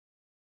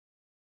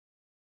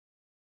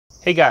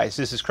Hey guys,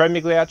 this is Craig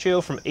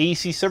Migliaccio from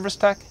AEC Service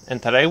Tech, and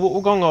today what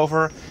we're going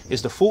over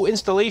is the full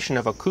installation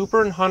of a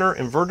Cooper and Hunter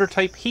inverter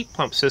type heat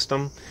pump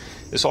system.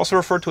 It's also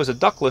referred to as a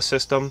ductless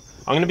system.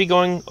 I'm going to be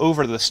going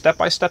over the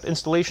step-by-step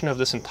installation of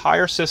this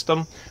entire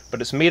system, but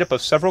it's made up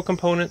of several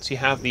components. You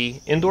have the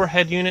indoor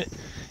head unit,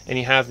 and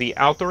you have the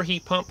outdoor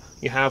heat pump,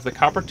 you have the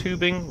copper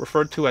tubing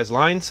referred to as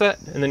line set,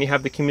 and then you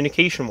have the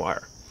communication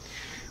wire.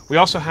 We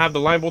also have the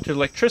line voltage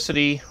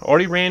electricity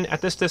already ran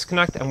at this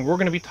disconnect, and we're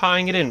going to be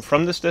tying it in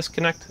from this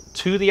disconnect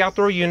to the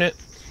outdoor unit.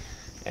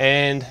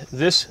 And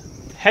this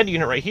head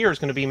unit right here is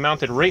going to be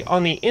mounted right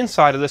on the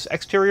inside of this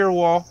exterior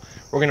wall.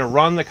 We're going to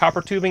run the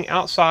copper tubing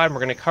outside. We're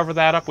going to cover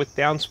that up with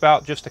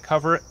downspout just to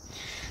cover it.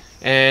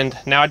 And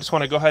now I just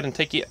want to go ahead and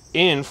take you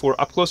in for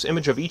up close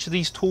image of each of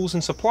these tools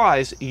and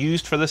supplies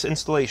used for this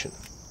installation.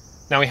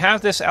 Now we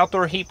have this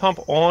outdoor heat pump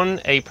on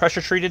a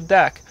pressure treated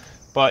deck.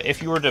 But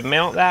if you were to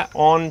mount that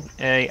on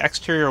an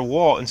exterior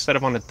wall instead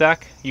of on a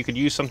deck, you could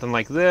use something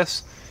like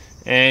this.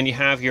 And you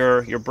have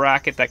your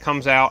bracket that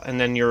comes out, and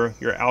then your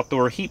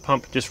outdoor heat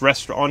pump just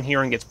rests on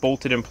here and gets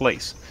bolted in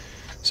place.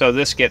 So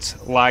this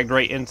gets lagged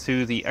right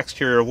into the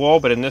exterior wall,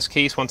 but in this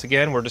case, once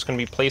again, we're just going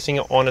to be placing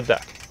it on a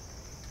deck.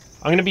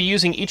 I'm going to be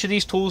using each of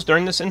these tools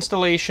during this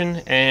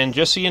installation, and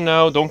just so you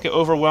know, don't get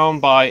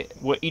overwhelmed by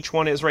what each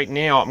one is right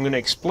now. I'm going to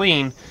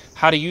explain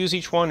how to use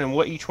each one and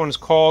what each one is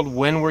called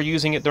when we're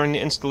using it during the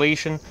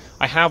installation.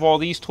 I have all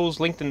these tools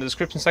linked in the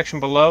description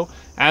section below,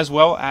 as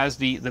well as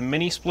the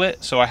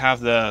Minisplit. So I have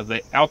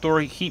the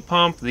outdoor heat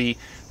pump, the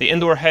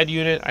indoor head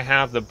unit, I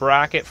have the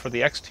bracket for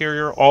the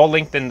exterior, all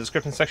linked in the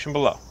description section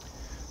below.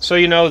 So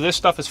you know, this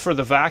stuff is for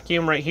the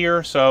vacuum right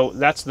here. So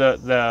that's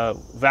the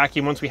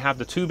vacuum once we have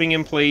the tubing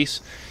in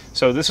place.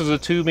 So this is the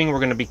tubing. We're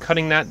going to be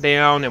cutting that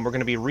down, and we're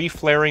going to be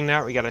reflaring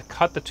that. We got to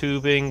cut the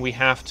tubing. We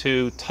have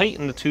to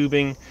tighten the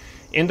tubing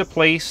into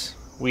place.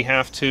 We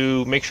have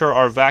to make sure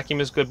our vacuum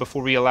is good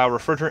before we allow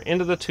refrigerant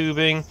into the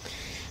tubing.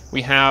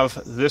 We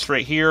have this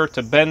right here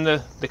to bend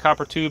the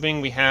copper tubing.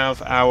 We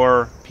have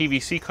our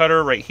PVC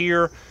cutter right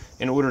here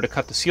in order to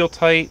cut the seal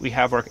tight. We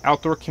have our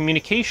outdoor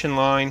communication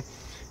line,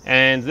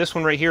 and this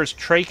one right here is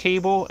tray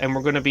cable, and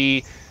we're going to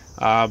be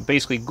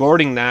basically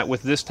guarding that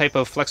with this type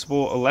of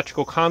flexible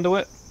electrical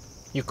conduit.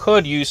 You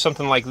could use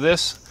something like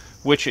this,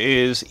 which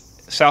is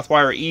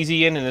Southwire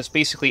Easy In, and it's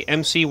basically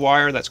MC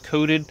wire that's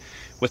coated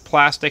with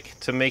plastic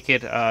to make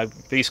it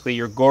basically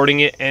you're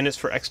guarding it, and it's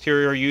for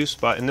exterior use.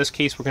 But in this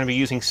case, we're going to be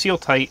using Seal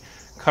Tight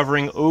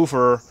covering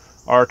over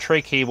our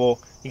tray cable.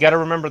 You got to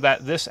remember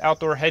that this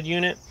outdoor head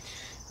unit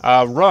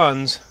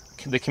runs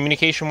the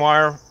communication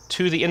wire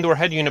to the indoor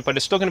head unit, but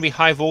it's still going to be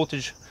high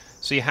voltage,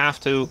 so you have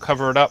to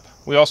cover it up.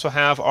 We also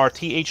have our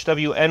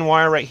THWN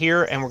wire right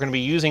here, and we're going to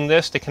be using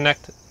this to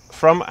connect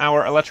from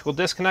our electrical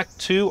disconnect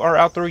to our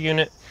outdoor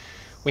unit.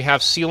 We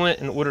have sealant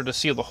in order to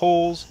seal the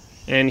holes.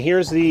 And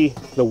here's the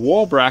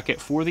wall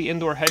bracket for the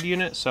indoor head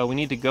unit. So we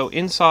need to go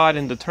inside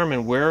and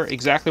determine where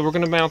exactly we're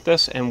going to mount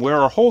this and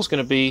where our hole's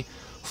going to be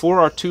for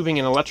our tubing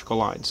and electrical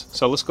lines.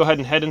 So let's go ahead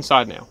and head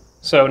inside now.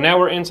 So now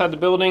we're inside the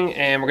building,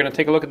 and we're going to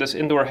take a look at this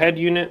indoor head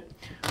unit.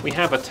 We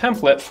have a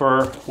template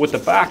for what the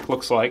back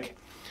looks like,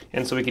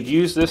 and so we could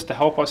use this to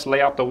help us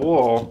lay out the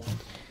wall.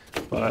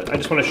 But I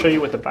just want to show you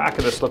what the back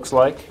of this looks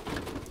like.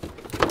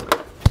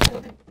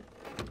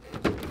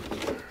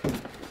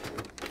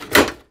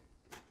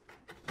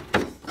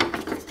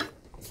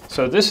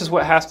 So this is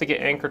what has to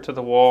get anchored to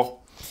the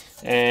wall,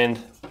 and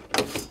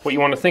what you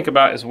want to think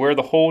about is where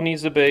the hole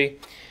needs to be.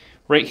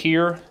 Right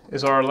here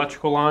is our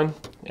electrical line,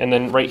 and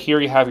then right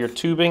here you have your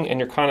tubing and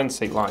your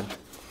condensate line.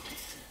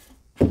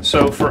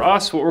 So for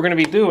us, what we're going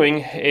to be doing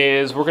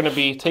is we're going to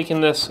be taking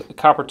this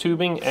copper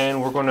tubing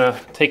and we're going to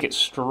take it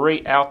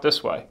straight out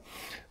this way.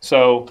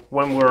 So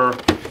when we're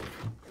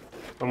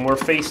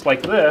faced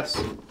like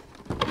this,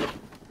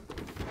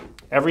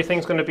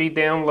 everything's going to be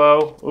down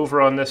low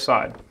over on this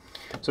side.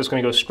 So it's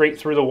going to go straight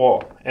through the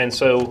wall. And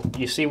so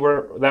you see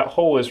where that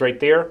hole is right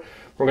there.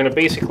 We're going to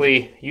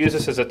basically use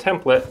this as a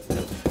template,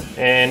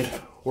 and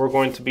we're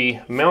going to be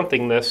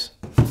mounting this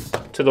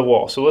to the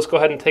wall. So let's go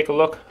ahead and take a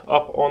look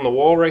up on the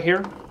wall right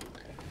here.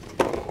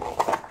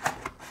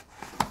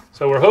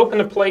 So we're hoping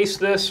to place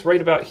this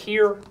right about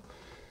here.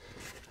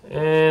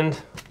 And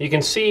you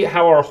can see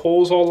how our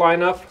holes all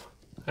line up,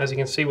 as you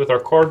can see with our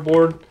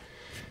cardboard.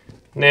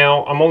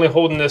 Now I'm only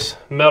holding this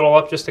metal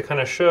up just to kind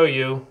of show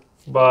you.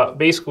 But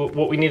basically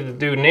what we need to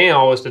do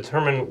now is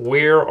determine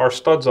where our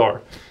studs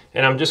are.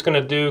 And I'm just going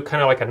to do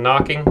kind of like a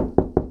knocking.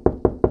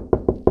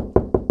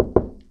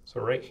 So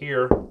right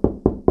here.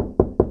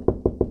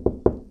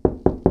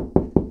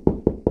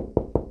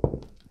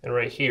 And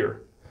right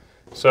here.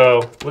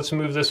 So let's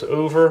move this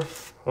over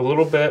a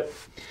little bit.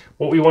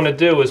 What we want to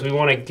do is we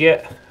want to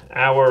get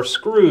our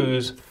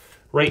screws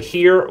right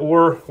here,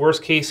 or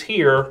worst case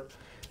here.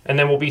 And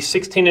then we'll be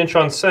 16-inch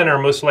on center,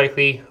 most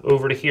likely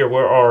over to here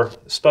where our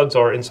studs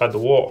are inside the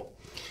wall.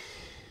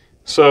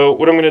 So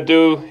what I'm going to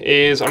do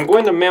is I'm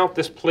going to mount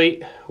this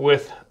plate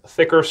with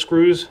thicker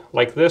screws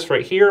like this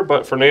right here,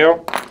 but for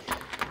now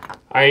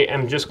I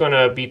am just going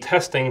to be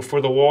testing for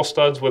the wall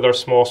studs with our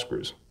small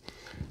screws.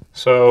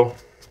 So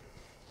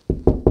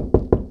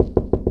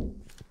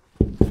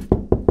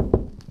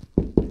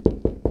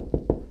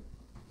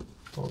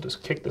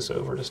just kick this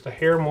over just a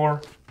hair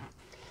more.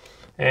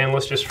 And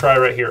let's just try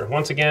right here.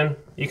 Once again,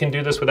 you can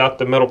do this without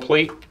the metal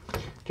plate,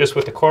 just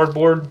with the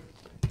cardboard.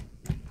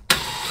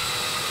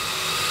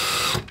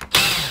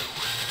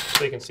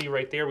 So you can see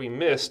right there we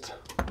missed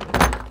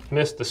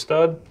the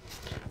stud.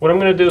 What I'm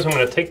going to do is I'm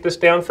going to take this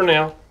down for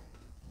now.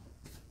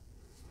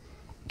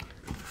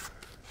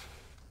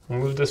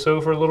 Move this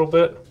over a little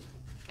bit.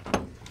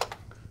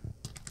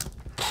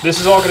 This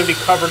is all going to be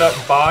covered up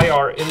by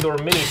our indoor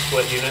mini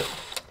split unit,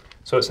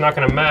 so it's not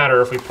going to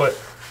matter if we put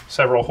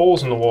several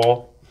holes in the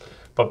wall,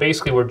 but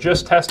basically we're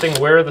just testing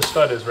where the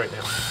stud is right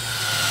now.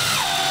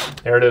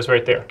 There it is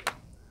right there.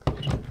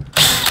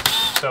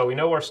 So we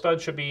know our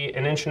stud should be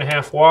 1.5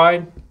 inches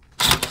wide.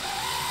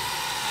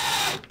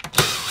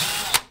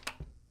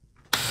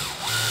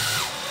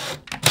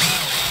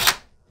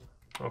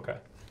 Okay.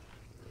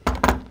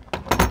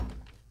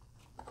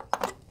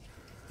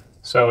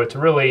 So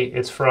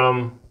it's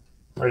from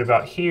right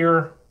about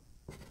here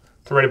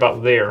to right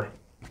about there,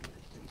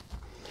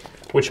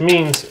 which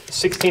means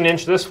 16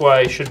 inch this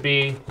way should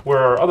be where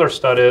our other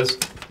stud is,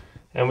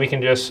 and we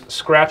can just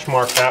scratch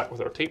mark that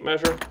with our tape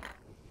measure.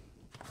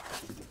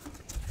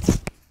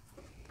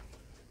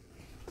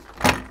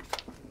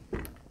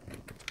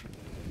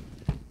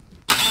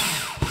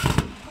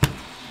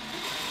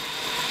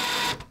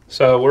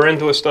 So we're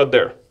into a stud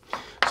there.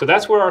 So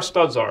that's where our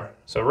studs are.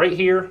 So right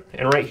here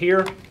and right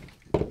here.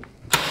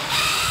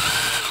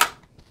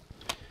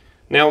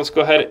 Now let's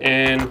go ahead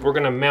and we're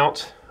going to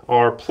mount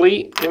our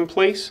plate in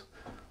place.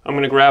 I'm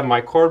going to grab my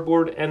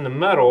cardboard and the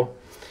metal,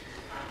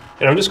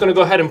 and I'm just going to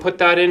go ahead and put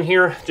that in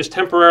here just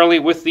temporarily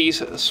with these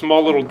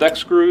small little deck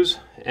screws,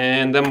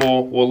 and then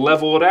we'll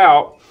level it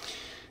out.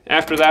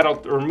 After that, I'll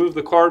remove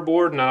the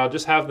cardboard and I'll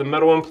just have the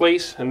metal in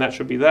place, and that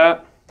should be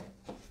that.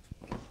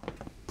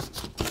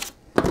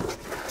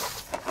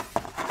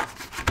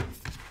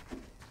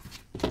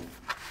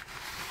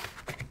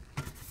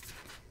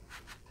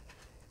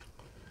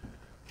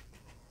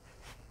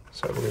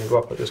 So we're going to go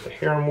up with just a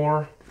hair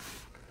more,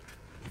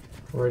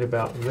 right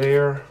about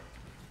there.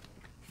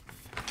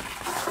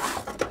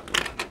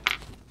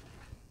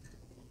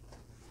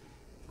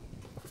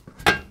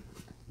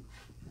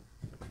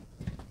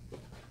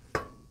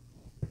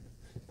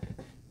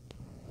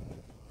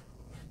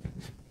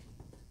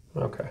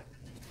 Okay.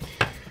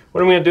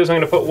 What I'm going to do is I'm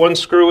going to put one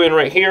screw in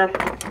right here,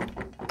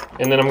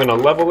 and then I'm going to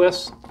level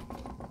this.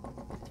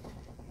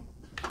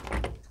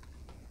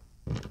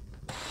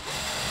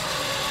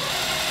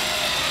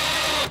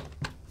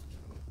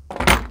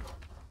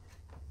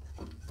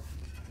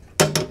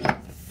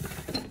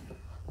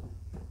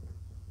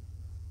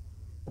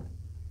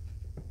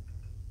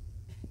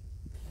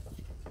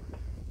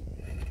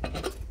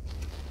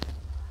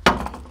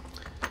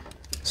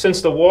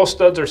 Since the wall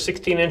studs are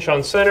 16 inch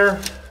on center,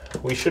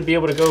 we should be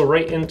able to go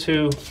right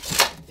into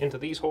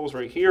these holes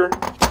right here.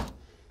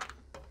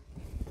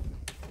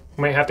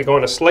 We might have to go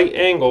in a slight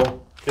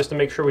angle just to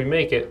make sure we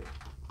make it.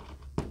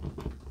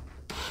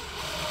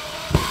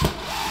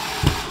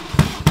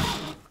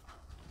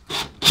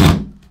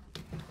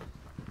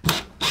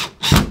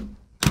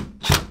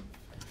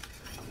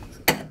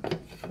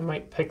 I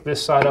might pick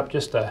this side up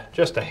just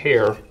a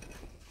hair.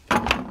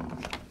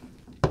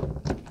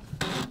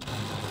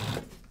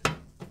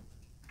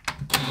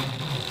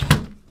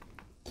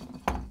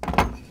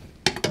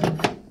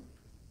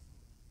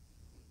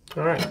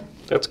 All right,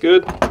 that's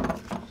good.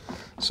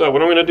 So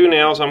what I'm going to do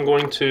now is I'm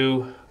going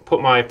to put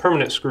my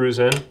permanent screws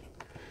in.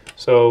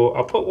 So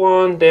I'll put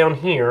one down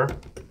here.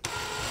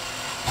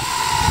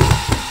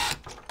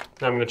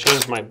 Now I'm going to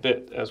change my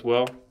bit as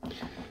well.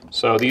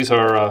 So these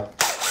are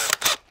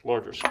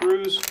larger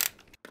screws.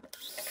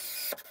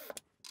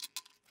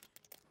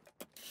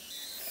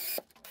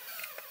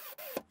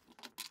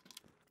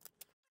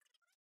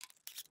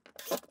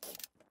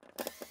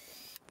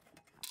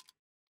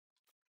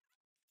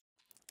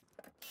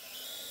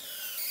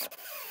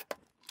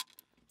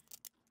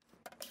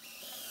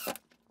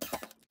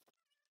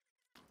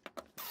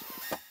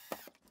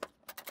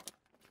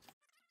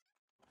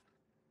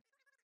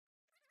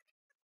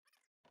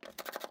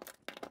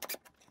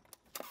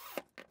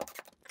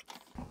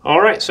 All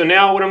right, so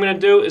now what I'm going to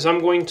do is I'm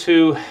going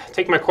to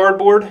take my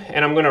cardboard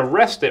and I'm going to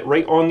rest it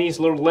right on these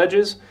little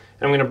ledges,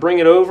 and I'm going to bring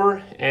it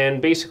over,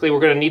 and basically we're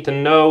going to need to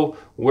know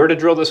where to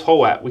drill this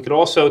hole at. We could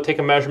also take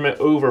a measurement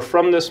over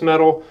from this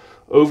metal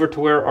over to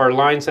where our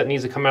line set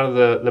needs to come out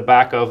of the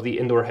back of the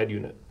indoor head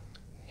unit.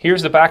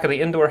 Here's the back of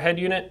the indoor head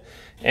unit,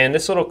 and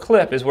this little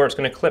clip is where it's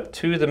going to clip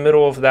to the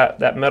middle of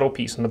that metal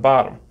piece on the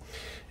bottom.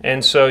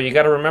 And so you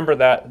got to remember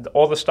that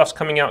all the stuff's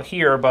coming out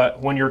here,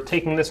 but when you're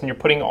taking this and you're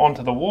putting it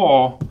onto the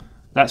wall,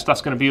 that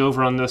stuff's going to be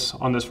over on this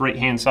right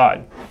hand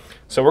side.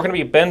 So we're going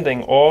to be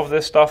bending all of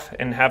this stuff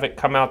and have it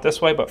come out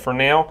this way, but for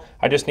now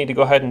I just need to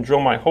go ahead and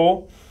drill my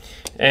hole.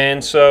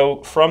 And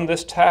so from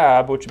this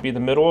tab, which would be the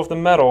middle of the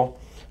metal,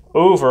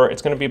 over,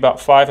 it's going to be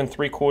about 5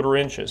 3/4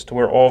 inches to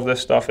where all of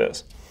this stuff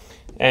is.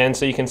 And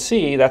so you can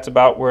see that's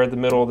about where the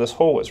middle of this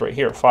hole is right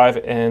here, 5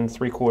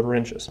 3/4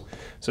 inches.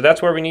 So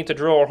that's where we need to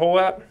drill our hole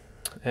at.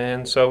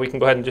 And so we can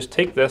go ahead and just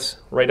take this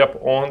right up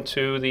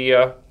onto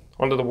the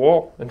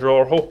wall and drill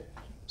our hole.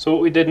 So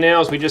what we did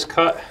now is we just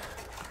cut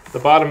the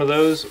bottom of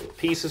those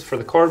pieces for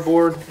the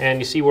cardboard, and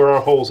you see where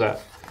our hole's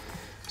at.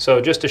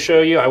 So just to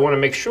show you, I want to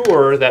make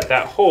sure that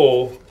that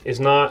hole is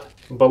not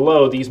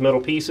below these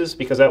metal pieces,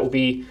 because that will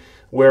be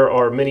where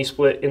our mini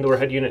split indoor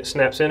head unit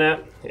snaps in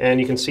at. And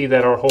you can see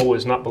that our hole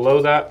is not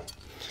below that.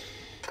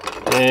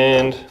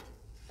 And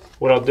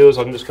what I'll do is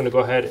I'm just going to go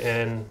ahead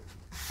and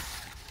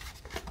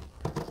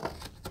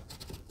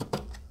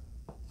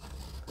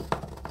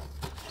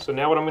so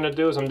now what I'm going to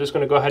do is I'm just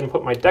going to go ahead and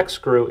put my deck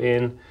screw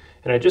in,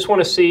 and I just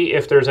want to see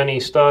if there's any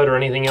stud or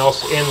anything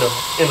else in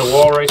the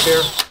wall right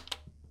there.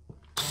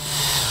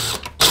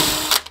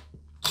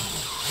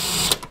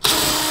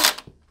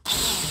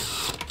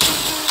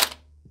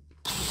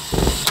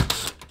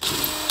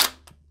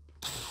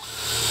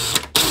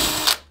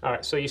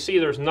 Alright, so you see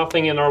there's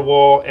nothing in our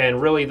wall,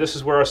 and really this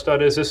is where our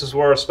stud is, this is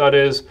where our stud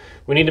is.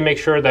 We need to make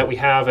sure that we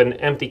have an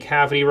empty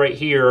cavity right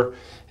here,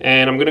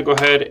 and I'm going to go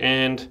ahead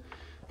and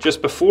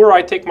just before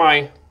I take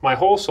my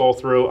hole saw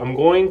through, I'm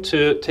going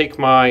to take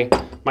my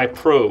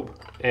probe.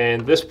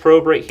 And this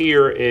probe right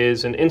here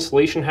is an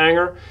insulation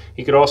hanger.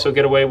 You could also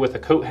get away with a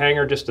coat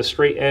hanger, just the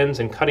straight ends,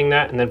 and cutting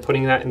that and then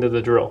putting that into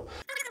the drill.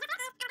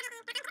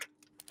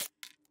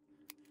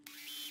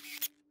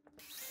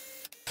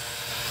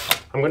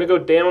 I'm going to go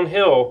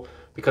downhill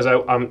because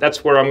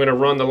that's where I'm going to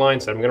run the line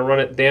set. I'm going to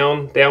run it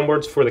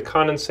downwards for the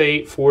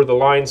condensate, for the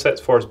line set as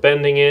far as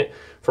bending it,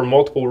 for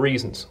multiple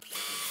reasons.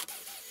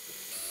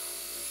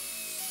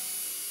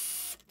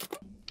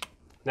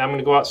 Now I'm going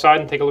to go outside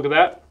and take a look at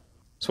that.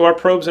 So our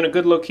probe's in a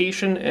good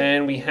location,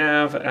 and we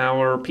have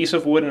our piece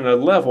of wood in a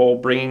level,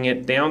 bringing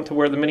it down to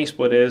where the mini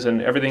split is,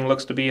 and everything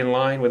looks to be in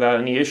line without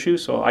any issue,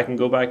 so I can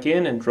go back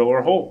in and drill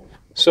our hole.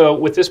 So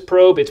with this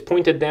probe, it's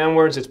pointed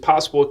downwards. It's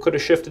possible it could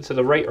have shifted to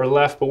the right or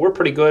left, but we're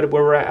pretty good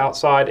where we're at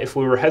outside. If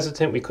we were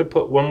hesitant, we could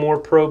put one more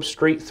probe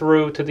straight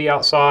through to the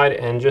outside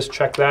and just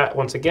check that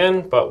once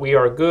again, but we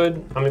are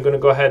good. I'm going to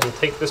go ahead and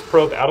take this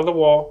probe out of the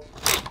wall.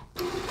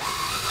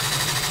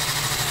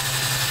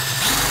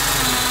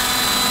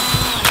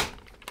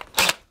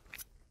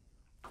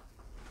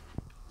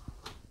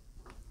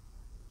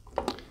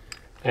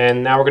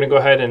 And now we're going to go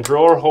ahead and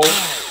drill our hole.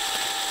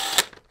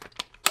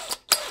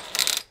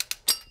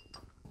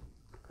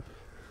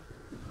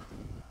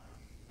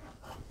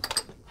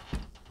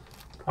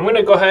 I'm going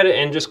to go ahead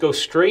and just go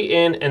straight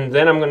in, and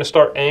then I'm going to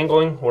start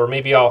angling, or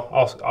maybe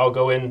I'll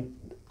go in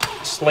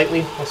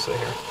slightly. Let's see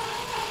here.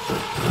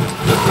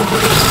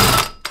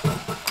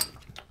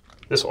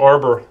 This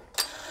arbor,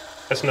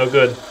 that's no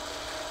good.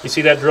 You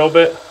see that drill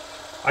bit?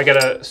 I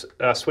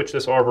gotta switch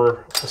this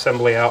arbor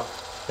assembly out.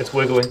 It's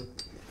wiggling.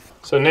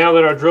 So now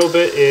that our drill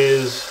bit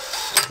is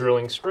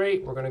drilling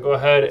straight, we're going to go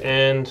ahead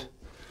and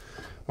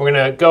we're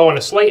going to go on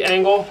a slight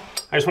angle.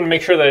 I just want to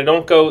make sure that I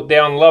don't go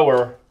down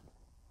lower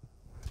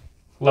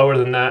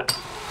than that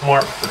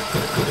mark.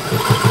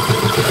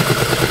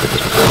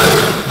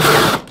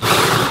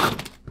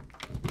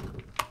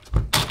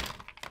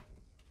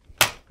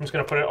 I'm just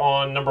going to put it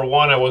on number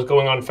 1. I was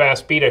going on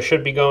fast speed. I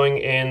should be going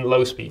in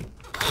low speed.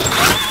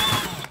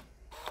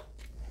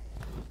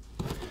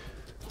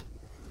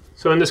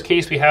 So in this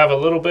case, we have a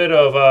little bit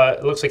of,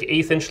 it looks like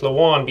 1/8 inch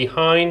Lawan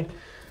behind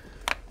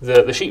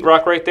the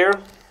sheetrock right there.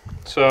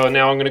 So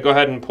now I'm going to go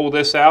ahead and pull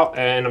this out,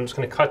 and I'm just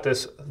going to cut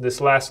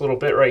this last little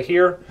bit right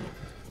here.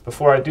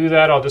 Before I do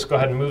that, I'll just go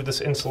ahead and move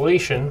this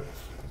insulation.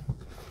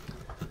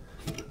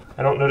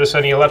 I don't notice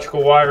any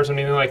electrical wires or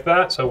anything like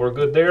that, so we're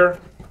good there.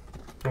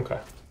 Okay.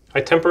 I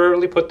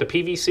temporarily put the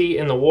PVC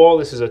in the wall.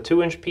 This is a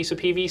 2-inch piece of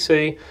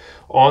PVC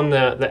on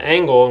the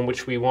angle in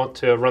which we want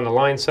to run the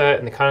line set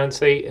and the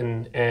condensate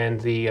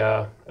and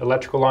the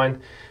electrical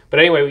line. But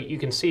anyway, you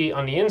can see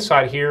on the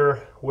inside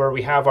here where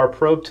we have our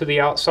probe to the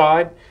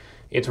outside,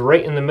 it's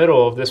right in the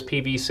middle of this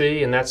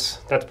PVC, and that's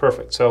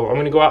perfect. So I'm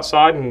going to go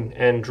outside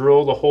and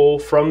drill the hole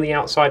from the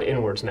outside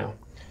inwards now.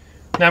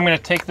 Now I'm going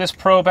to take this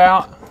probe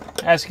out.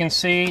 As you can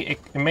see,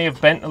 it may have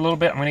bent a little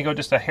bit. I'm going to go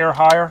just a hair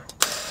higher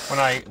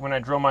when I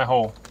drill my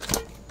hole.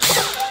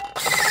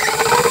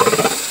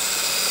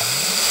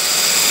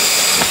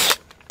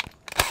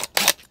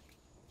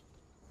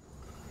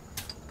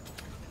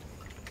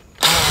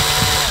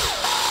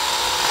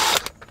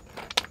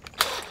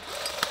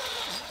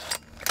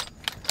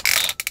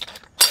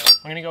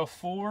 I'm going to go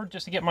forward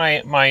just to get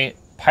my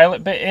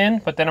pilot bit in,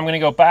 but then I'm going to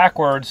go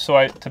backwards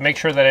to make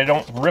sure that I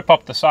don't rip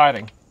up the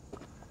siding.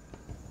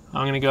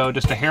 I'm going to go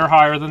just a hair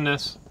higher than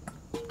this.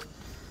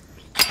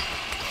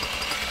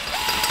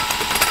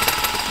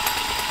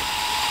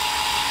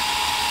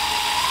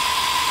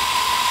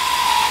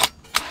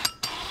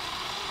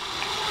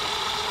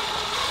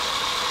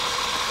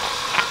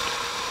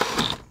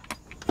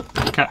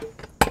 Okay.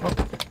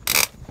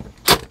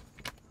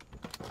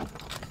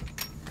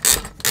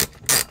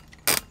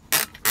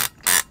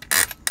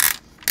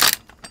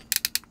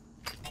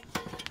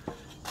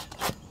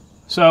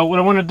 So what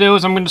I want to do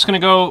is I'm just going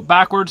to go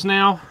backwards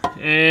now,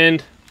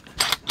 and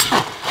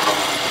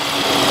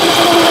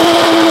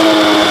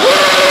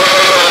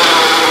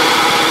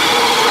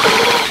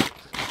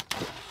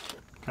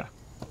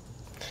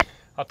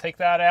take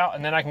that out,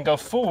 and then I can go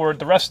forward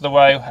the rest of the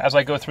way as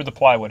I go through the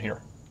plywood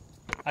here.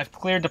 I've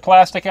cleared the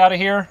plastic out of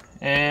here,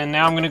 and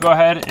now I'm going to go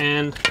ahead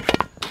and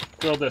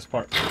drill this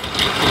part.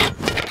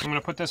 I'm going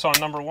to put this on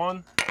number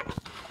 1.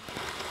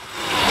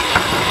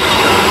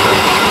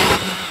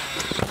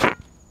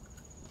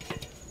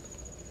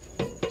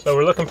 So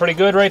we're looking pretty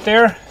good right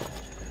there.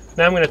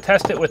 Now I'm going to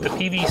test it with the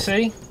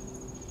PVC.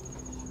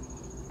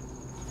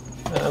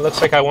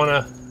 Looks like I want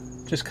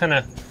to just kind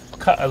of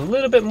cut a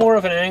little bit more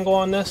of an angle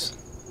on this.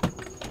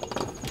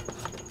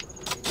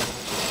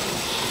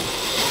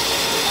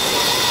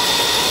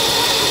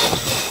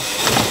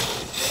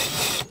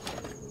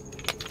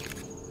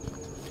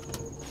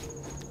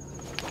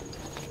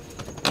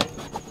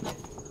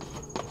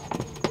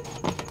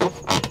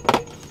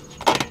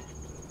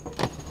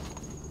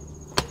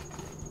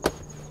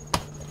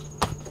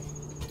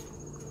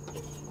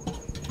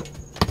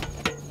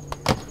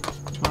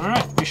 All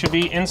right, we should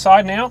be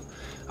inside now.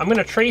 I'm going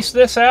to trace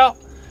this out,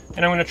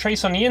 and I'm going to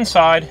trace on the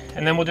inside,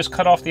 and then we'll just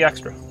cut off the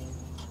extra.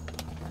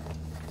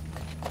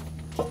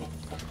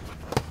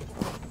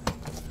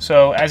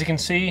 So as you can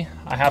see,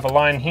 I have a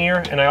line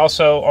here, and I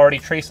also already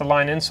traced the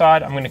line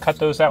inside. I'm going to cut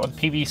those out with a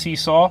PVC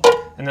saw,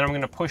 and then I'm going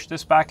to push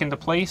this back into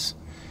place,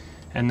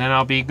 and then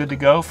I'll be good to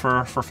go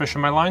for fishing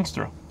my lines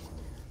through.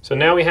 So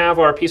now we have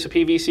our piece of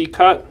PVC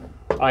cut.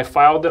 I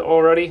filed it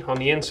already on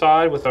the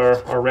inside with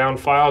our round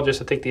file just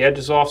to take the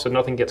edges off so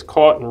nothing gets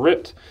caught and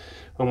ripped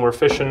when we're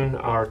fishing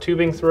our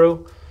tubing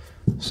through.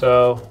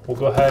 So we'll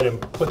go ahead and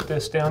put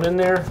this down in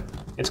there.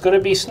 It's going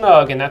to be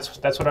snug, and that's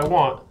what I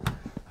want.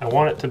 I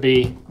want it to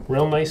be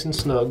real nice and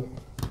snug.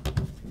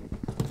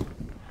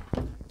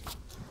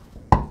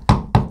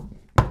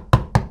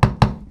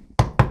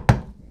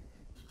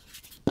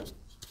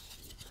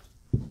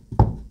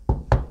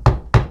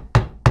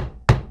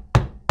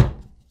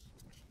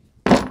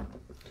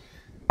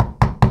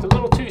 It's a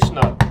little too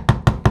snug.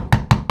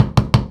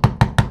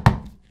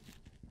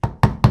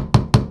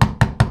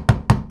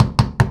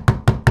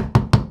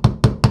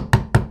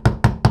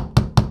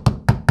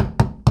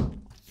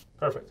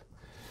 Perfect.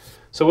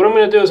 So what I'm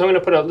going to do is I'm going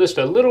to put just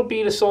a little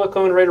bead of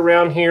silicone right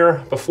around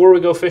here before we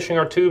go fishing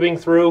our tubing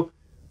through.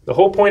 The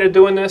whole point of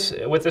doing this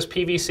with this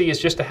PVC is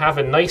just to have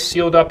a nice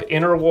sealed up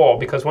inner wall,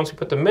 because once we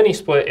put the mini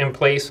split in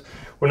place,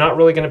 we're not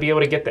really going to be able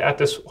to get at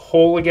this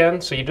hole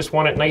again. So you just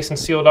want it nice and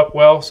sealed up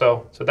well.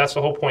 So that's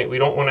the whole point. We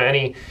don't want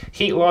any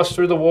heat loss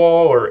through the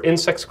wall or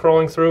insects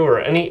crawling through or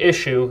any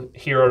issue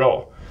here at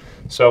all.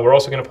 So we're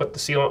also going to put the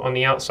sealant on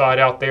the outside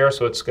out there,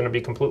 so it's going to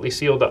be completely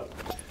sealed up.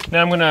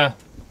 Now I'm going to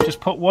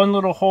just put one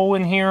little hole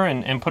in here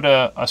and put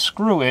a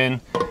screw in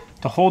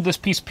to hold this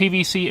piece of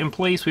PVC in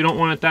place. We don't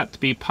want that to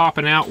be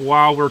popping out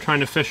while we're trying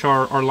to fish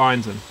our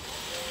lines in.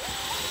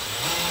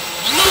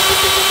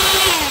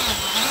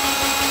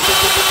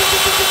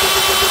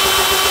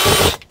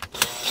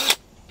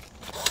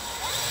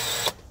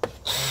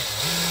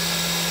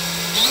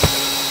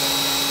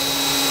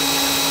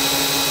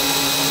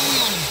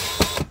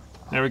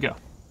 There we go.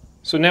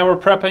 So now we're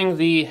prepping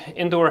the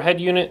indoor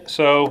head unit.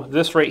 So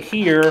this right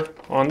here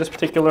on this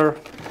particular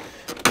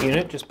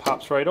unit just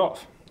pops right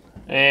off.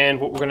 And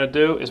what we're going to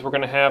do is we're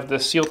going to have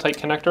this seal tight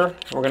connector.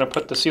 We're going to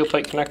put the seal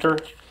tight connector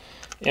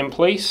in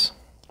place.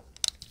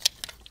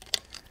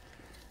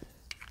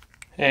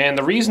 And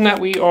the reason that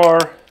we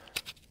are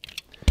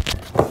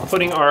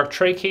putting our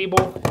tray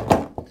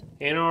cable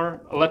in our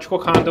electrical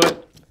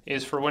conduit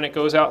is for when it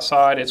goes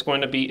outside, it's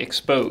going to be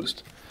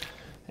exposed.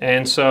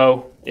 And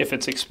so if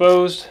it's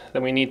exposed,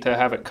 then we need to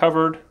have it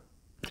covered,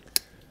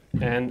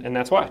 and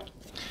that's why.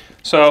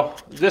 So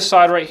this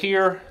side right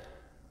here,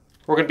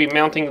 we're going to be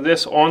mounting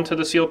this onto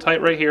the seal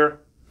tight right here.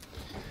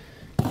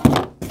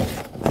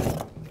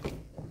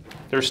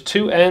 There's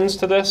 2 ends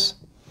to this,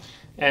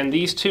 and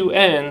these 2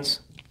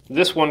 ends,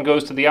 this one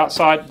goes to the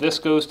outside, this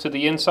goes to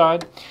the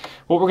inside.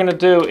 What we're going to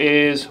do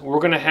is we're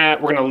going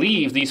to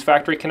leave these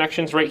factory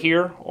connections right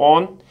here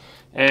on,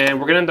 and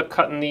we're going to end up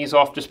cutting these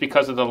off just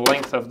because of the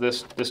length of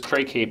this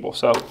tray cable.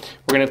 So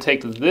we're going to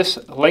take this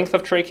length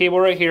of tray cable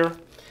right here,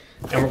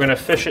 and we're going to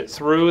fish it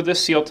through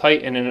this seal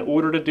tight. And in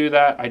order to do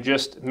that, I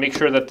just make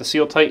sure that the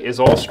seal tight is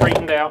all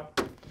straightened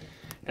out,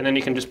 and then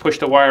you can just push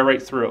the wire right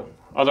through.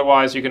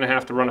 Otherwise, you're going to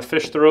have to run a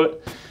fish through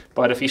it.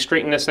 But if you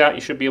straighten this out,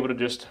 you should be able to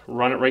just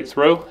run it right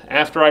through.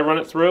 After I run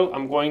it through,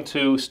 I'm going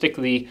to stick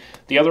the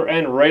other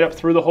end right up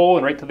through the hole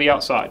and right to the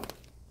outside.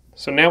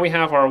 So now we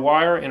have our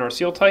wire in our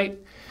seal tight.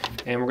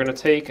 And we're going to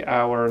take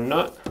our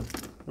nut,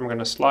 and we're going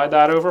to slide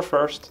that over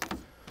first.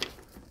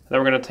 Then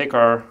we're going to take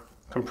our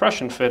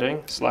compression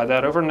fitting, slide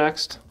that over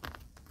next.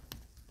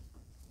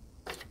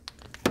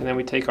 And then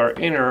we take our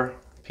inner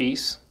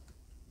piece.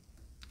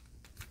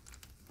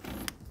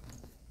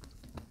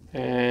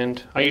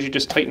 And I usually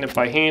just tighten it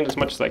by hand as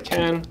much as I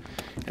can.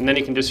 And then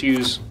you can just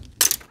use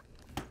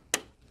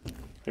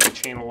maybe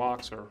channel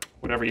locks or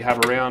whatever you have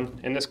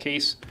around. In this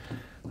case,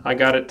 I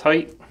got it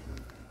tight.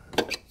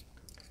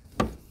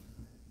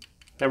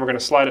 Then we're going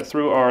to slide it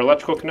through our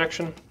electrical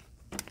connection.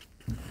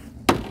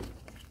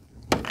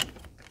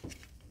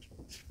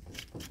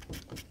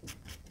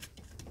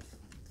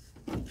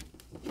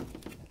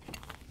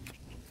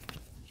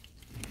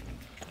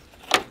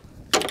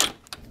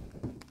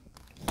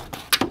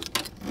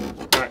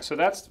 right,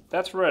 so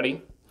that's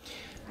ready.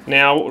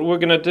 Now what we're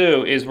going to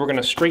do is we're going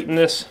to straighten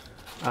this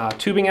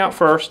tubing out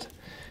first,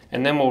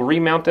 and then we'll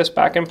remount this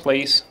back in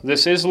place.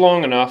 This is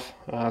long enough,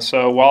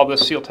 so while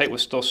this seal tight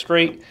was still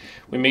straight,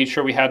 we made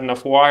sure we had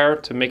enough wire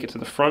to make it to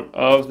the front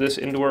of this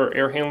indoor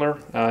air handler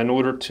in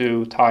order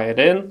to tie it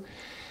in.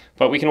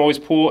 But we can always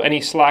pull any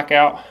slack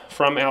out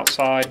from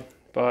outside.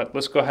 But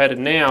let's go ahead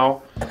and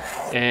now,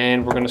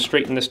 and we're going to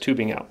straighten this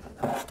tubing out.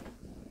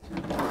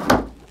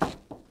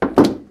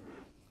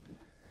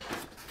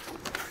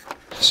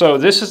 So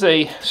this is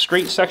a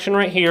straight section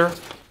right here,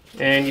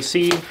 and you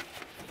see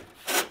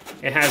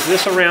it has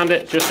this around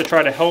it just to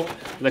try to help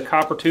the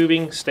copper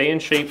tubing stay in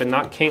shape and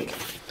not kink.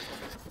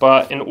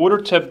 But in order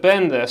to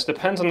bend this,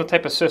 depends on the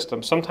type of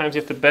system. Sometimes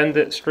you have to bend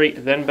it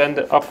straight, then bend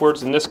it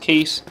upwards. In this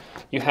case,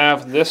 you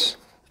have this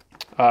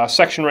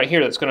section right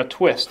here that's going to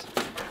twist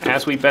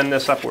as we bend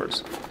this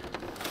upwards.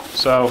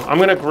 So I'm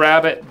going to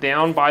grab it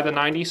down by the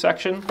 90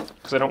 section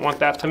because I don't want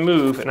that to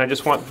move, and I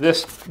just want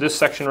this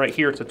section right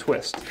here to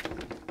twist.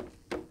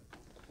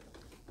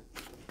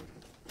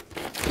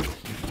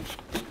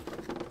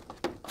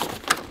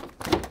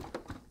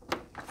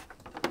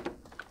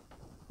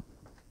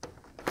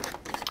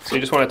 So you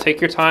just want to take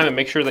your time and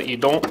make sure that you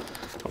don't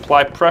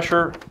apply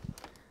pressure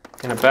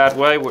in a bad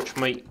way, which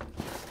might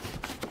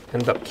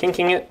end up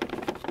kinking it.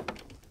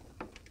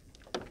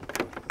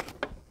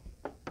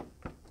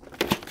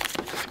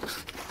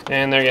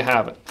 And there you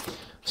have it.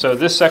 So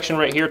this section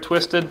right here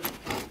twisted.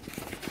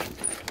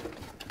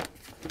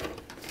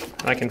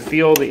 I can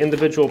feel the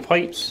individual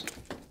pipes.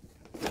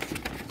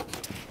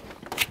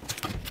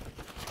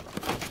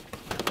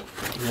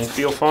 And they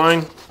feel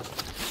fine.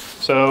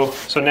 So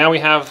now we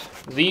have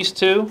these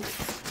two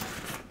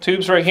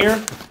tubes right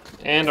here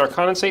and our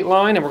condensate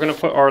line, and we're going to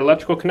put our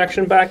electrical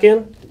connection back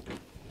in.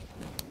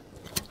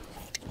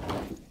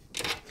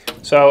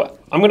 So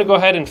I'm going to go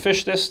ahead and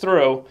fish this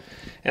through,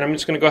 and I'm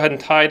just going to go ahead and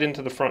tie it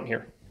into the front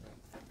here.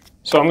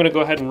 So I'm going to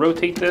go ahead and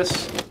rotate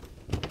this.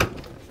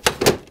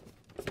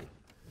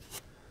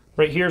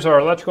 Right here's our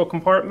electrical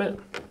compartment.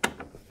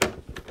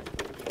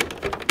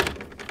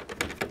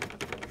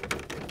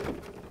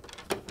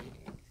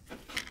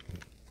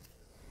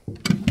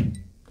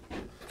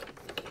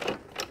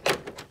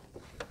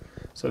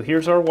 So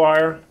here's our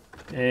wire,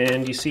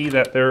 and you see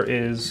that there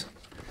is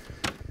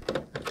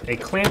a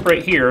clamp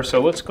right here. So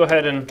let's go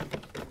ahead and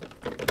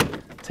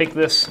take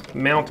this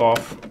mount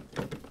off.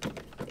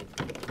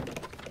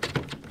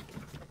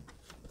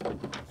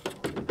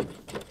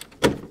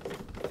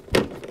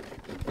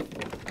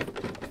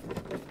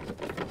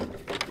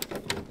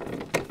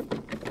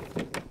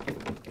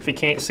 If you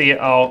can't see it,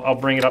 I'll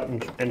bring it up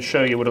and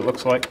show you what it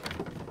looks like.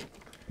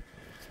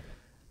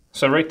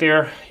 So right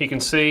there, you can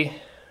see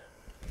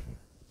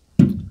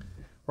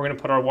we're going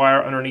to put our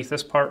wire underneath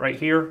this part right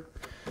here.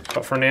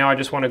 But for now, I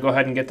just want to go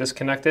ahead and get this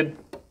connected.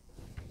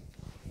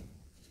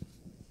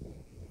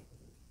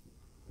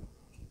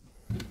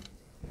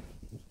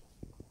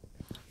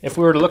 If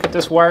we were to look at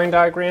this wiring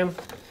diagram,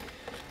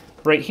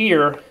 right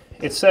here,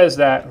 it says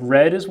that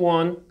red is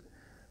 1,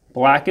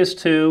 black is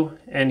 2,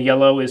 and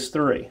yellow is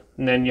 3.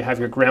 And then you have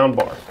your ground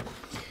bar.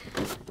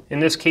 In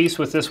this case,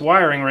 with this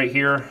wiring right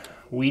here,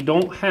 we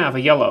don't have a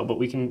yellow, but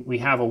we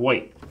have a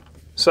white.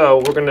 So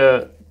we're going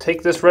to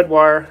take this red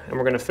wire and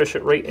we're going to fish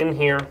it right in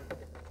here.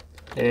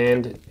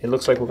 And it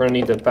looks like we're going to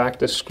need to back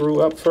this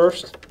screw up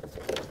first.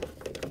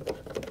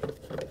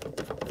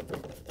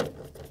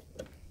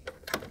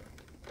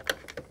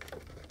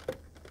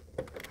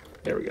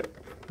 There we go.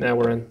 Now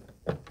we're in.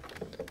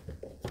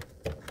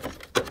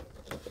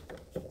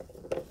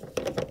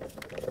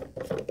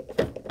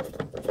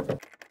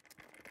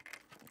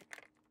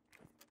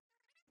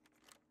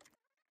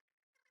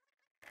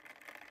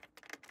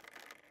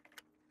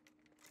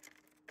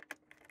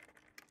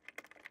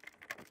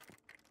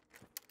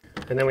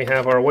 And then we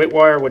have our white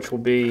wire, which will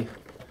be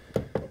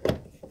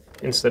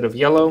instead of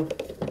yellow.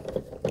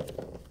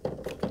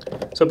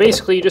 So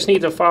basically you just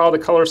need to follow the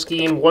color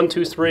scheme 1,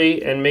 2,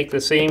 3 and make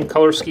the same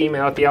color scheme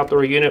out the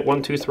outdoor unit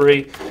 1, 2,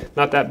 3.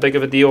 Not that big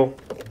of a deal.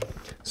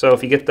 So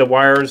if you get the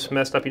wires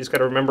messed up, you just got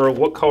to remember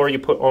what color you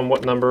put on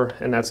what number,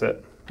 and that's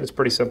it. It's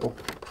pretty simple.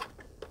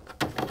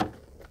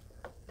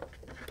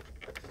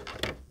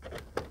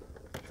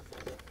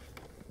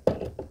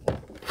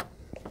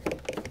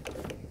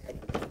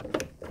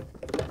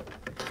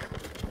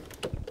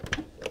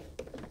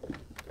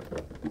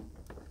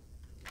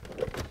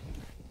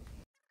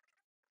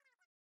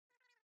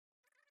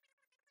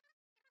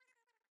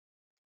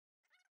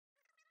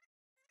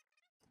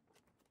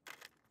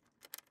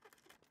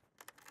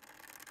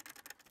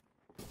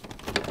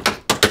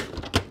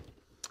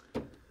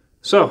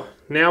 So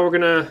now we're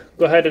going to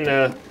go ahead and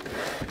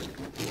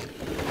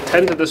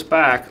tend to this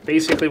back.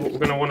 Basically what we're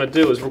going to want to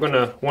do is we're going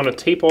to want to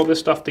tape all this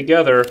stuff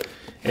together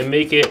and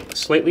make it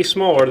slightly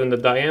smaller than the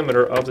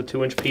diameter of the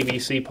 2-inch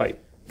PVC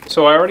pipe.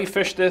 So I already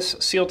fished this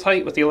seal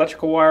tight with the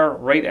electrical wire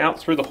right out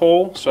through the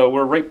hole. So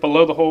we're right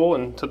below the hole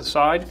and to the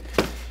side.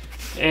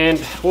 And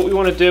what we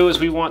want to do is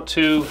we want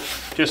to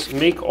just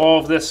make all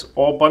of this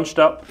all bunched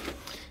up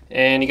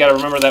And you got to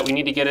remember that we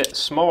need to get it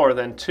smaller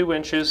than 2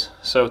 inches.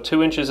 So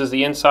 2 inches is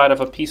the inside of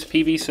a piece of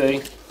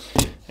PVC.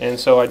 And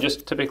so I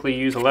just typically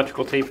use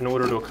electrical tape in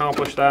order to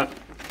accomplish that.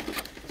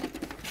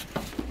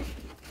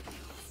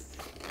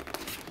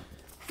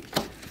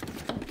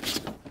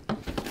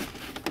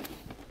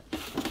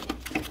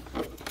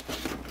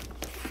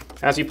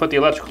 As you put the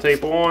electrical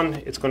tape on,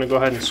 it's going to go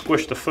ahead and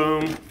squish the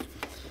foam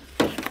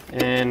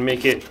and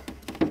make it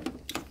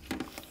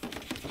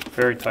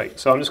very tight.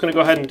 So I'm just going to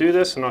go ahead and do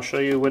this, and I'll show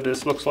you what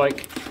this looks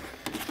like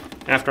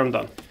after I'm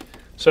done.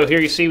 So here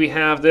you see we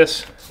have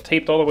this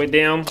taped all the way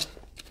down.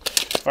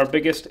 Our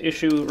biggest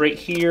issue right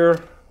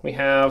here, we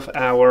have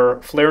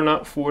our flare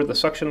nut for the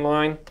suction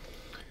line,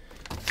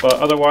 but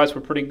otherwise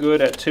we're pretty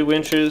good at 2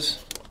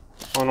 inches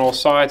on all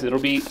sides. It'll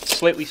be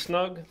slightly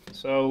snug,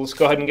 so let's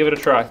go ahead and give it a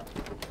try.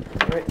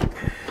 All right.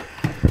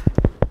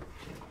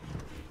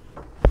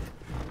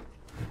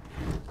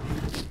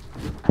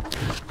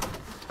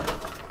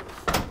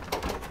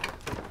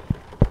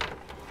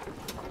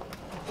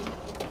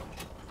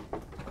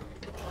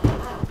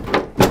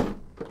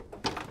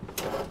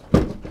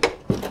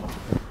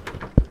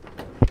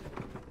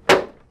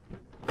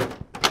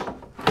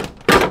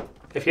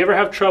 If you ever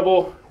have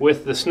trouble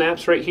with the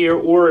snaps right here,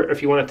 or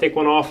if you want to take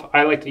one off,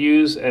 I like to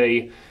use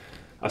a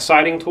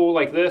siding tool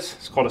like this.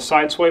 It's called a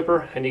side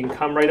swiper, and you can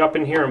come right up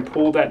in here and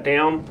pull that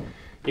down.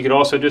 You could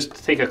also just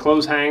take a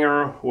clothes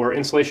hanger or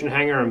insulation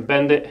hanger and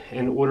bend it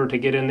in order to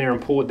get in there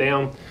and pull it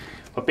down.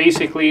 But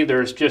basically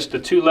there's just the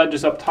 2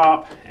 ledges up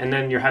top, and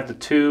then you have the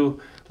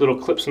 2 little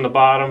clips on the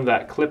bottom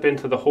that clip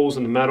into the holes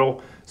in the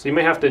metal. So you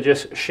may have to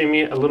just shimmy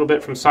it a little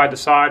bit from side to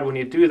side. When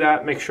you do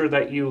that, make sure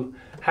that you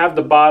have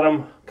the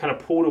bottom kind of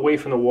pulled away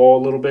from the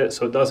wall a little bit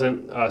so it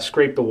doesn't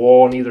scrape the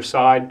wall on either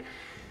side.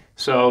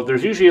 So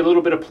there's usually a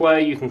little bit of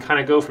play. You can kind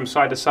of go from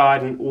side to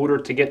side in order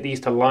to get these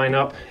to line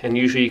up, and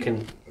usually you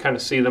can kind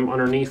of see them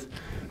underneath.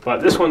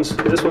 But this one's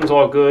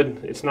all good.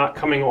 It's not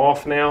coming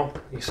off now.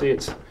 You see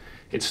it's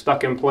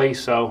stuck in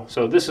place. So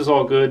this is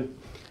all good.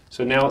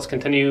 So now let's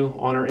continue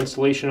on our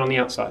installation on the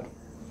outside.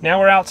 Now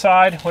we're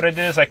outside. What I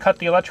did is I cut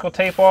the electrical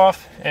tape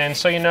off, and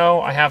so you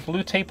know, I have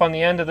blue tape on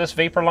the end of this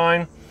vapor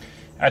line.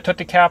 I took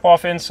the cap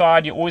off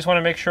inside. You always want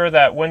to make sure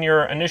that when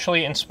you're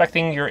initially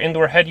inspecting your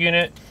indoor head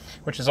unit,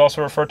 which is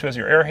also referred to as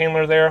your air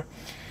handler there,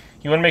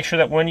 you want to make sure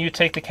that when you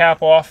take the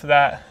cap off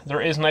that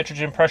there is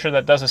nitrogen pressure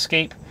that does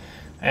escape,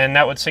 and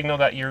that would signal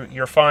that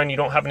you're fine, you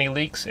don't have any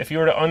leaks. If you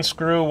were to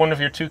unscrew one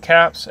of your 2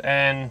 caps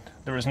and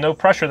there was no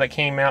pressure that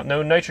came out,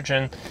 no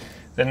nitrogen,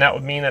 then that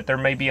would mean that there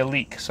may be a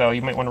leak, so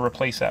you might want to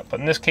replace that. But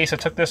in this case I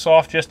took this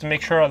off just to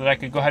make sure that I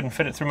could go ahead and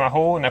fit it through my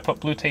hole, and I put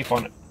blue tape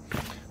on it.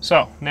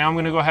 So now I'm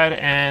going to go ahead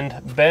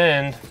and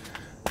bend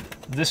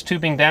this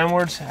tubing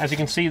downwards. As you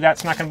can see,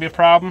 that's not going to be a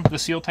problem. The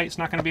seal tight's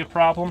not going to be a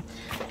problem.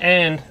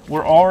 And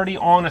we're already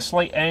on a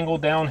slight angle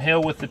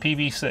downhill with the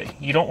PVC.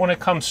 You don't want to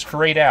come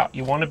straight out.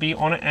 You want to be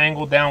on an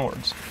angle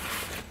downwards.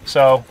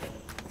 So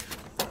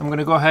I'm going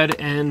to go ahead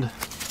and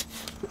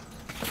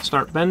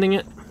start bending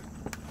it.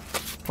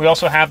 We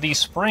also have these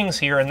springs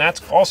here, and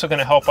that's also going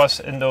to help us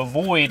and to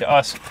avoid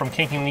us from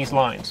kinking these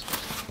lines.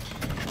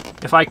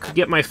 If I could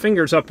get my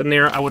fingers up in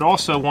there, I would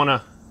also want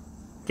to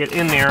get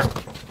in there.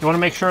 You want to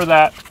make sure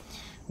that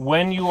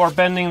when you are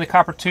bending the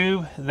copper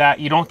tube that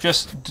you don't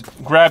just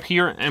grab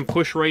here and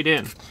push right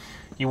in.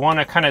 You want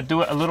to kind of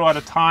do it a little at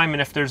a time,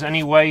 and if there's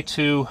any way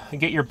to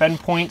get your bend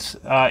points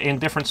in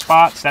different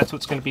spots, that's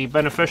what's going to be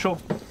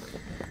beneficial.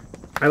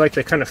 I like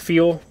to kind of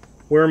feel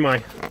where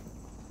my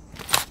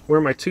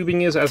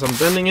tubing is as I'm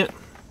bending it.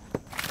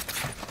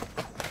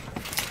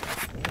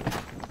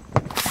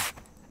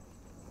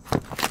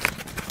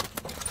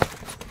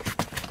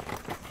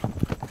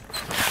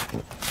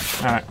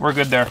 All right, we're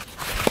good there.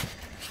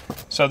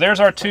 So there's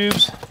our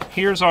tubes.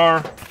 Here's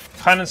our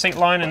condensate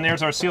line, and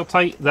there's our seal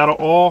tight. That'll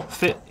all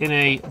fit in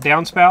a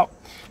downspout,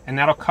 and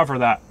that'll cover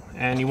that,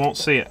 and you won't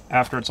see it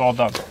after it's all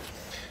done.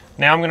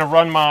 Now I'm going to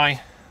run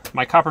my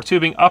copper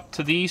tubing up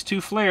to these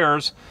 2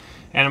 flares,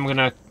 and I'm going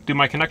to do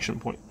my connection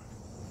point.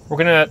 We're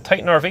going to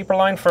tighten our vapor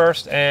line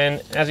first, and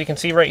as you can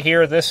see right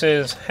here, this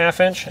is 1/2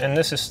 inch and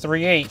this is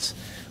 3/8.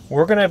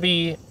 We're going to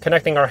be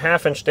connecting our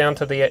 1/2 inch down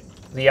to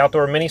the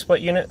outdoor mini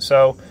split unit,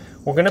 so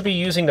we're going to be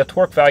using the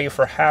torque value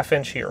for 1/2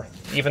 inch here,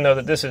 even though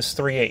that this is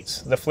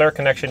 3/8. The flare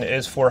connection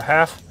is for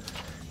 1/2,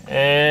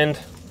 and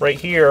right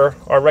here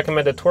our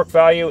recommended torque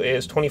value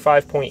is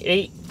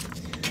 25.8.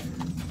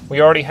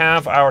 We already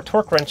have our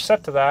torque wrench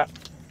set to that.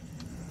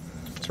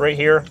 It's right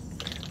here.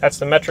 That's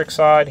the metric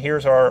side.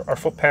 Here's our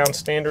foot-pound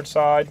standard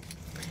side.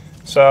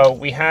 So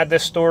we had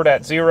this stored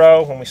at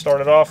 0 when we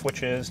started off,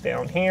 which is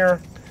down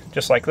here,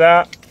 just like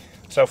that.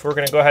 So if we're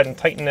going to go ahead and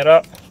tighten it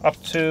up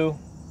to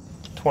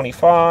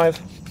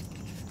 25,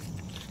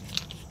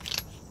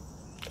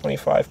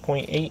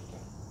 25.8,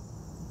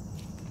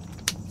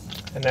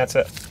 and that's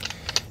it.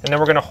 And then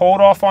we're going to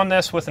hold off on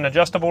this with an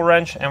adjustable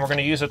wrench, and we're going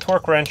to use a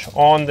torque wrench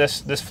on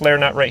this flare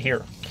nut right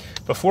here.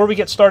 Before we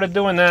get started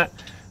doing that,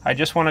 I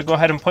just want to go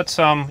ahead and put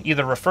some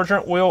either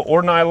refrigerant oil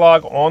or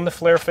nylog on the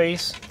flare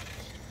face.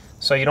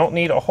 So you don't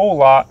need a whole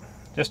lot,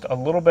 just a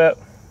little bit.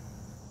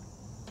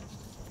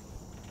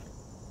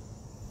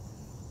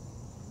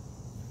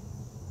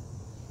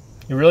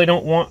 You really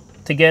don't want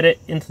to get it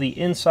into the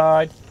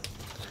inside.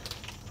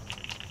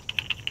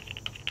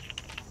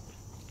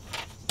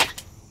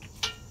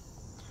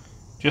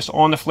 Just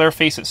on the flare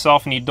face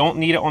itself, and you don't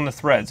need it on the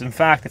threads. In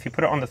fact, if you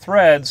put it on the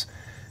threads,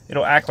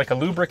 it'll act like a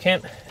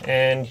lubricant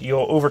and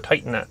you'll over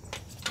tighten that.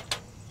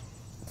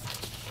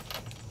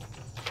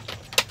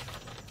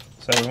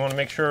 So we want to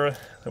make sure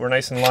that we're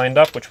nice and lined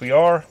up, which we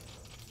are.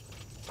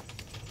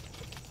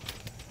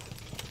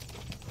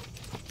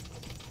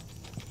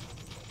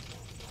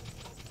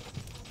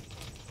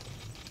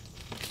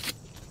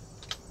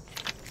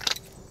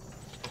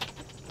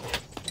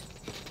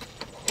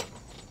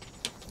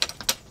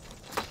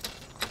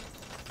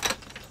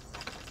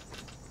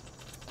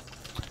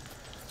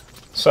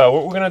 So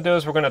what we're going to do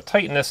is we're going to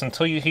tighten this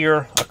until you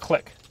hear a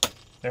click.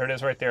 There it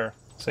is right there.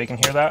 So you can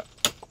hear that.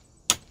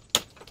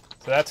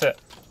 So that's it.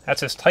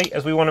 That's as tight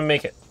as we want to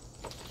make it.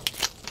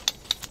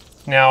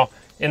 Now,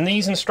 in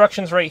these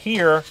instructions right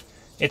here,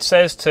 it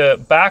says to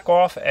back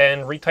off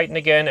and retighten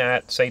again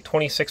at, say,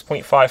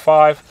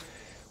 26.55.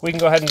 We can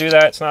go ahead and do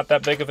that. It's not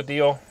that big of a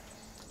deal.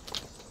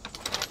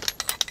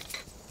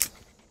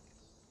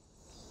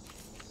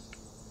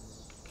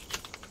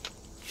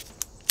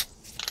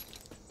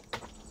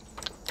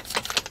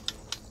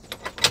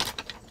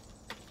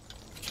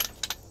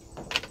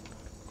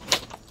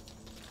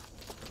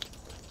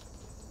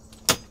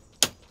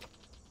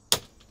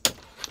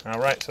 All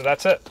right, so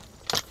that's it.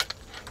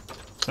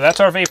 So that's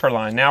our vapor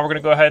line. Now we're going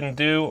to go ahead and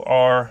do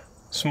our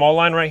small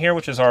line right here,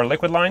 which is our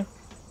liquid line.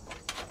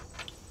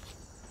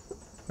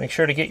 Make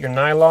sure to get your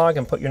nylog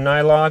and put your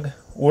nylog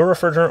or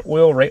refrigerant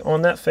oil right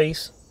on that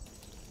face.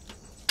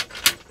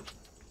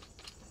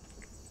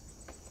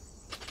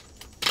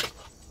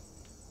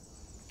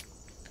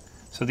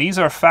 So these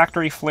are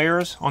factory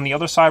flares. On the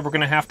other side, we're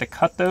going to have to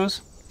cut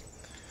those.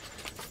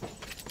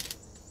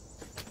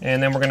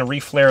 And then we're going to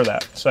re-flare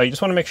that. So you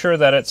just want to make sure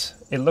that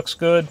it looks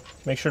good.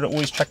 Make sure to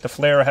always check the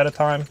flare ahead of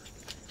time.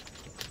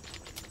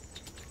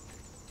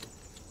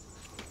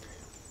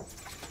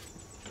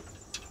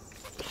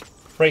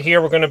 Right here,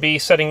 we're going to be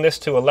setting this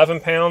to 11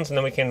 pounds, and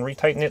then we can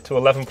retighten it to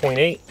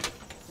 11.8.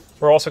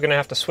 We're also going to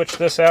have to switch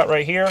this out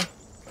right here.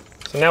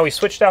 So now we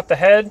switched out the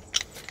head,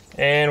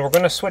 and we're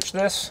going to switch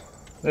this.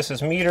 This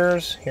is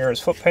meters, here is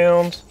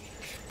foot-pounds.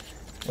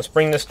 Let's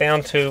bring this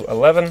down to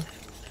 11.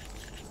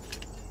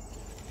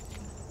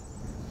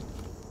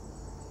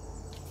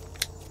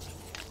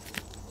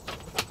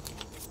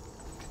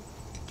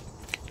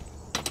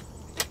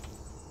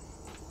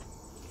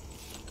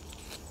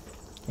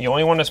 You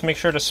only want to make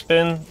sure to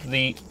spin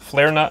the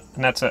flare nut,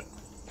 and that's it.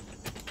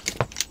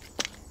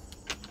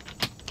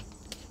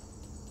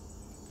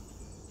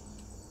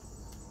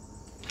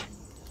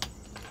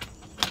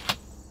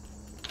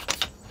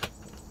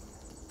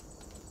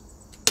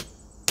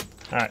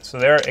 Alright, so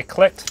there it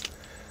clicked.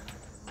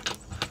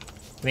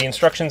 The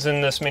instructions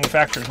in this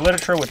manufacturer's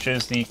literature, which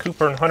is the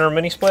Cooper and Hunter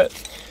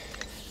Minisplit,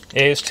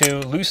 is to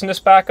loosen this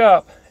back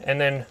up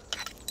and then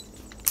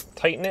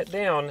tighten it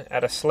down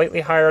at a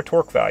slightly higher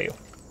torque value.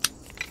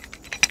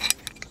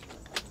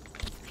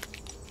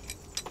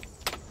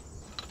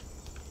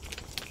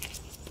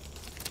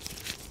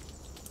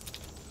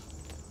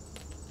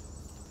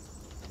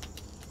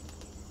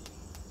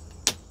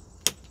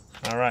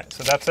 All right,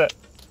 so that's it.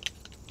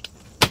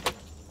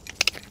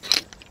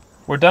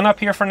 We're done up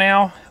here for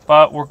now,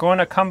 but we're going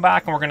to come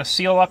back and we're going to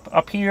seal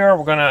up here.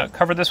 We're going to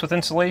cover this with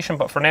insulation,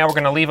 but for now we're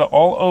going to leave it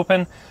all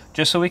open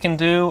just so we can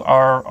do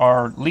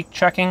our leak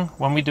checking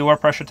when we do our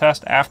pressure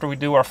test after we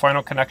do our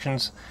final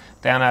connections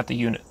down at the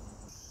unit.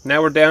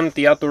 Now we're down at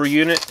the outdoor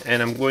unit,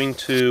 and I'm going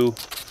to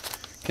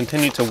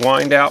continue to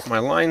wind out my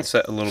line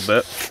set a little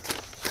bit.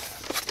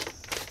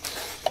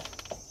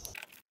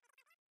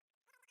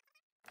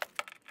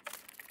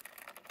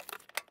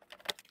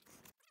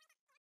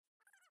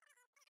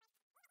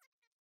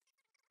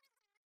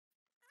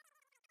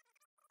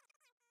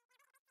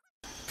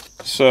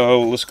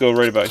 So let's go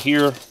right about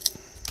here.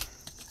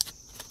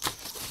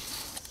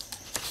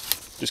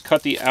 Just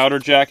cut the outer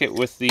jacket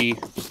with the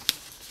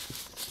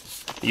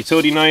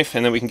utility knife,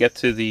 and then we can get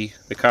to the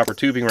copper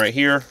tubing right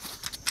here.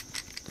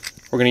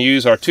 We're going to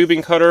use our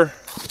tubing cutter.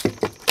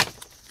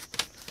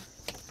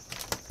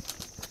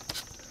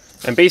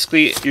 And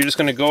basically, you're just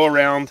going to go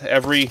around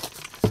every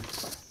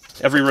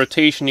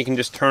rotation. You can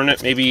just turn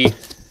it maybe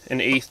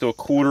 1/8 to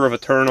 1/4 of a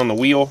turn on the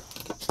wheel.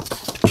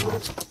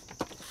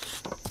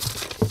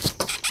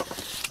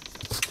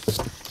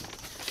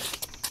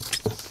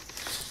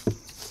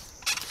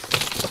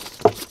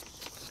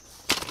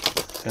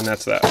 And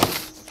that's that.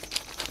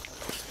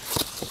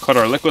 We'll cut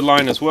our liquid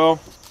line as well.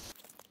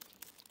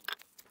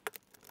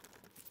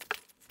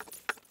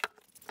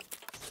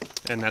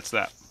 And that's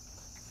that.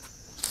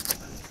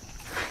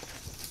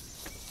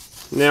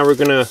 Now we're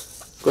going to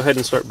go ahead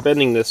and start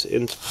bending this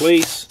into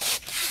place.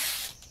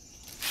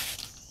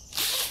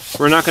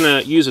 We're not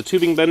going to use a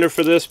tubing bender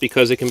for this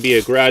because it can be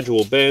a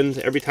gradual bend.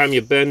 Every time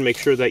you bend, make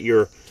sure that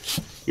you're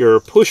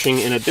pushing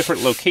in a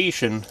different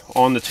location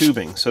on the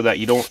tubing so that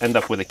you don't end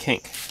up with a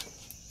kink.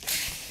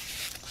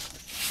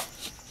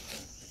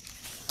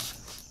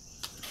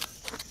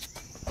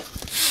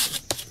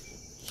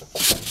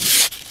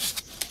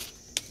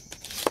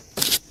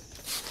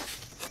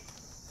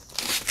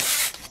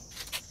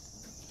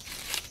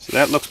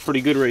 that looks pretty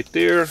good right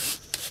there.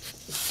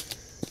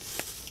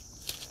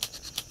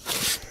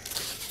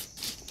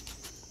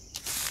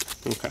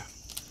 Okay,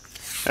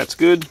 that's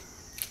good.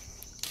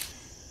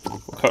 We'll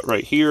cut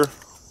right here.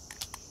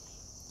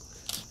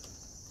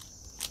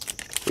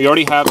 We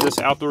already have this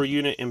outdoor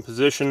unit in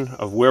position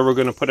of where we're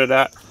going to put it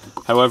at.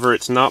 However,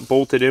 it's not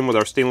bolted in with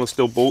our stainless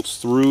steel bolts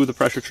through the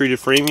pressure treated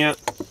frame yet.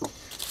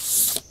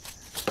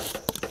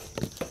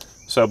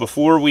 So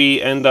before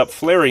we end up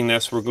flaring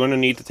this, we're going to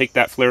need to take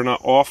that flare nut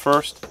off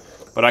first.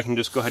 But I can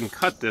just go ahead and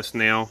cut this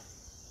now.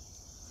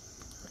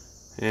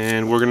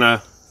 And we're going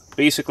to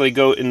basically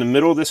go in the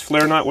middle of this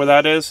flare nut where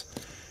that is.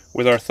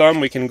 With our thumb,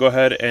 we can go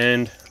ahead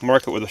and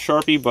mark it with a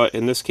Sharpie. But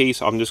in this case,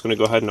 I'm just going to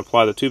go ahead and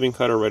apply the tubing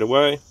cutter right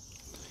away.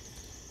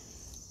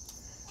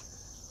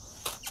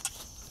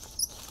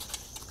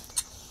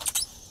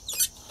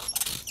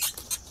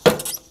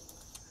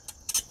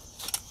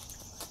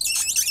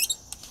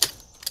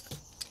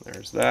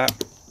 There's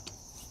that.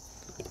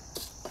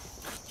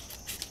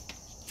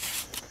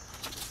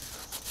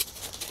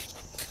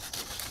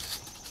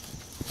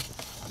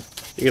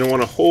 You're going to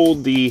want to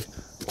hold the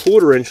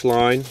 1/4 inch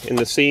line in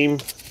the same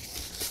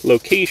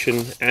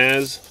location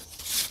as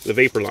the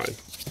vapor line.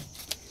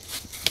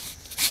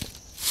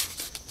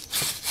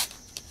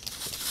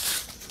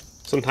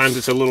 Sometimes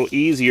it's a little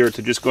easier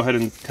to just go ahead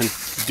and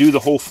do the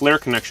whole flare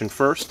connection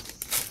first,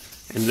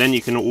 and then you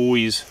can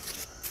always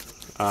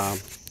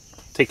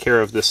take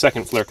care of the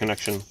second flare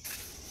connection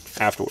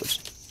afterwards.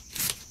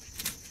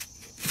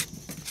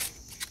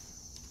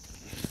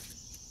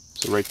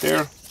 So right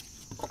there.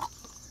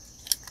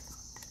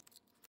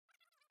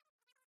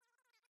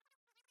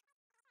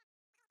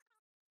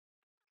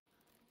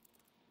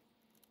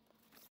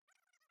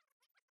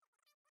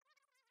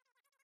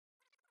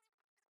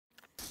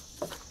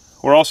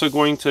 We're also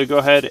going to go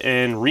ahead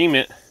and ream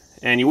it,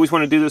 and you always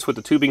want to do this with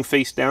the tubing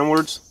face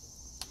downwards.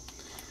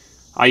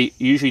 I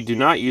usually do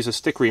not use a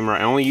stick reamer.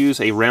 I only use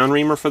a round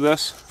reamer for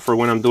this, for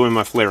when I'm doing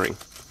my flaring.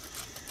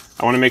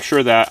 I want to make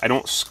sure that I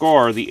don't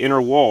scar the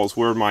inner walls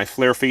where my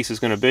flare face is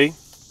going to be.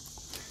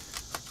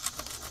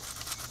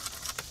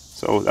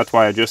 So that's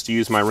why I just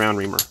use my round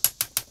reamer.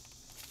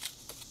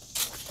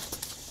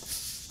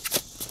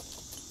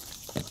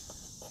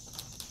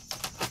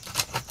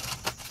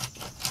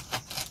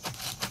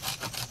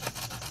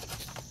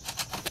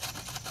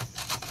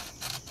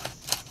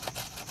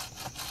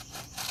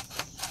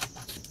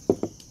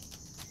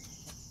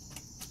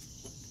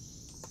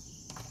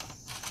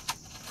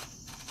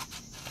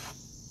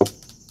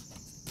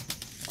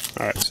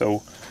 Alright,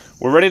 so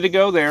we're ready to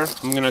go there.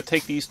 I'm going to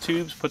take these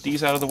tubes, put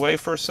these out of the way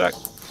for a sec.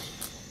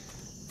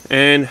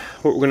 And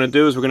what we're going to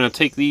do is we're going to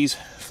take these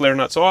flare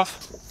nuts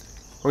off.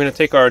 We're going to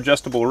take our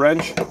adjustable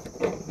wrench.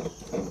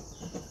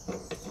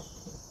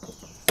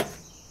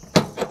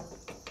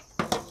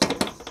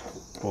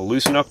 We'll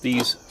loosen up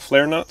these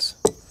flare nuts.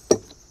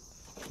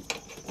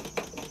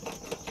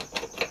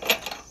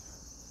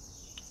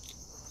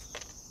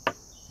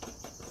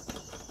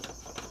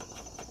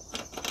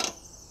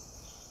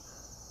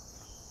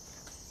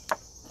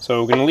 So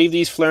we're going to leave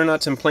these flare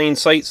nuts in plain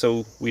sight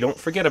so we don't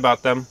forget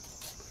about them.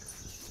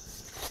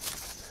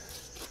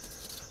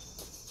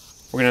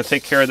 We're going to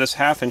take care of this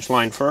 1/2 inch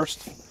line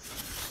first.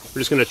 We're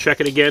just going to check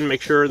it again,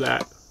 make sure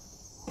that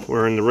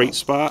we're in the right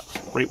spot,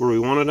 right where we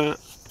want it at.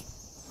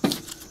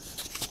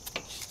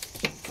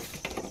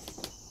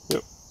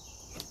 Yep.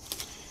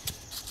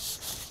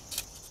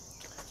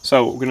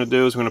 So what we're going to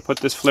do is we're going to put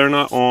this flare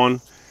nut on,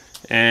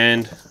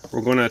 and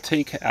we're going to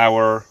take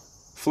our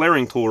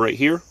flaring tool right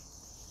here.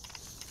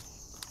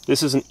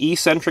 This is an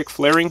eccentric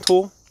flaring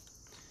tool,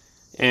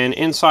 and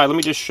inside, let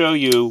me just show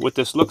you what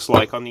this looks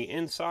like. On the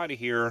inside of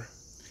here,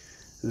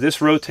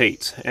 this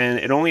rotates, and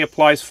it only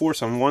applies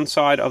force on one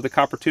side of the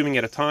copper tubing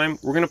at a time.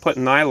 We're going to put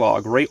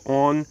nylog right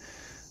on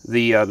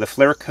the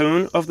flare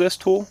cone of this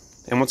tool.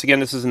 And once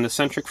again, this is an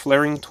eccentric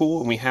flaring tool,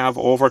 and we have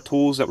all of our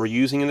tools that we're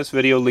using in this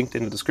video linked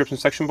in the description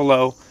section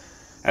below,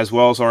 as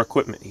well as our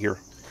equipment here.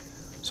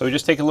 So we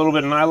just take a little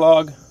bit of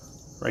nylog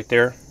right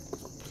there.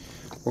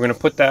 We're going to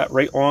put that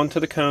right onto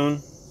the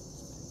cone.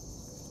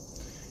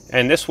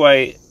 And this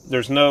way,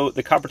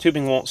 the copper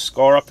tubing won't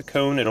scar up the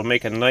cone. It'll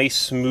make a nice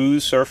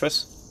smooth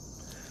surface.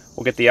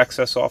 We'll get the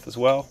excess off as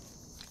well.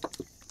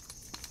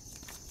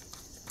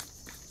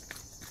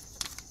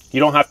 You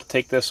don't have to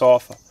take this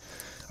off.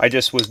 I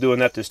just was doing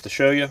that just to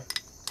show you.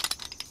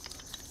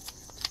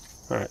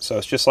 Alright, so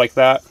it's just like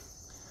that.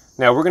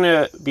 Now we're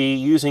going to be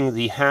using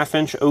the 1/2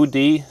 inch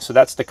OD, so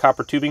that's the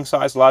copper tubing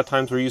size. A lot of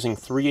times we're using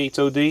 3/8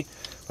 OD,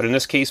 but in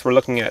this case we're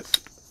looking at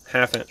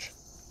 1/2 inch.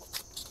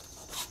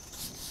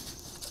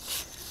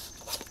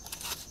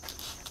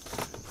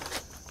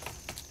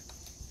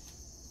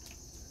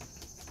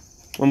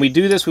 When we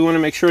do this, we want to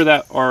make sure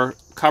that our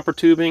copper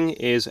tubing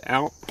is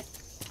out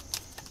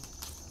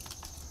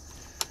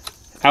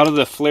of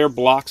the flare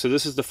block. So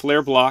this is the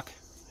flare block,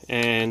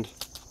 and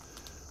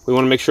we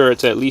want to make sure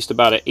it's at least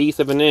about 1/8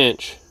 of an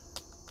inch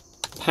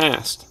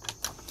past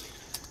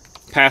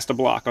the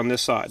block on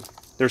this side.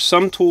 There's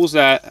some tools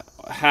that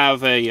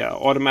have a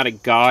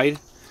automatic guide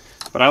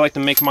But I like to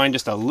make mine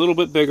just a little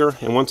bit bigger,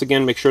 and once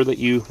again, make sure that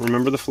you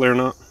remember the flare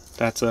nut.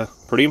 That's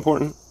pretty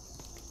important.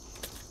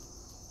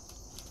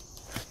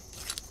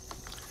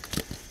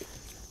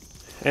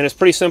 And it's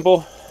pretty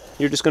simple.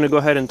 You're just going to go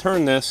ahead and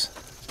turn this.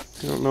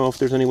 I don't know if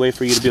there's any way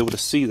for you to be able to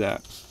see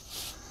that.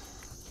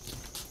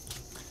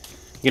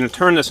 You're going to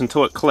turn this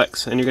until it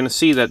clicks, and you're going to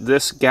see that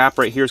this gap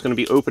right here is going to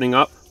be opening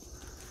up,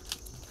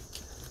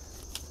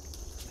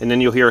 and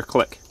then you'll hear a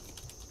click.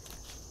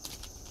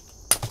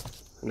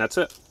 And that's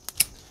it.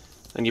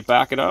 And you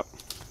back it up.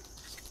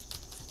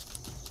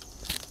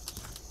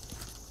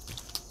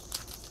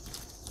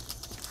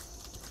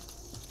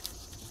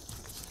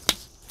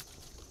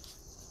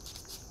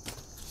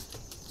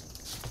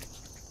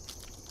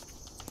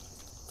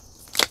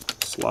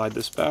 Slide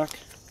this back.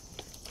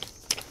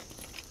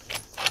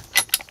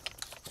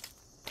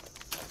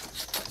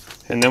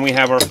 And then we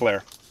have our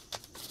flare.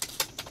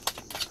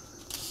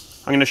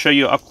 I'm going to show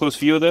you an up-close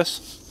view of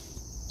this.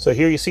 So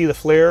here you see the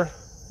flare,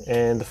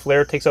 and the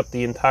flare takes up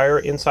the entire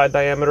inside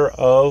diameter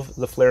of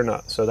the flare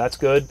nut. So that's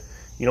good.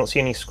 You don't see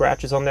any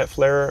scratches on that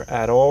flare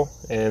at all,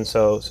 and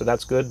so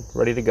that's good,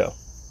 ready to go.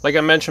 Like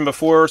I mentioned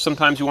before,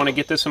 sometimes you want to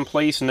get this in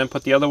place and then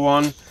put the other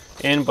one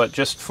in, but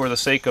just for the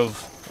sake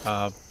of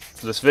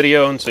this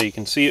video and so you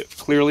can see it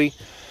clearly,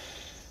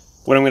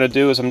 what I'm going to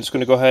do is I'm just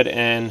going to go ahead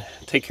and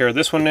take care of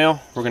this one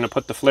now. We're going to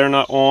put the flare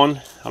nut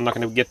on. I'm not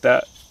going to get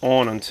that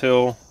on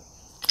until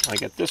I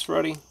get this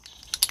ready.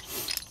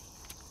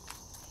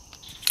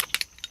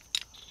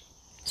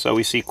 So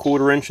we see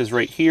 1/4 inches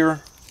right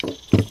here.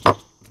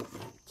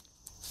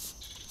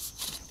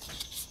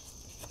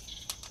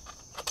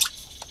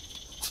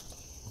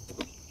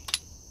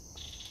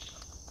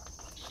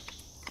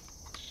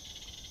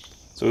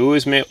 So we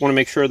always want to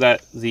make sure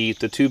that the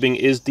tubing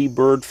is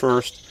deburred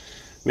first.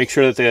 Make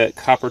sure that the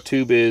copper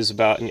tube is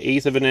about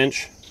 1/8 of an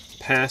inch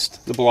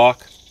past the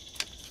block.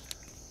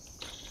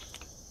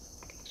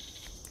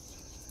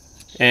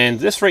 And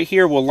this right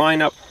here will line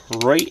up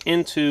right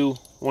into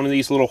one of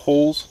these little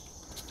holes,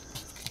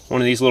 one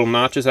of these little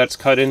notches that's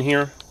cut in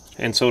here.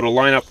 And so it'll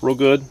line up real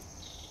good.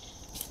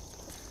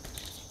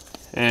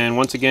 And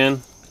once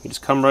again, you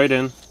just come right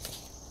in.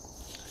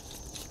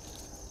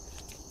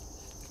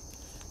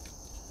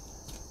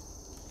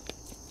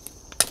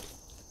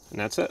 And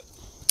that's it.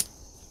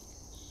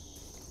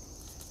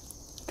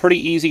 Pretty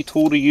easy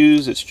tool to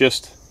use. It's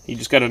just, you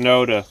just got to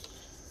know to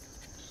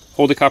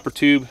hold the copper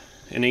tube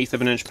 1/8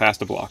 of an inch past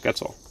the block.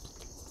 That's all.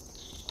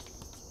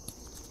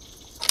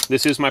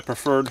 This is my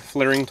preferred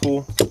flaring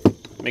tool.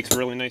 It makes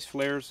really nice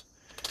flares.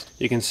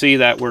 You can see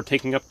that we're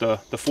taking up the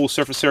full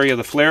surface area of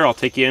the flare. I'll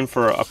take you in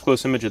for an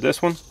up-close image of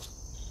this one.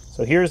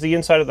 So here's the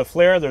inside of the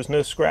flare. There's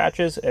no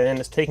scratches, and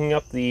it's taking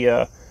up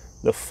the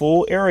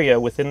full area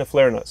within the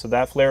flare nut. So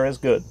that flare is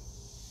good.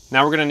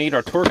 Now we're going to need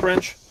our torque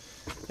wrench,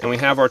 and we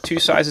have our 2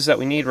 sizes that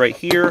we need right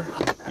here.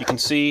 You can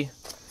see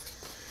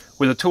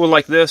with a tool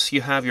like this,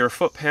 you have your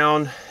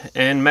foot-pound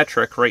and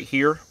metric right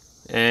here.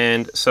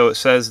 And so it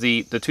says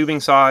the tubing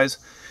size,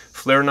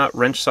 flare nut,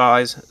 wrench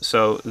size.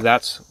 So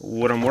that's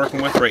what I'm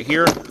working with right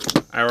here.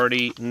 I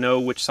already know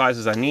which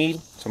sizes I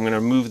need, so I'm going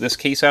to move this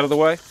case out of the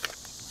way.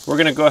 We're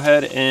going to go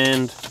ahead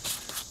and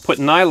put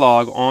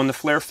nylog on the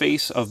flare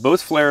face of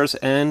both flares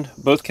and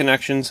both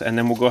connections, and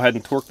then we'll go ahead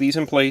and torque these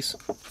in place.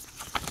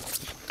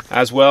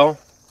 As well,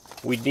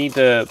 we need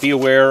to be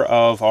aware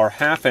of our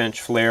 1/2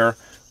 inch flare.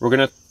 We're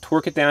going to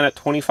torque it down at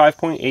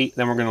 25.8,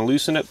 then we're going to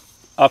loosen it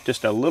up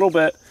just a little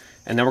bit,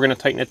 and then we're going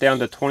to tighten it down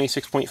to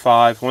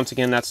 26.5. Once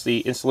again, that's the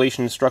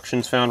installation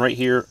instructions found right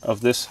here of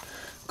this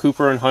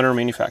Cooper and Hunter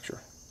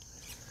manufacturer.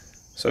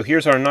 So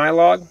here's our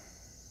nylog.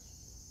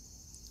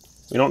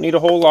 We don't need a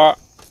whole lot.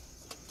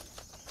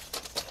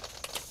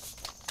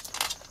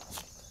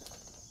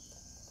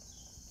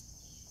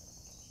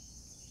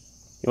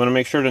 You want to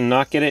make sure to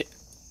not get it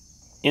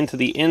into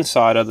the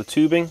inside of the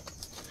tubing,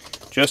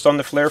 just on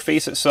the flare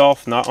face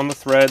itself, not on the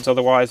threads,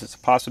 otherwise it's a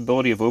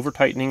possibility of over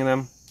tightening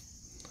them.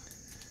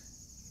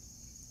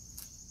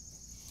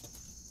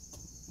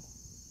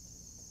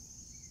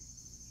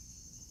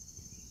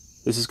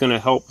 This is going to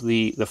help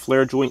the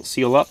flare joint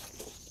seal up.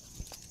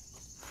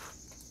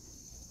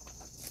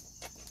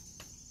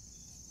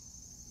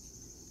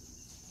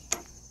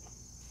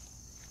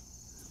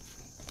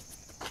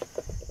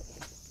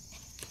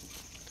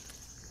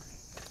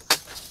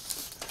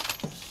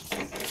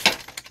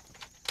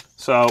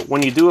 So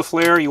when you do a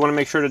flare, you want to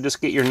make sure to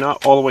just get your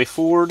nut all the way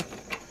forward,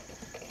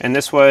 and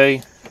this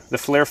way the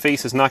flare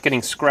face is not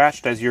getting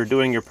scratched as you're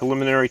doing your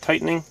preliminary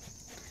tightening.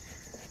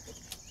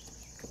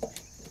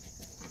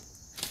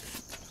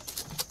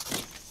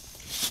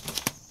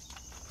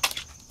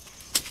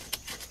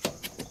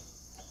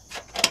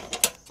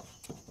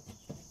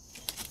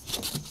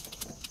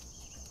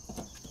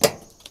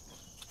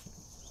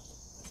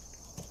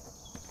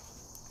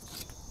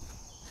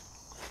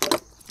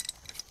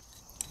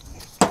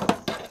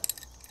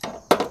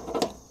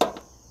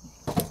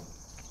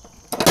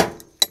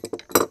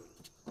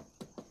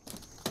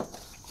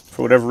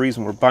 For whatever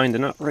reason, we're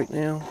binding up right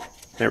now.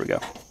 There we go.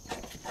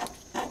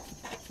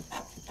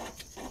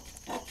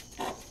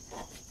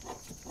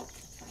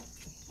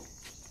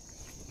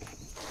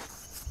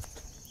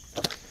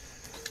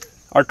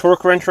 Our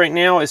torque wrench right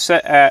now is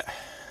set at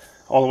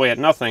all the way at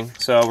nothing,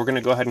 so we're going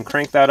to go ahead and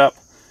crank that up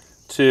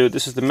to,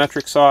 this is the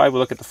metric side, we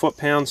look at the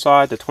foot-pound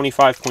side, the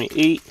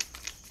 25.8.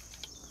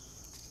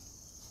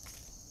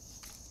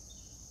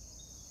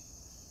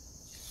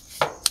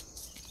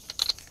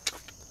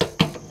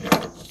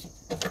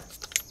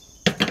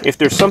 If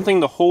there's something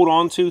to hold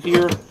on to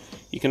here,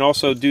 you can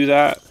also do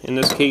that. In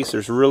this case,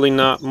 there's really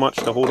not much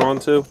to hold on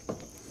to.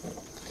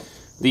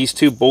 These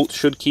two bolts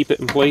should keep it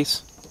in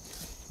place.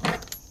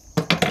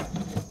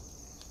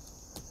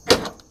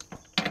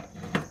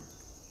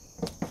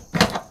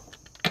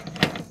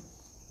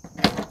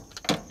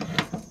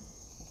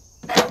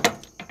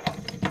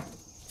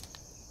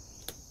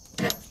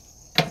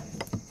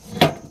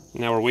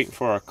 Now we're waiting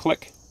for our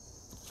click.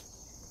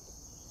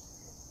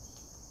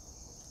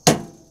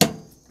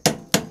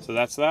 So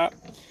that's that.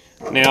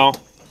 Now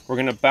we're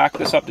going to back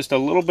this up just a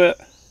little bit.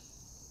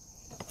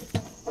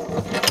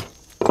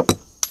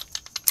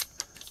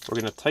 We're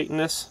going to tighten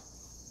this.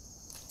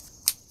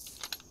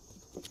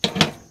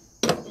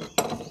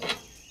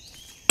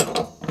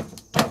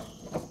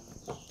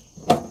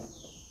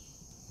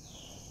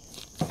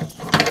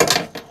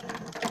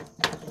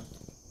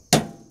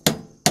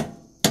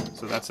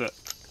 So that's it.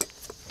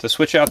 To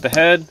switch out the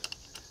head,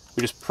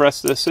 we just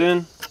press this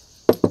in.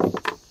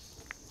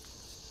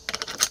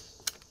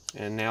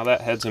 And now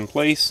that head's in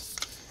place.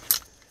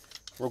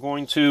 We're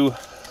going to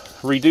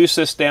reduce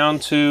this down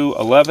to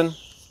 11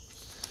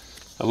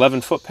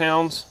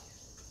 foot-pounds.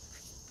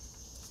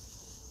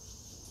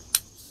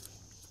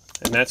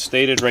 And that's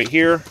stated right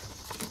here.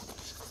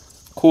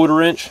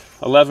 1/4 inch,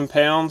 11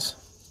 pounds.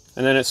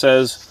 And then it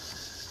says,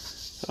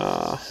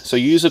 so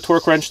use a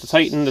torque wrench to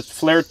tighten the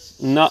flare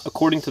nut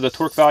according to the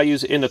torque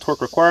values in the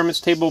torque requirements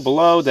table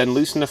below, then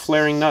loosen the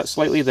flaring nut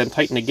slightly, then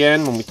tighten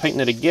again. When we tighten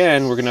it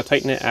again, we're going to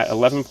tighten it at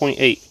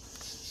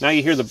 11.8. Now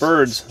you hear the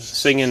birds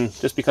singing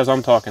just because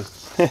I'm talking.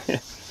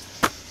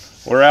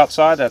 We're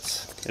outside,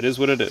 it is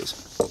what it is.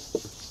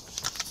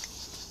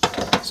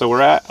 So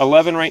we're at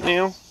 11 right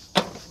now.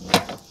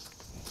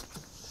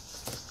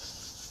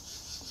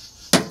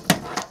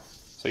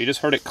 So you just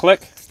heard it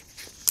click.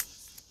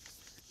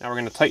 Now we're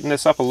going to tighten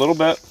this up a little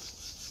bit.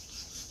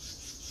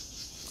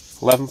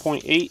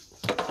 11.8.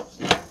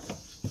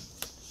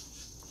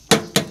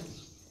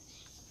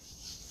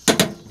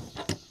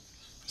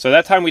 So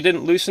that time we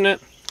didn't loosen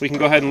it. We can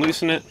go ahead and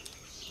loosen it.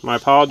 My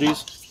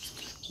apologies.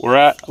 We're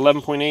at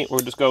 11.8. We'll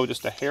just go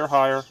just a hair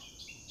higher.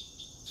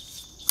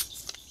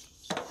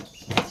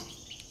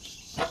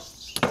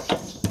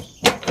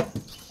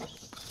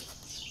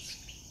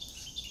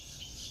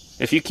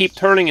 If you keep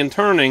turning and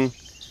turning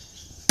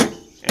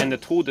and the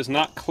tool does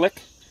not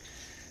click,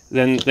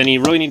 then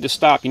you really need to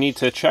stop. You need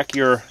to check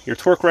your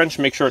torque wrench,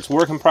 make sure it's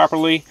working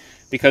properly,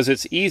 because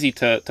it's easy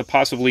to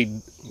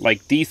possibly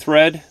like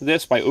de-thread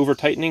this by over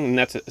tightening, and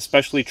that's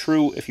especially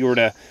true if you were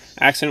to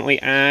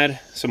accidentally add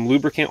some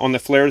lubricant on the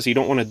flares. You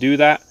don't want to do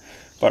that.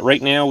 But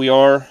right now we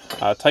are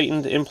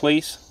tightened in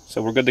place,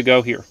 so we're good to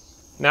go here.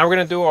 Now we're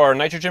going to do our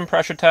nitrogen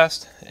pressure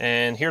test,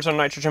 and here's our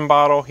nitrogen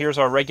bottle, here's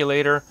our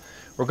regulator.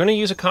 We're going to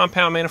use a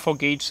compound manifold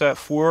gauge set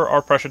for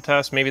our pressure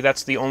test. Maybe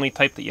that's the only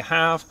type that you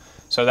have,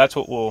 so that's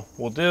what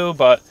we'll do.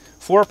 But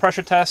for a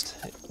pressure test,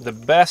 the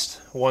best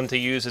one to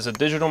use is a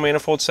digital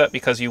manifold set,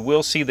 because you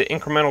will see the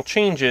incremental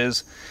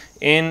changes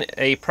in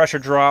a pressure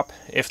drop.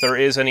 If there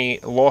is any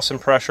loss in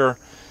pressure,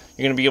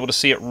 you're going to be able to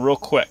see it real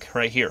quick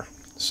right here.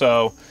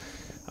 So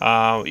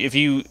if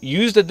you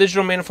use the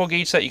digital manifold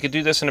gauge set, you could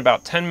do this in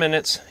about 10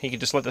 minutes. You could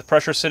just let the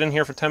pressure sit in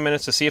here for 10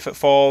 minutes to see if it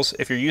falls.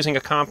 If you're using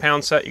a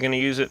compound set, you're going to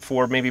use it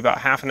for maybe about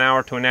half an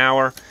hour to an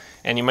hour.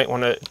 And you might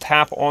want to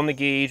tap on the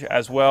gauge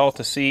as well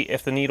to see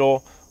if the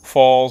needle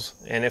falls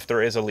and if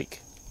there is a leak.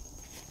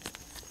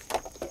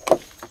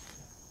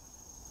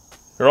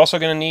 You're also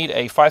going to need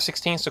a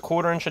 5/16 to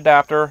 1/4 inch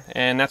adapter,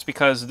 and that's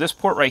because this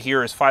port right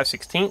here is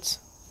 5/16.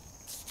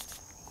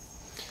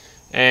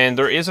 And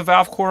there is a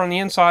valve core on the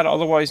inside,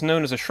 otherwise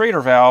known as a Schrader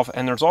valve,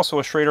 and there's also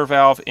a Schrader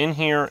valve in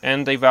here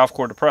and a valve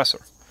core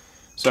depressor.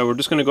 So we're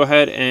just going to go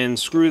ahead and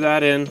screw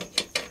that in.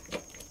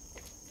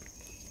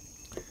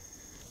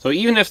 So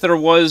even if there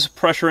was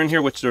pressure in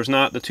here, which there's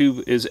not, the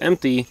tube is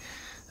empty,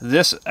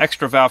 this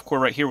extra valve core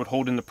right here would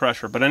hold in the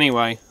pressure. But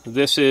anyway,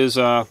 this is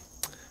what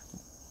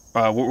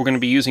we're going to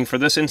be using for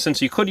this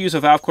instance. You could use a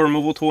valve core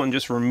removal tool and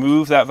just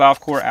remove that valve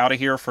core out of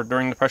here for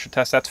during the pressure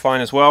test. That's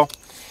fine as well.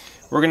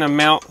 We're going to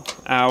mount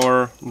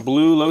our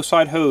blue low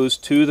side hose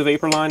to the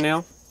vapor line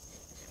now.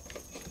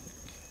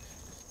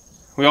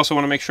 We also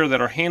want to make sure that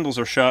our handles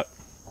are shut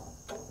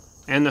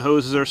and the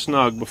hoses are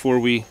snug before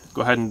we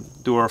go ahead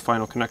and do our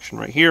final connection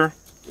right here.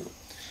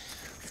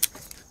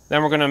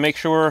 Then we're going to make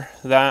sure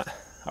that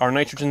our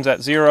nitrogen's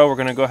at 0. We're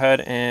going to go ahead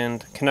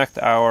and connect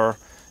our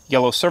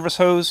yellow service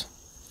hose.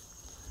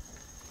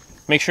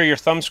 Make sure your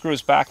thumb screw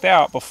is backed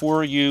out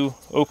before you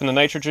open the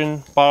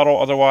nitrogen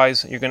bottle,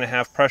 otherwise you're going to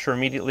have pressure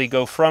immediately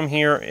go from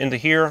here into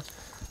here.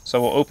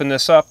 So we'll open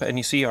this up, and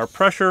you see our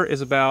pressure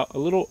is about a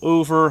little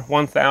over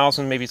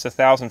 1,000, maybe it's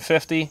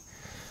 1,050.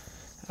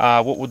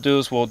 What we'll do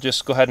is we'll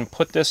just go ahead and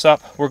put this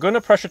up. We're going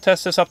to pressure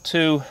test this up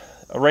to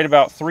right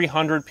about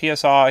 300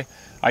 psi.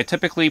 I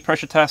typically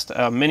pressure test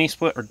a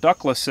Minisplit or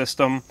ductless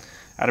system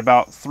at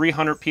about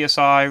 300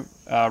 psi,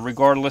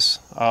 regardless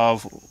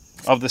of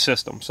the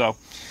system. So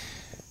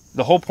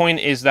the whole point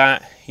is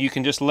that you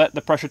can just let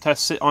the pressure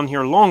test sit on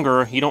here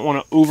longer. You don't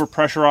want to over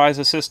pressurize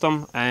a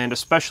system, and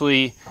that's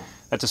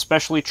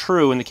especially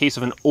true in the case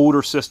of an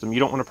older system. You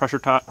don't want to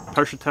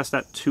pressure test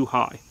that too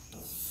high.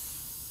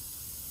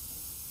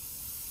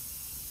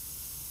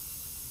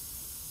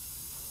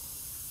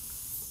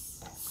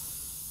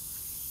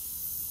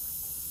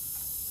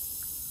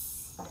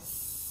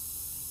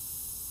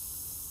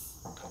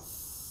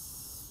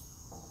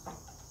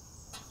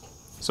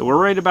 So we're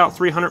right about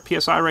 300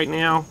 psi right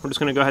now. We're just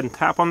going to go ahead and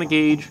tap on the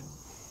gauge,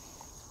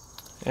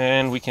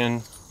 and we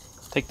can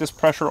take this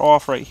pressure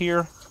off right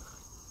here.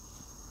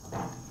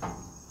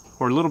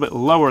 We're a little bit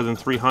lower than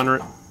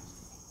 300,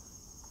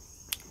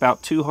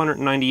 about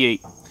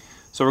 298.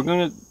 So we're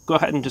going to go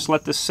ahead and just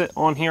let this sit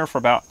on here for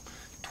about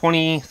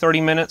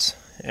 20-30 minutes,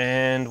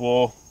 and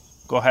we'll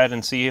go ahead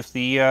and see if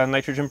the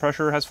nitrogen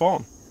pressure has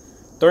fallen.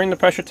 During the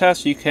pressure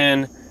test, you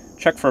can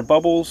check for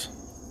bubbles,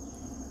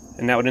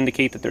 and that would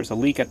indicate that there's a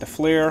leak at the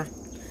flare.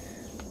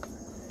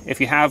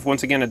 If you have,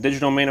 once again, a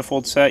digital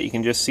manifold set, you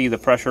can just see the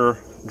pressure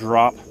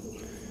drop,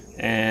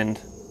 and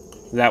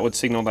that would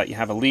signal that you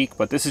have a leak.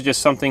 But this is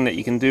just something that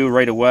you can do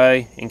right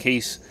away in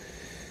case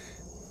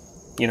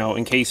you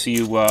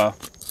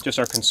just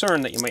are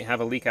concerned that you might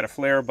have a leak at a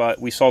flare. But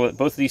we saw that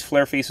both of these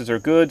flare faces are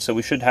good, so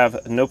we should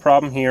have no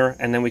problem here.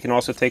 And then we can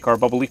also take our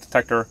bubble leak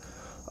detector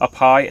up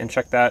high and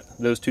check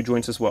those two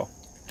joints as well.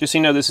 Just so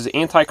you know, this is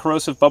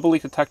anti-corrosive bubble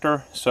leak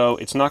detector, so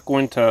it's not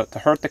going to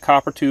hurt the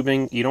copper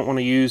tubing. You don't want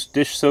to use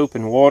dish soap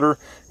and water,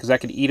 because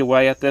that could eat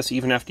away at this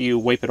even after you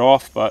wipe it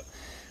off. But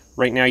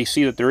right now you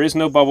see that there is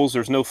no bubbles,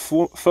 there's no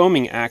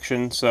foaming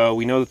action, so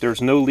we know that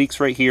there's no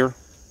leaks right here.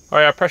 All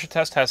right, our pressure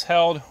test has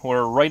held.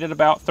 We're right at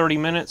about 30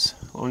 minutes.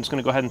 I'm just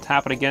going to go ahead and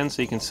tap it again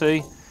so you can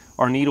see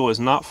our needle is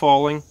not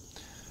falling.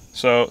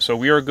 So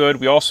we are good.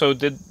 We also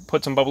did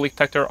put some bubble leak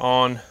detector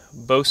on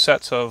both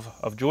sets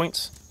of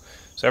joints,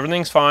 so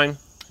everything's fine.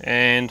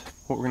 And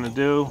what we're going to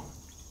do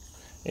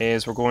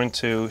is we're going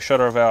to shut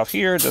our valve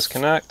here,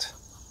 disconnect,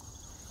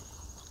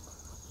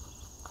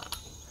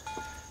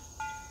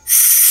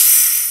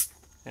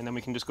 and then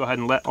we can just go ahead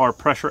and let our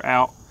pressure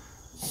out.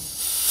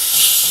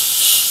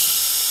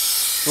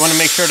 You want to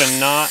make sure to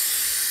not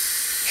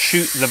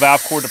shoot the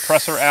valve core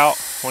depressor out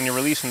when you're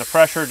releasing the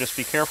pressure. Just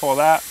be careful of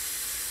that.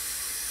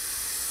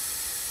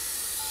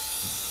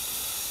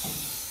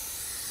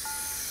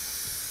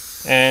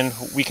 And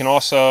we can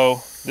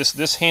also,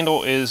 this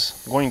handle is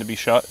going to be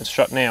shut. It's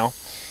shut now.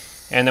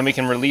 And then we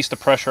can release the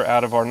pressure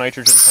out of our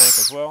nitrogen tank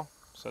as well.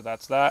 So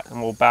that's that.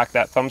 And we'll back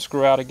that thumb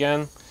screw out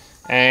again.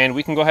 And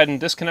we can go ahead and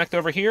disconnect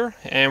over here,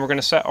 and we're going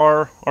to set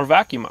our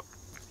vacuum up.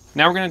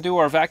 Now we're going to do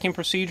our vacuum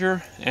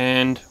procedure,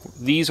 and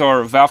these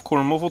are valve core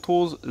removal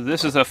tools.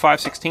 This is a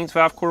 5/16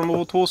 valve core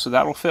removal tool, so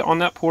that'll fit on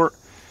that port.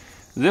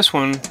 This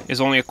one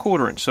is only a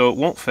 1/4 inch, so it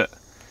won't fit.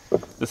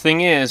 The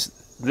thing is,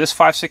 this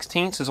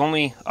 5/16 is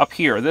only up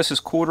here. This is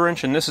 1/4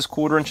 inch, and this is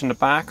 1/4 inch in the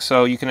back,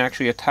 so you can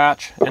actually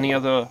attach any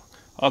of the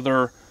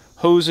other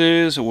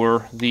hoses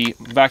or the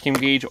vacuum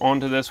gauge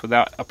onto this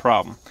without a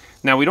problem.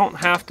 Now we don't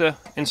have to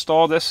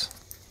install this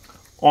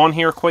on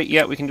here quite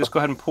yet. We can just go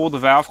ahead and pull the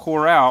valve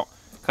core out,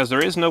 because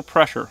there is no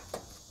pressure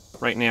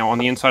right now on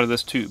the inside of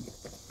this tube.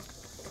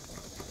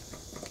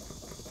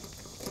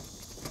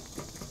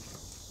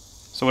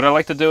 So what I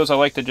like to do is I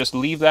like to just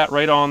leave that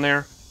right on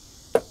there,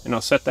 and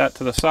I'll set that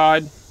to the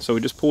side. So we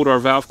just pulled our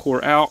valve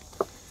core out,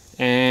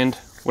 and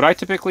what I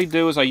typically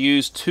do is I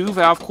use 2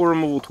 valve core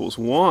removal tools.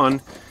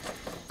 One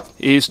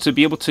is to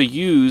be able to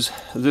use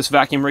this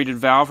vacuum rated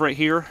valve right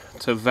here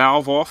to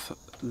valve off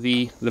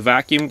the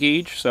vacuum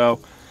gauge. So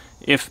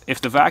if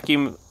the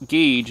vacuum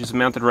gauge is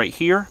mounted right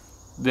here,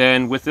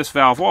 then with this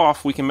valve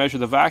off, we can measure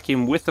the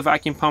vacuum with the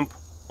vacuum pump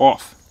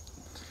off.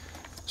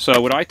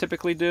 So what I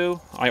typically do,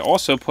 I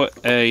also put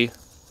a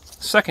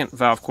second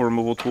valve core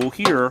removal tool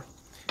here,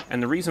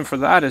 and the reason for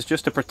that is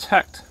just to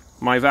protect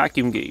my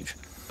vacuum gauge.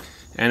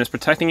 And it's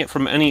protecting it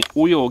from any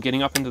oil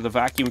getting up into the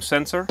vacuum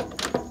sensor.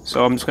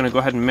 So I'm just going to go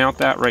ahead and mount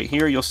that right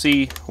here. You'll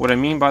see what I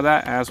mean by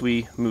that as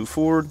we move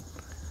forward.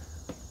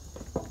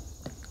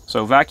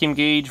 So vacuum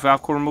gauge,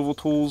 valve core removal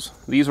tools,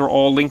 these are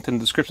all linked in the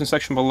description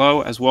section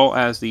below, as well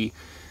as the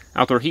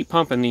outdoor heat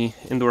pump and the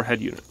indoor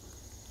head unit.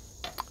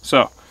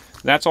 So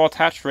that's all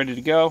attached, ready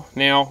to go.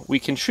 Now we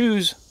can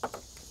choose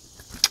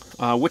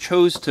which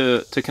hose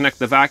to connect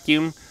the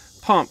vacuum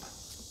pump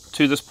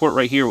to this port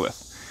right here with.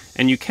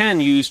 And you can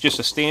use just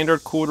a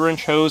standard 1/4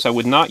 inch hose. I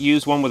would not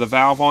use one with a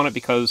valve on it,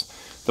 because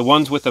the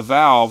ones with the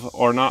valve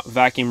are not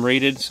vacuum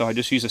rated. So I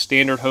just use a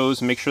standard hose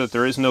and make sure that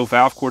there is no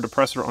valve core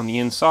depressor on the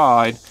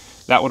inside.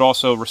 That would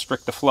also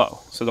restrict the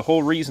flow. So the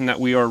whole reason that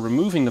we are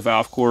removing the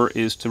valve core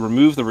is to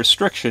remove the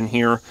restriction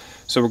here.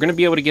 So we're going to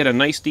be able to get a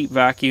nice deep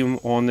vacuum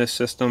on this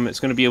system. It's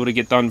going to be able to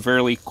get done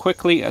fairly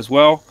quickly as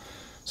well.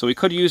 So we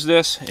could use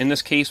this. In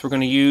this case, we're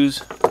going to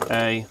use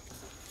a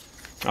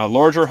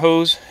larger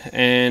hose,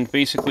 and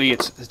basically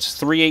it's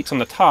 3/8 on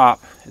the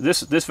top.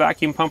 This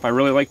vacuum pump, I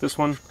really like this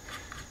one,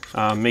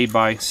 made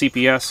by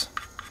CPS,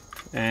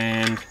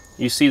 and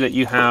you see that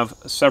you have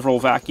several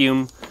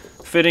vacuum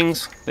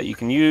fittings that you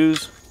can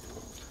use.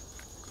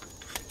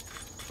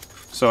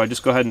 So I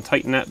just go ahead and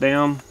tighten that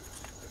down.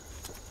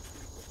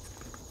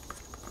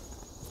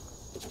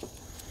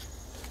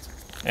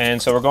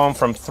 And so we're going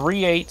from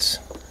 3/8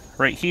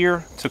 right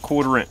here to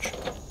 1/4 inch.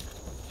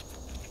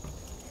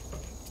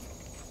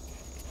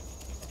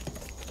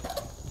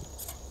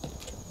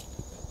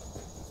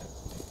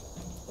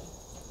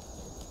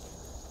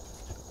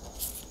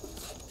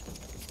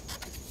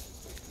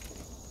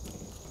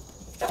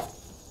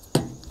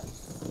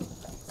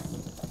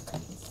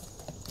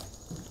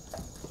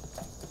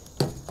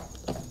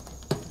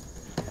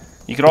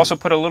 You could also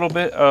put a little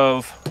bit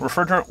of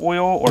refrigerant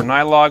oil or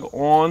nylog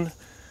on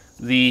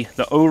the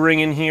O-ring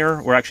in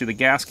here, or actually the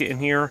gasket in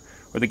here,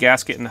 or the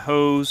gasket in the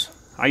hose.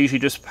 I usually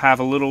just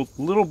have a little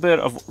bit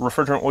of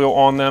refrigerant oil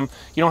on them.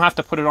 You don't have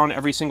to put it on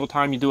every single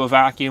time you do a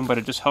vacuum, but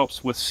it just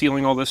helps with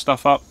sealing all this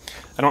stuff up.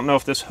 I don't know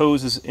if this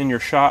hose is in your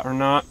shot or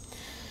not,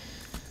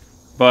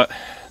 but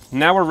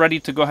now we're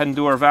ready to go ahead and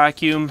do our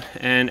vacuum.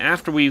 And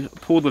after we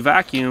pull the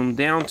vacuum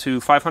down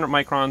to 500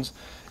 microns,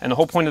 and the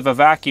whole point of the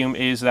vacuum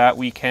is that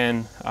we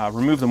can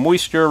remove the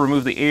moisture,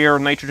 remove the air,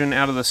 nitrogen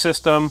out of the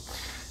system,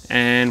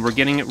 and we're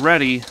getting it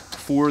ready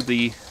for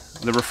the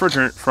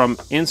refrigerant from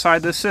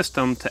inside the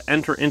system to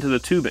enter into the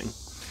tubing.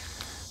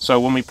 So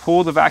when we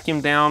pull the vacuum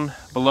down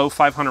below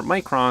 500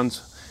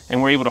 microns,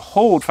 and we're able to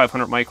hold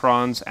 500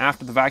 microns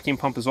after the vacuum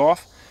pump is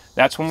off,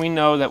 that's when we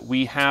know that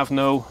we have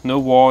no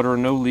water,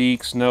 no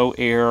leaks, no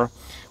air.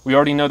 We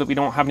already know that we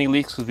don't have any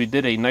leaks because we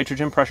did a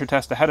nitrogen pressure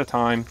test ahead of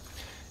time.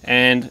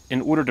 And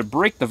in order to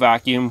break the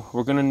vacuum,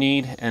 we're going to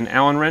need an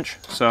Allen wrench.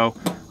 So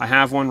I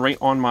have one right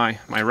on my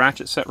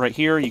ratchet set right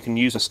here. You can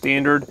use a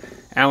standard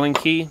Allen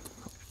key.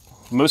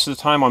 Most of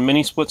the time on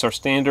mini splits, our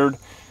standard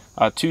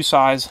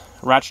 2-size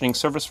ratcheting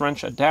service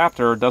wrench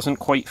adapter doesn't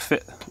quite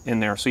fit in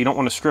there. So you don't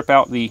want to strip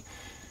out the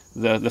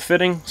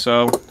fitting.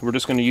 So we're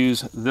just going to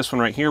use this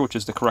one right here, which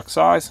is the correct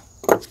size.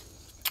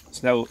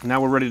 So now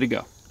we're ready to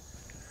go.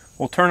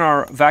 We'll turn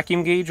our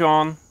vacuum gauge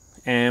on,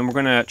 and we're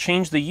going to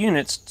change the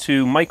units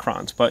to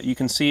microns, but you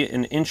can see it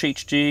in inch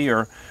HG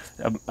or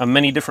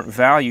many different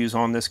values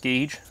on this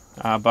gauge,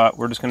 but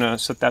we're just going to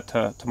set that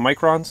to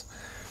microns.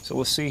 So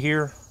let's see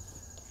here.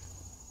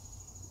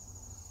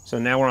 So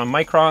now we're on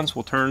microns.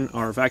 We'll turn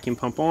our vacuum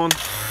pump on.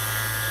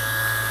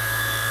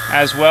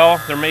 As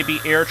well, there may be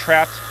air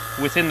trapped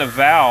within the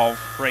valve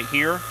right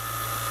here.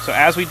 So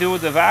as we do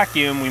with the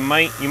vacuum, you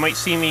might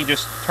see me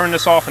just turn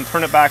this off and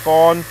turn it back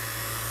on.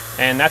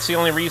 And that's the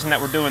only reason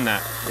that we're doing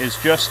that, is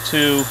just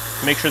to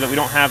make sure that we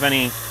don't have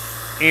any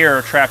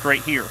air trapped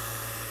right here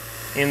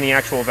in the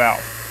actual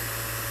valve.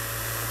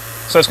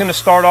 So it's going to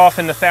start off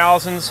in the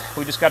thousands.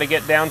 We just got to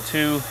get down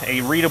to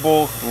a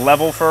readable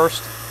level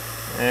first,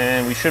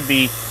 and we should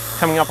be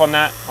coming up on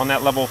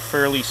that level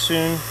fairly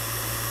soon.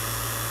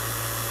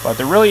 But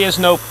there really is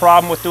no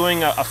problem with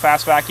doing a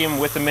fast vacuum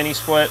with the mini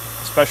split,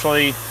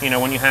 especially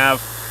when you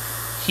have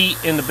heat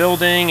in the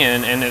building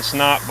and it's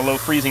not below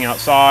freezing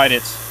outside.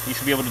 You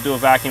should be able to do a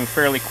vacuum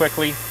fairly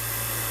quickly.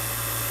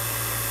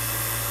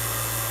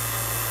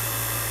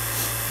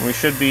 We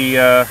should be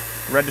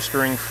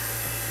registering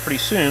pretty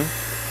soon.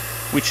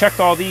 We checked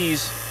all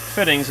these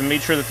fittings and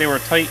made sure that they were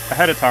tight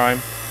ahead of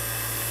time,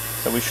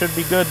 so we should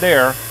be good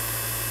there.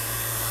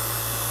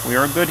 We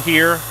are good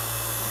here,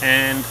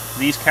 and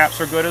these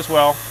caps are good as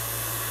well.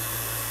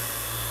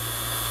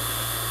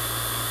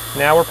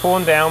 Now we're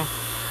pulling down.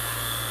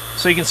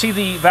 So you can see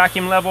the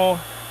vacuum level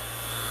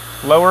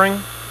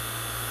lowering.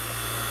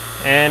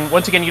 And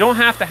once again, you don't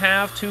have to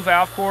have 2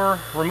 valve core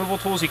removal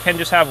tools. You can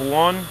just have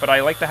one, but I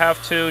like to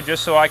have 2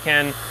 just so I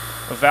can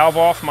valve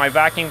off my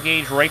vacuum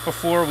gauge right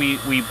before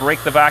we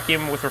break the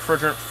vacuum with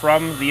refrigerant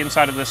from the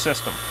inside of the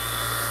system.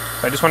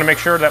 So I just want to make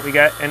sure that we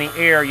get any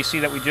air. You see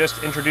that we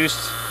just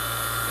introduced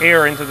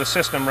air into the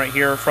system right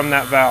here from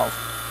that valve.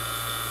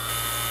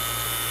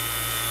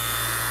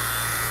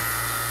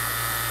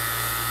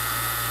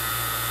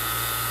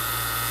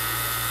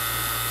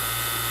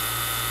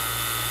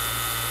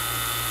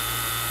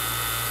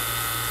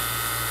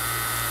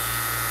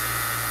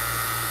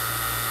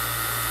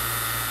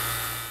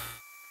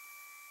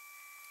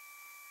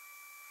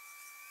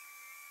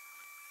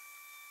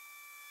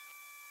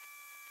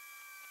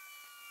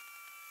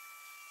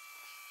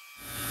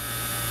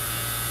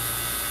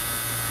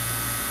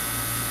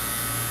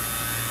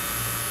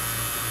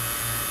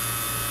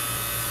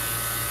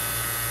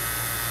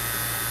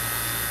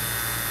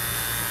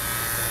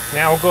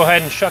 Now we'll go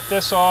ahead and shut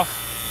this off,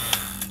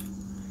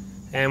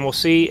 and we'll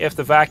see if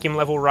the vacuum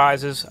level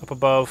rises up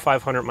above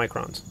 500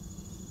 microns.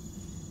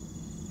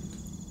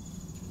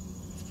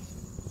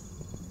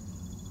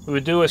 We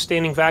would do a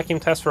standing vacuum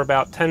test for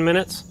about 10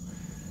 minutes,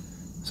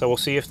 so we'll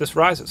see if this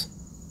rises.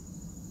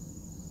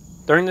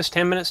 During this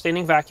 10-minute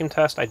standing vacuum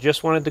test, I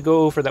just wanted to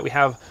go over that we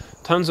have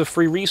tons of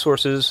free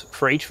resources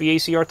for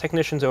HVACR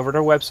technicians over at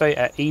our website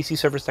at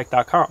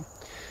acservicetech.com.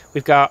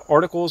 We've got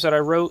articles that I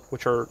wrote,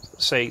 which are,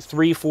 say,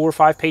 3, 4,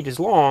 5 pages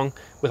long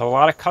with a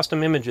lot of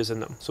custom images in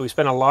them. So we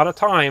spend a lot of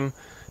time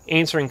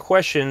answering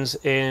questions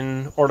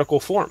in article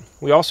form.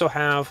 We also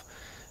have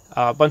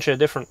a bunch of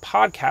different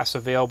podcasts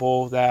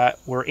available that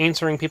we're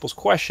answering people's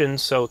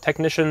questions. So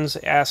technicians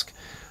ask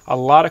a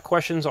lot of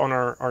questions on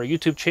our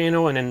YouTube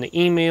channel and in the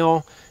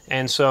email.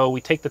 And so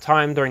we take the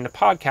time during the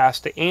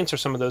podcast to answer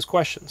some of those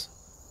questions.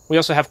 We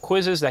also have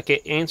quizzes that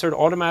get answered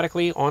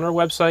automatically on our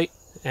website.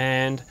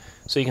 And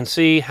so you can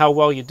see how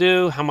well you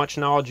do, how much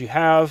knowledge you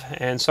have,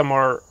 and some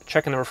are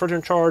checking the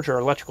refrigerant charge or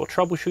electrical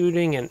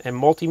troubleshooting and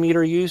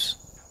multimeter use.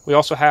 We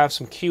also have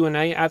some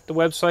Q&A at the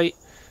website,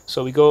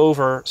 so we go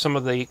over some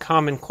of the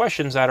common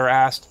questions that are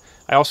asked.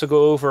 I also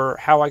go over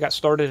how I got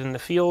started in the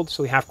field,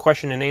 so we have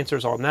question and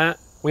answers on that.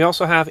 We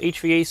also have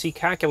HVAC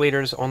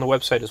calculators on the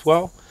website as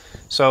well.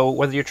 So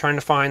whether you're trying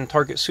to find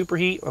target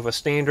superheat of a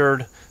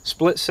standard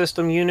split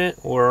system unit,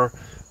 or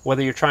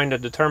whether you're trying to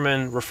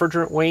determine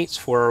refrigerant weights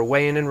for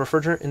weighing in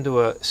refrigerant into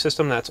a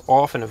system that's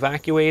off and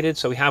evacuated.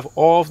 So we have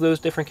all of those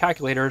different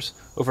calculators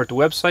over at the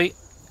website.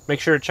 Make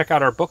sure to check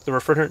out our book, The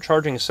Refrigerant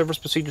Charging and Service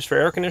Procedures for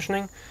Air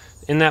Conditioning.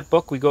 In that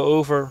book, we go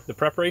over the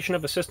preparation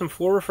of a system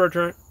for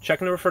refrigerant,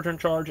 checking the refrigerant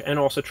charge, and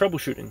also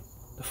troubleshooting.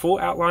 The full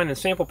outline and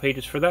sample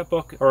pages for that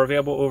book are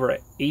available over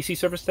at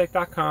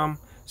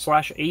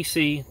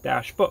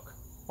acservicetech.com/ac-book.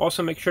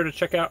 Also, make sure to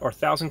check out our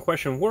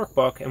 1000-question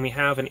workbook, and we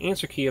have an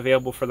answer key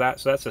available for that.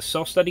 So that's a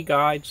self-study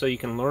guide, so you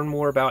can learn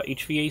more about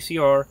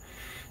HVACR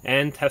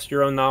and test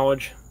your own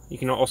knowledge. You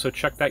can also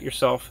check that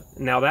yourself.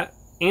 Now, that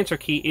answer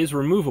key is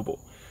removable,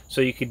 so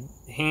you could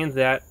hand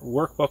that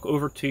workbook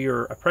over to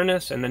your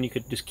apprentice, and then you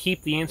could just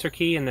keep the answer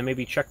key and then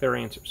maybe check their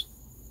answers.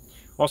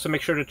 Also,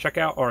 make sure to check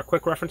out our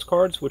quick reference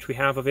cards, which we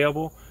have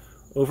available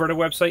over at our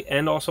website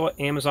and also at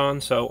Amazon.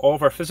 So all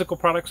of our physical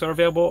products are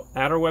available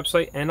at our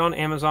website and on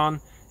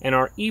Amazon. And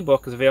our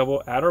ebook is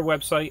available at our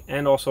website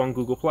and also on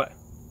Google Play.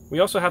 We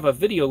also have a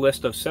video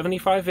list of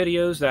 75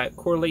 videos that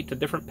correlate to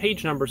different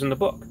page numbers in the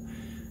book.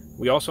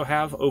 We also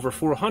have over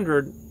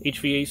 400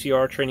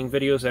 HVACR training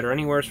videos that are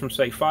anywhere from,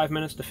 say, 5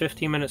 minutes to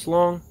 15 minutes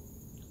long.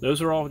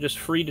 Those are all just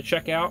free to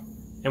check out.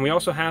 And we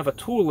also have a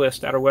tool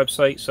list at our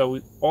website, so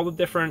all the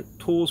different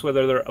tools,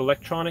 whether they're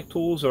electronic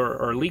tools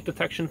or leak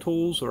detection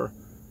tools or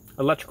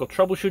electrical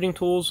troubleshooting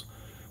tools,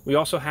 we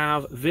also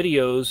have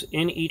videos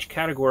in each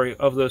category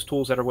of those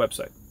tools at our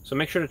website. So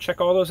make sure to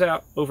check all those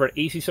out over at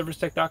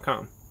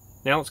acservicetech.com.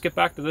 Now let's get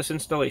back to this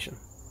installation.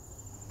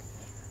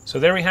 So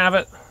there we have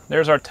it.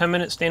 There's our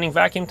 10-minute standing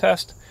vacuum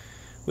test.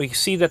 We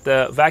see that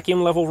the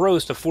vacuum level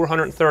rose to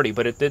 430,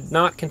 but it did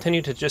not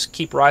continue to just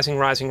keep rising,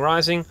 rising,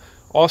 rising.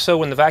 Also,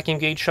 when the vacuum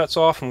gauge shuts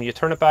off and when you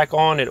turn it back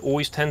on, it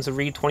always tends to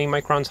read 20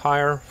 microns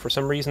higher for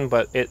some reason,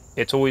 but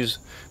it's always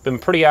been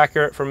pretty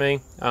accurate for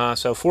me.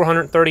 So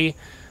 430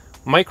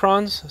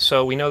 microns,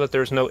 so we know that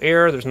there's no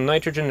air, there's no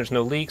nitrogen, there's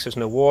no leaks, there's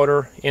no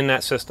water in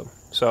that system.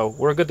 So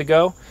we're good to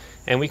go,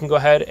 and we can go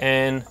ahead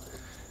and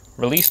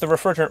release the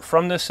refrigerant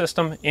from this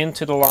system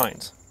into the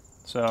lines.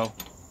 So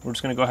we're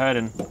just going to go ahead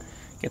and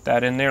get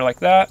that in there like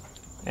that,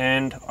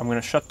 and I'm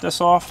going to shut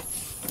this off.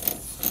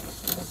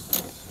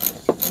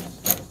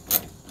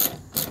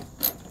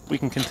 We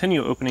can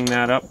continue opening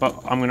that up, but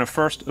I'm going to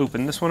first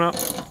open this one up.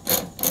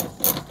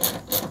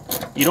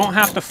 You don't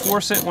have to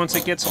force it once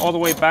it gets all the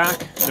way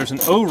back. There's an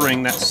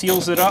O-ring that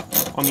seals it up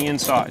on the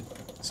inside.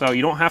 So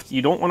you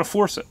don't want to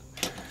force it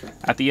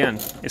at the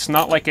end. It's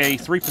not like a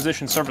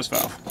 3-position service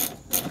valve.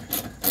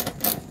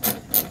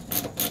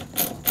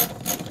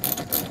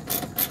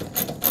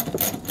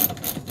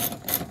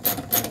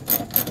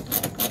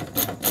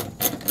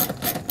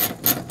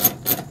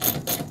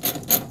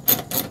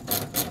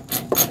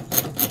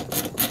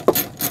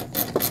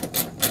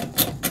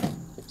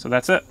 So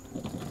that's it.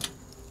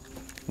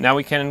 Now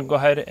we can go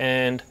ahead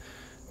and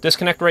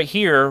disconnect right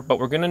here, but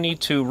we're going to need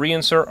to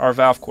reinsert our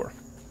valve core.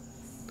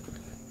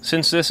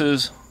 Since this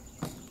is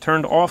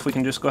turned off, we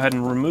can just go ahead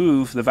and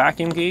remove the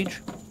vacuum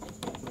gauge.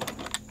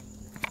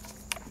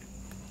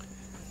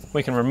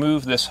 We can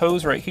remove this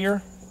hose right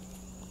here.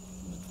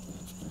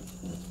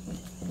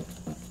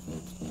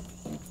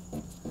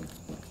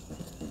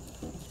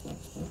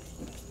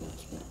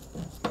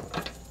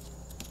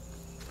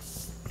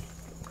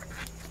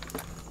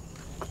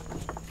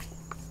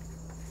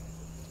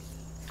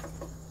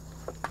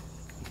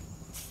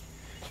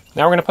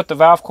 Now we're going to put the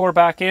valve core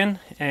back in,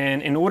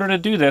 and in order to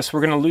do this,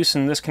 we're going to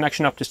loosen this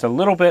connection up just a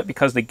little bit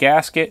because the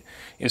gasket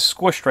is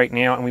squished right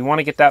now, and we want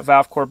to get that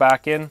valve core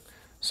back in.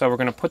 So we're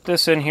going to put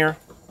this in here.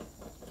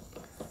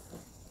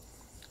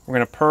 We're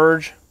going to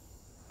purge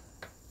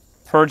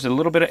a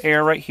little bit of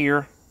air right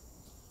here.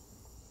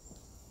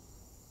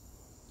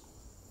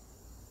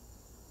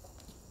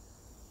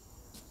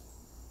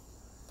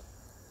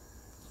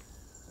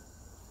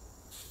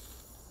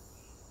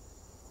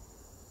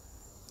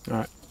 All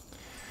right.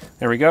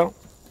 There we go.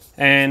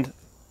 And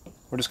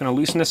we're just going to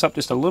loosen this up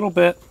just a little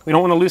bit. We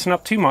don't want to loosen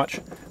up too much,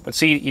 but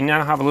see, you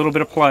now have a little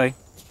bit of play.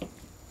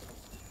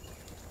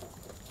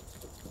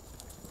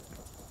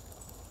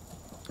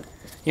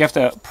 You have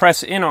to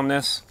press in on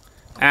this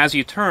as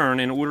you turn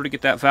in order to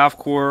get that valve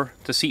core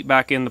to seat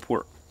back in the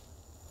port.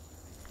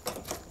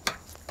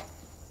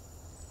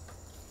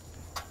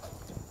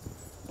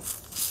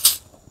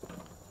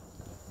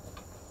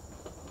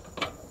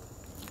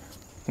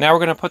 Now we're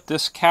going to put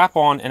this cap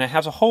on, and it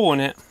has a hole in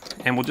it,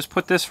 and we'll just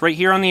put this right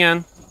here on the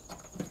end.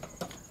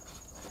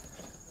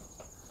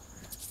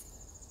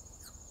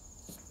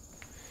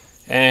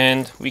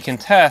 And we can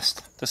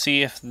test to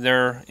see if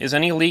there is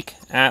any leak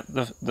at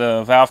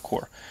the valve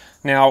core.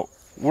 Now,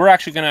 we're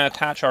actually going to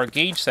attach our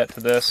gauge set to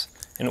this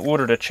in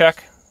order to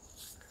check.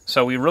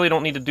 So we really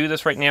don't need to do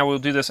this right now. We'll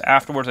do this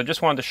afterwards. I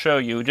just wanted to show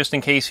you, just in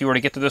case you were to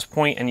get to this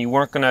point and you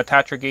weren't going to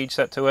attach your gauge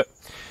set to it.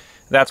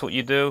 That's what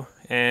you do.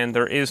 And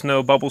there is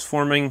no bubbles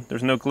forming.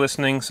 There's no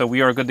glistening. So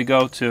we are good to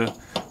go to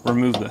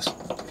remove this.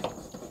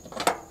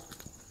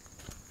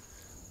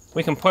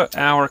 We can put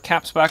our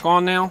caps back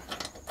on now.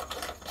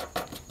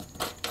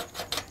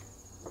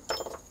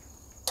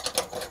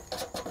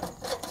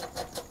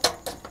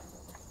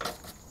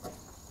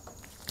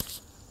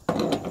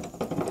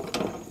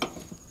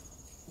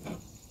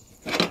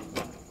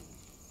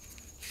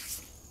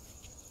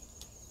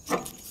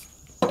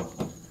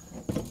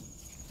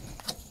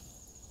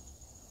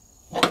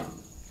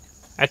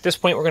 At this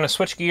point, we're going to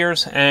switch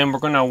gears and we're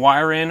going to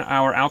wire in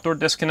our outdoor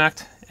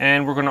disconnect,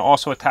 and we're going to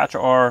also attach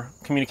our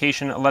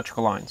communication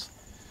electrical lines.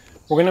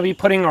 We're going to be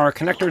putting our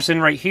connectors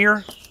in right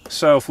here.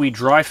 So if we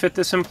dry fit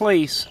this in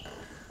place,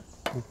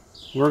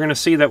 we're going to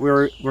see that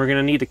we're going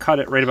to need to cut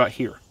it right about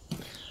here.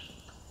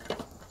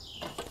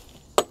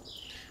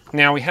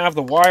 Now we have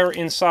the wire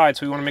inside,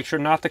 so we want to make sure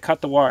not to cut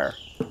the wire.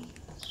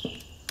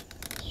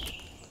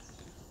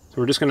 So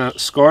we're just going to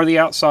scar the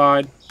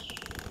outside,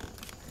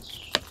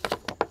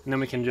 and then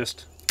we can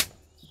just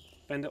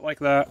bend it like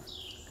that.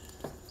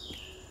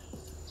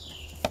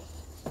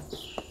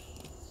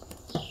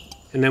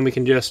 And then we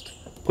can just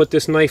put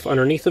this knife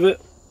underneath of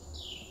it.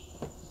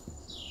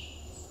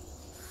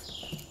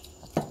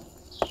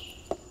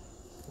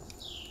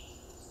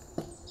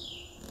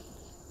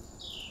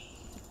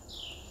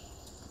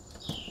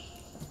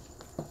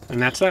 And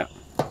that's that.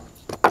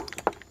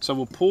 So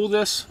we'll pull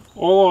this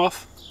all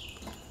off.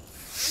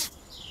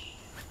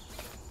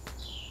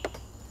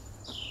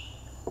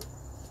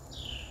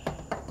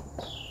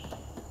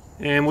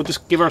 And we'll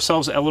just give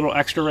ourselves a little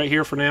extra right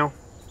here for now.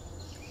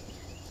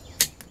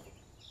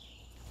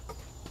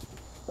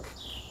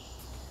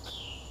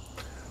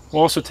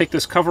 We'll also take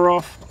this cover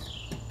off.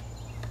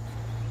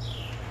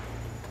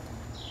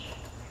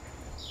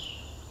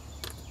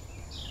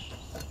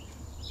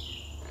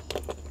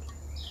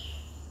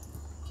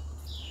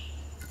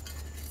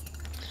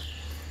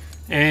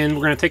 And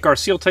we're going to take our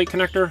seal tight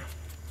connector.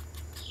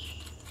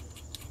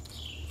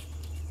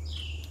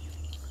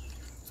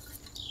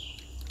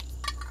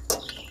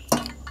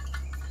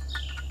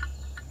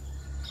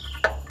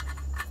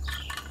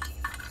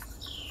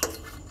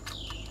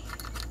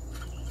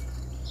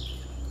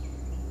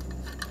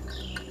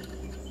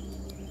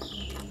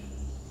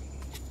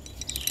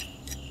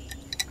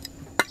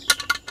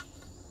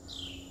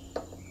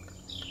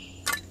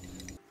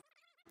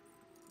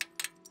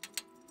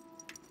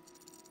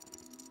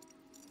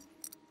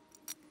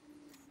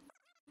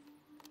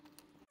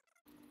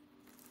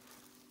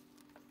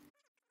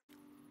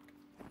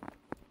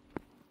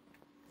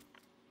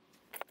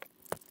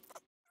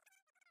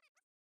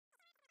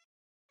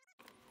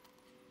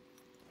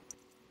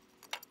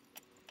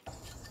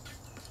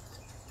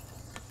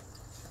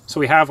 So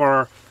we have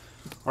our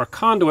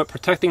conduit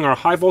protecting our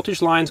high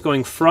voltage lines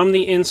going from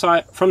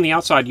the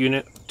outside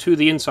unit to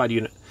the inside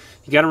unit.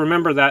 You got to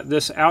remember that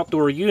this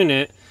outdoor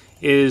unit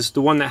is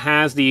the one that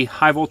has the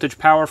high voltage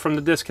power from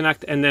the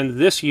disconnect, and then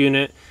this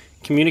unit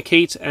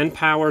communicates and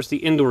powers the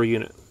indoor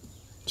unit.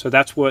 So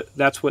that's what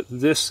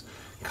this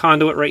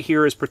conduit right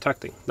here is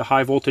protecting, the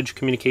high voltage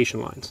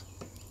communication lines.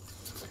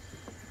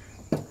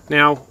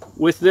 Now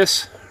with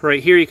this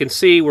right here, you can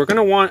see we're going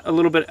to want a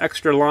little bit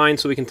extra line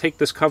so we can take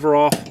this cover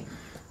off.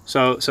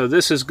 So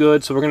this is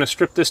good. So we're going to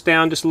strip this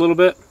down just a little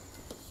bit.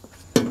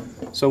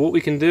 So what we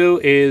can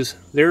do is,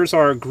 there's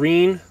our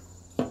green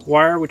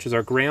wire, which is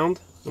our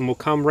ground, and we'll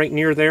come right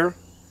near there.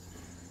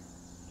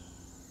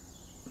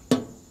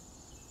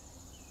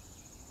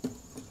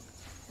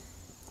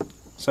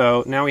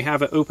 So now we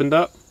have it opened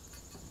up.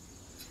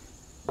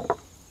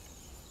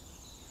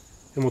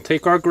 And we'll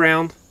take our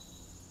ground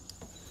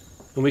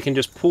and we can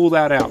just pull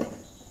that out.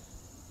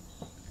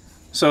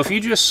 So if you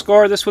just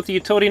scar this with the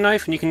utility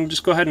knife, and you can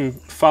just go ahead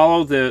and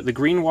follow the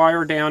green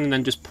wire down and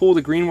then just pull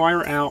the green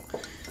wire out,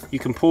 you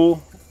can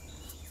pull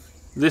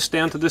this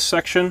down to this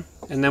section,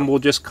 and then we'll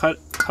just cut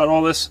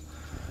all this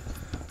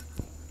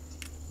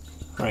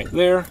right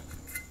there.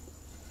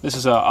 This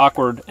is an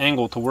awkward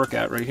angle to work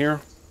at right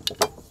here.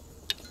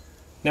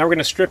 Now we're going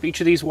to strip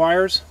each of these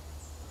wires,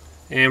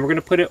 and we're going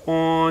to put it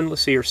on,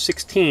 let's see here,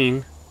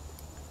 16.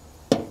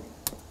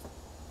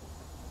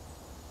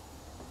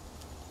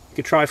 You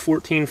could try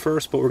 14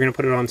 first, but we're going to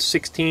put it on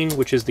 16,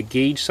 which is the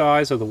gauge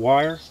size of the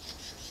wire.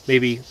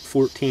 Maybe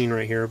 14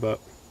 right here, but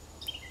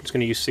I'm just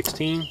going to use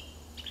 16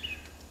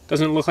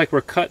 Doesn't look like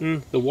we're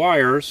cutting the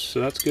wires, so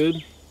that's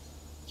good.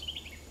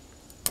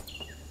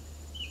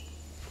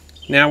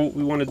 Now what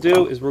we want to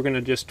do is we're going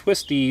to just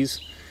twist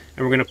these,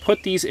 and we're going to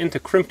put these into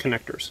crimp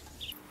connectors.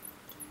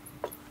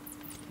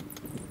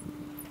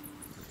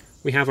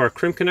 We have our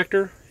crimp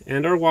connector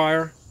and our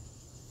wire,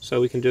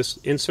 so we can just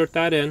insert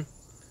that in,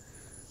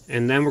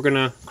 and then we're going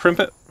to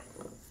crimp it.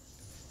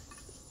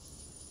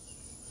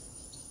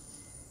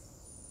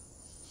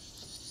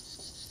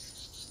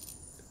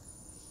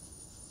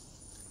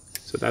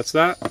 So that's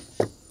that.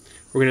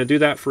 We're going to do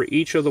that for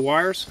each of the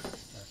wires.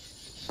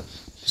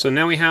 So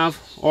now we have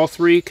all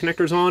three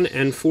connectors on,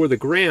 and for the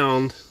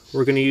ground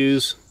we're going to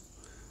use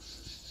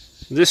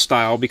this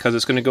style because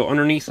it's going to go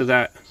underneath of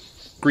that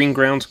green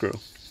ground screw.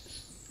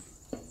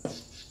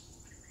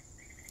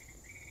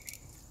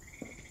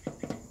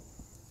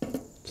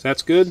 So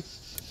that's good.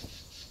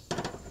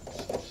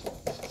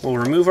 We'll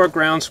remove our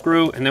ground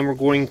screw, and then we're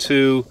going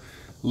to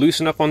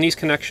loosen up on these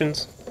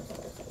connections.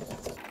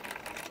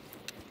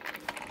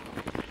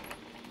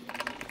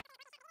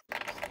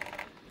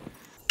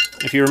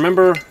 If you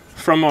remember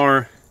from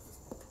our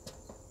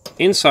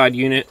inside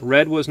unit,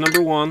 red was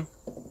number 1.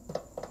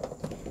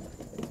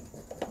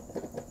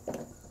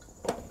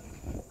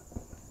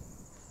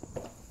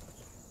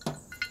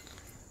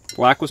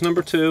 Black was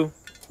number 2.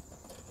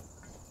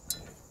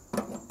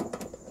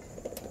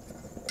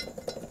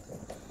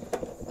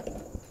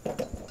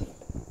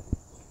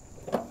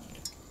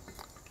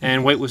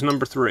 And white was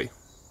number 3.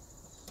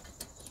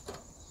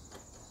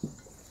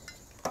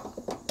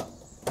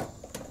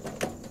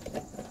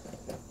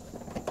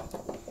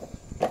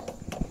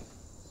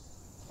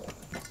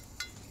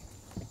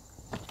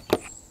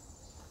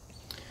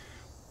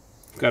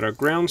 Got our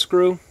ground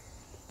screw.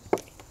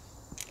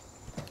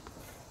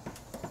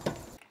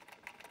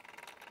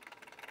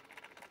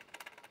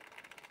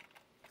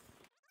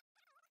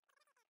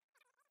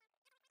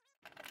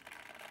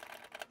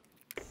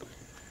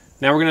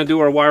 Now we're going to do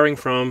our wiring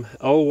from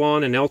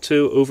L1 and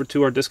L2 over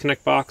to our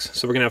disconnect box.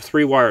 So we're going to have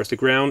 3 wires, the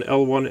ground,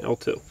 L1, and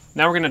L2.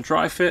 Now we're going to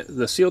dry fit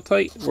the seal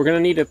tight. We're going to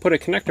need to put a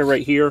connector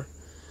right here,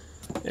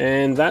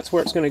 and that's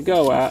where it's going to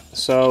go at.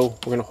 So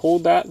we're going to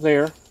hold that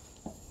there.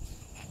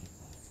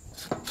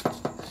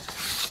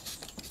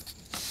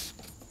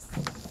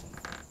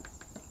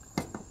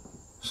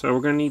 So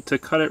we're going to need to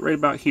cut it right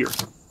about here.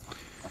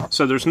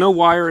 So there's no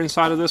wire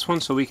inside of this one,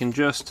 so we can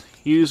just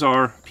use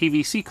our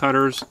PVC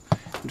cutters.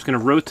 I'm just going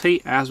to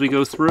rotate as we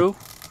go through,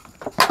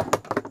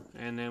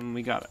 and then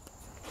we got it.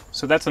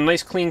 So that's a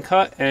nice clean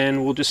cut,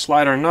 and we'll just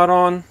slide our nut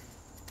on,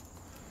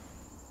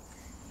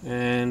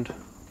 and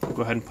we'll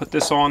go ahead and put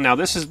this on. Now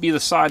this is the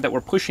side that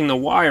we're pushing the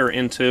wire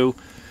into,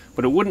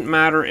 but it wouldn't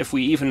matter if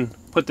we even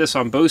put this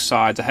on both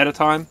sides ahead of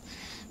time,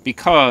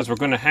 because we're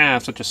going to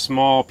have such a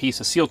small piece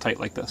of seal tight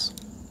like this.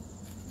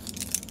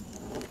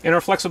 In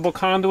our flexible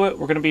conduit,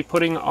 we're going to be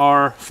putting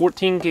our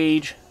 14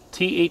 gauge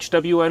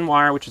THWN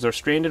wire, which is our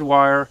stranded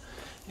wire,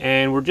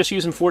 and we're just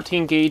using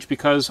 14 gauge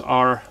because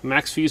our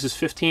max fuse is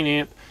 15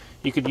 amp.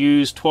 You could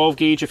use 12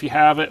 gauge if you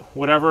have it,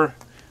 whatever,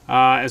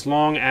 as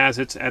long as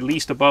it's at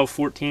least above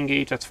 14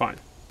 gauge, that's fine.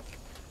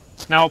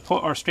 Now we'll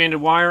put our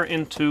stranded wire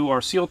into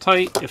our seal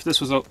tight. If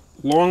this was a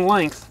long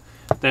length,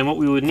 then what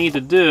we would need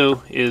to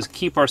do is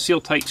keep our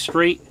seal tight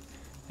straight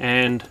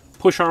and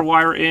push our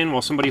wire in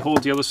while somebody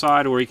holds the other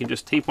side, or you can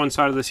just tape one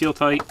side of the seal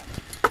tight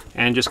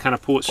and just kind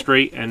of pull it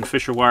straight and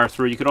fish your wire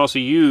through. You could also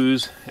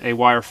use a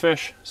wire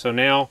fish. So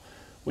now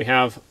we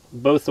have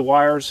both the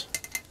wires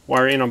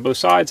wire in on both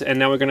sides, and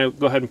now we're going to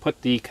go ahead and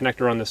put the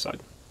connector on this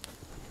side.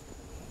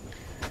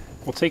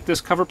 We'll take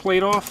this cover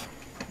plate off,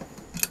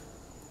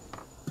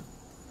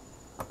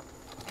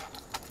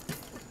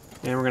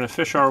 and we're going to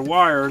fish our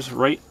wires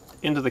right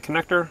into the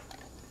connector.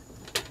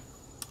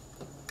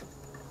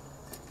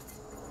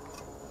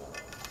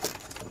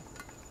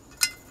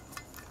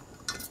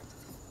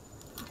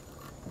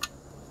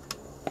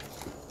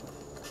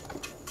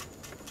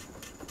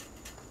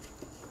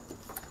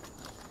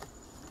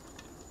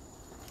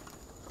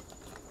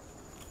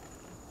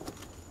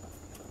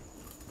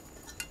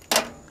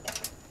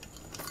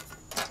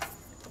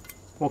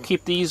 We'll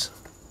keep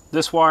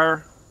this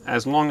wire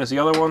as long as the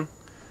other one,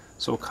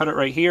 so we'll cut it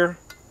right here.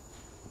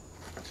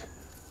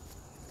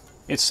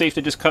 It's safe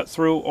to just cut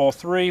through all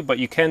 3, but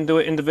you can do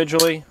it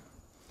individually.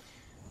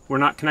 We're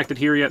not connected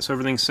here yet, so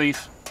everything's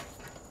safe.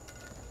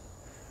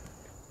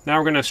 Now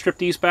we're going to strip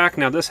these back.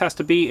 Now this has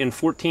to be in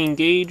 14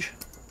 gauge.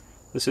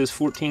 This is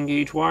 14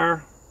 gauge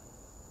wire.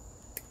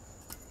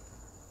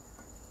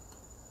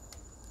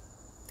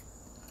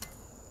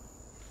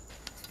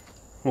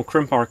 We'll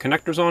crimp our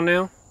connectors on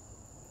now.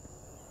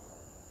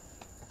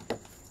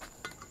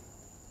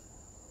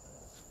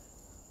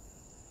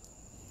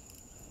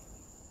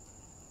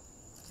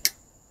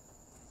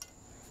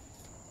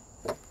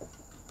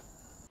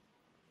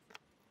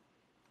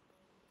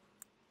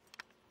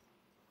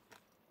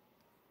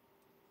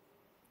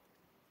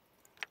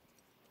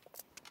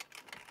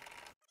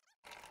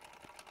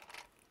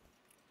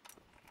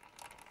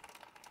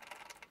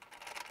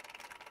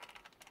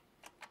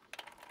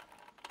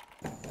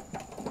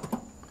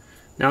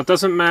 Now it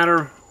doesn't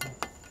matter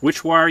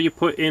which wire you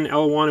put in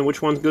L1 and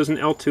which one goes in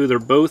L2. They're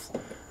both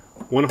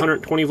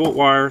 120 volt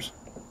wires.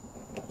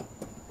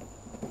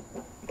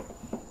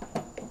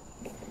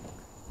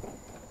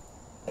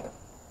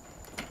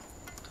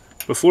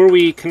 Before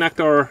we connect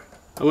our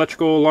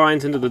electrical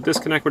lines into the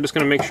disconnect, we're just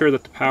going to make sure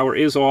that the power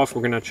is off.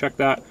 We're going to check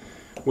that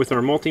with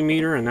our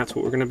multimeter, and that's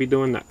what we're going to be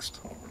doing next.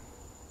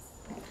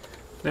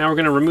 Now we're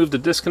going to remove the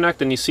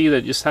disconnect, and you see that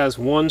it just has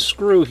one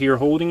screw here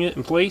holding it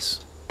in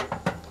place.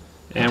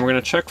 And we're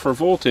going to check for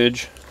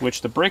voltage,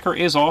 which the breaker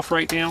is off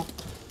right now.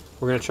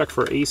 We're going to check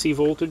for AC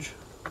voltage,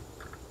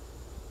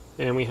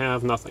 and we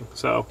have nothing.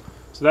 So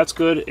that's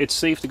good. It's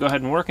safe to go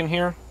ahead and work in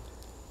here.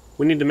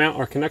 We need to mount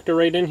our connector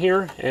right in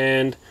here,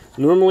 and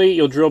normally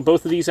you'll drill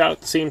both of these out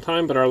at the same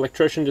time, but our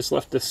electrician just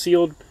left this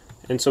sealed,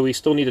 and so we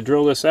still need to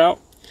drill this out.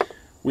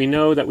 We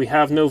know that we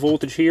have no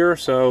voltage here,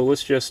 so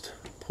let's just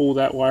pull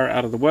that wire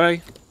out of the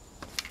way.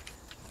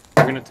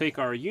 We're going to take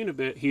our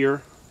unibit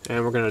here,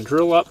 and we're going to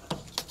drill up.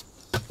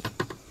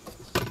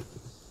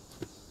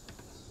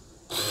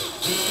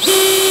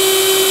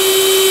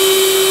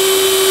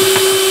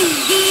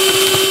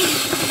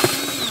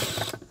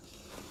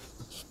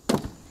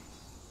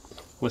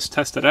 Let's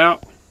test it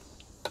out.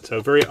 It's a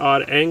very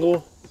odd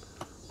angle.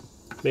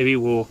 Maybe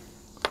we'll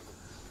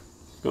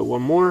go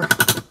one more.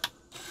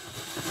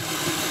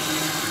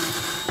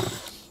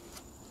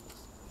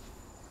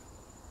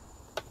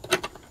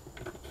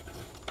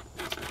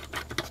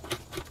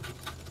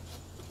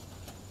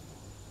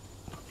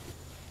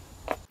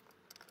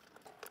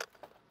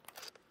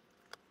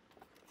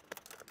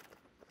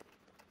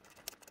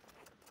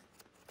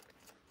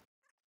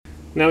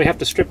 Now we have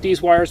to strip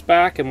these wires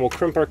back, and we'll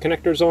crimp our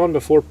connectors on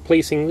before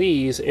placing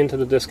these into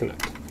the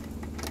disconnect.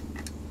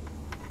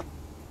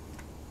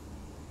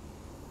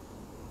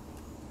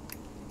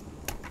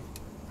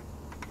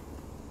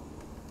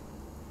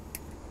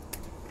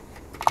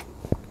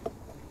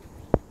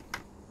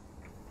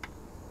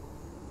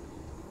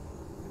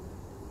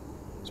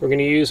 So we're going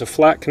to use a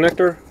flat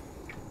connector.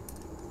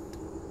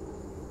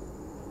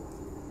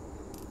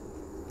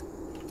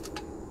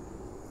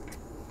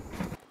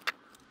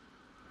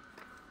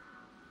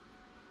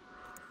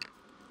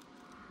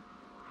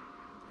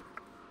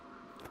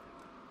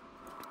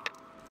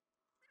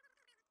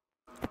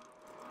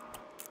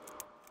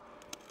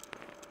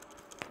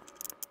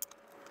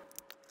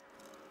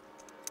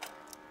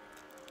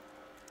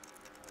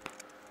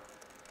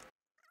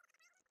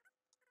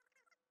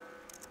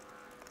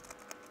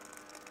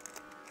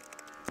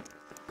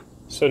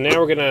 So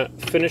now we're going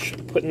to finish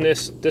putting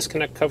this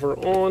disconnect cover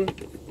on.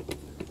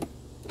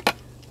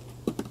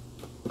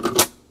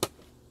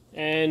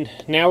 And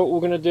now what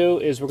we're going to do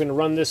is we're going to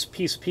run this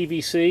piece of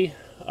PVC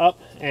up,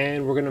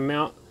 and we're going to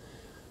mount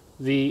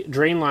the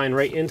drain line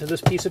right into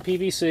this piece of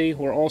PVC.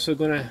 We're also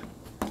going to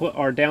put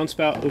our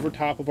downspout over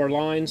top of our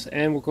lines,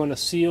 and we're going to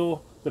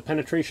seal the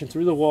penetration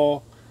through the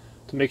wall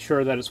to make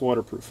sure that it's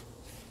waterproof.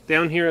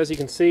 Down here, as you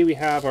can see, we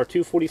have our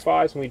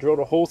 245s, and we drilled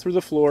a hole through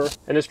the floor,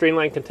 and this drain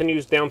line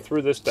continues down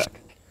through this deck.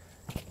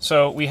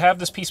 So we have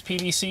this piece of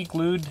PVC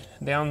glued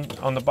down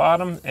on the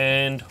bottom,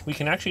 and we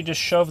can actually just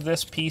shove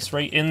this piece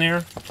right in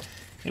there.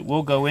 It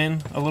will go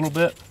in a little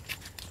bit,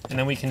 and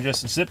then we can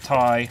just zip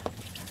tie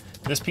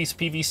this piece of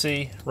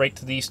PVC right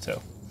to these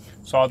two.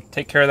 So I'll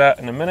take care of that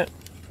in a minute.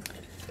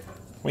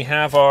 We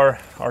have our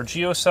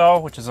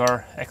geocell, which is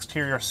our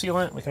exterior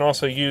sealant. We can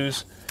also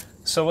use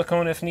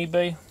silicone if need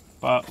be,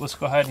 but let's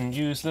go ahead and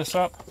use this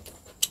up.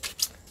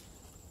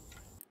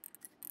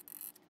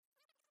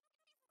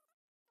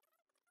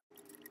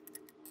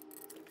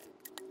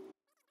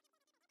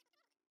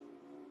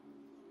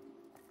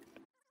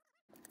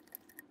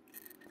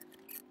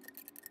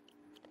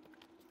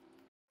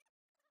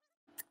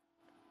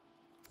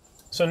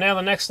 So now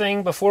the next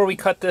thing, before we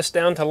cut this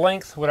down to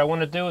length, what I want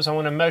to do is I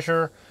want to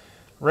measure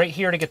right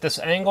here to get this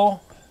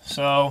angle.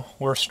 So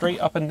we're straight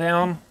up and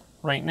down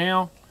right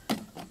now,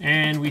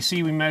 and we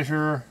see we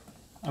measure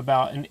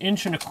about 1.25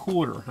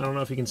 inches. I don't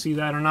know if you can see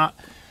that or not.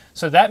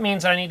 So that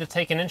means I need to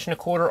take 1.25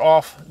 inches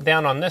off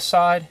down on this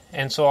side,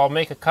 and so I'll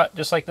make a cut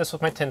just like this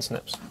with my tin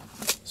snips.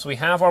 So we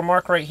have our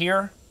mark right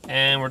here,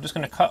 and we're just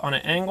going to cut on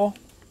an angle.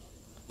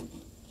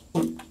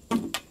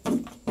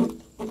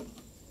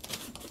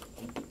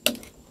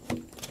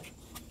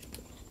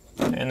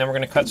 And then we're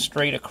going to cut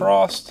straight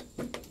across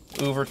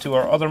over to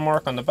our other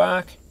mark on the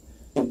back.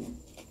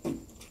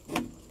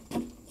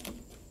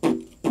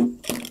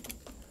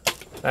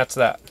 That's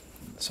that.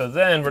 So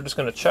then we're just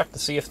going to check to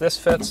see if this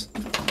fits.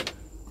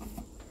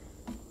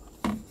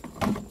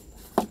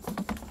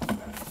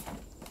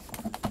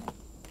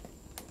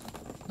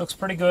 Looks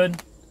pretty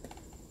good.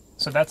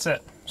 So that's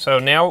it. So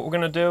now what we're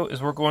going to do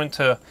is we're going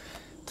to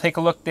take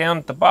a look down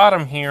at the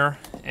bottom here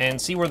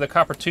and see where the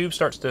copper tube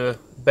starts to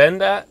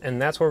bend at,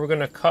 and that's where we're going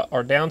to cut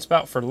our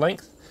downspout for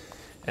length.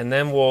 And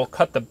then we'll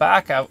cut the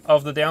back out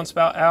of the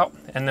downspout out,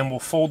 and then we'll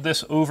fold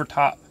this over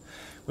top.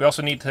 We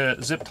also need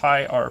to zip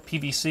tie our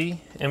PVC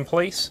in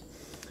place,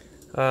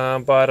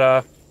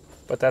 but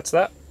that's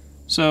that.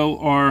 So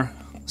our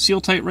seal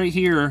tight right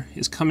here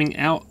is coming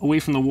out away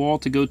from the wall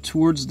to go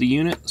towards the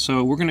unit.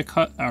 So we're going to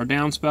cut our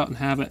downspout and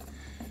have it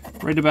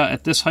right about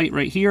at this height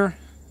right here.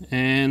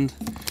 And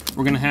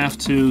we're going to have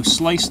to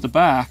slice the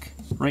back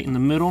right in the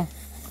middle,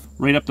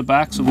 right up the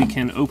back, so we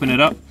can open it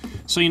up.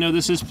 So you know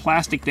this is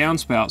plastic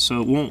downspout,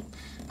 so it won't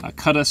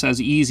cut us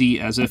as easy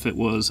as if it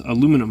was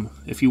aluminum.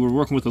 If you were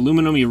working with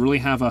aluminum, you really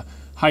have a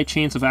high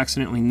chance of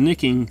accidentally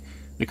nicking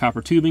the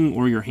copper tubing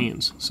or your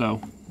hands.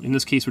 So in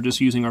this case, we're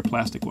just using our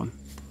plastic one.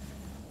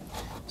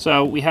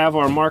 So we have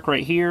our mark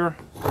right here.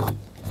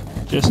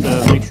 Just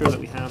to make sure that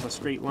we have a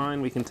straight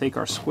line, we can take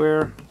our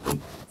square.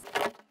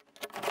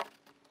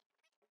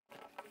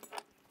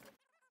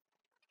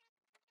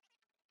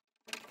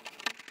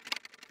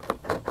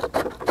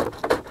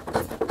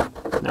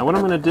 Now what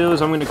I'm going to do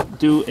is I'm going to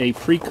do a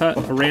pre-cut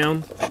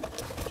around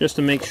just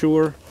to make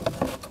sure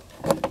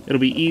it'll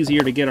be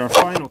easier to get our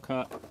final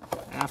cut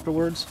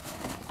afterwards.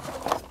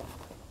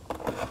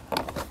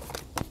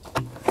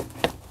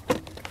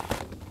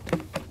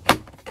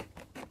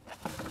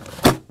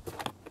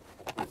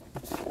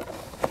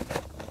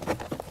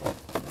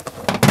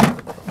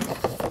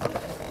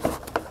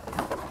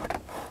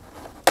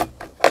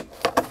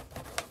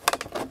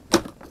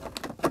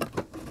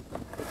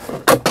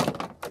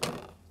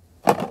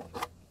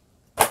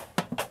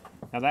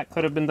 Now that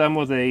could have been done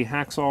with a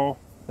hacksaw,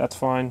 that's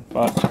fine,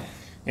 but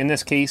in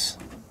this case,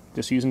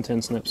 just using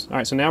tin snips.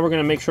 Alright, so now we're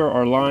going to make sure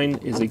our line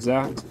is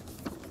exact.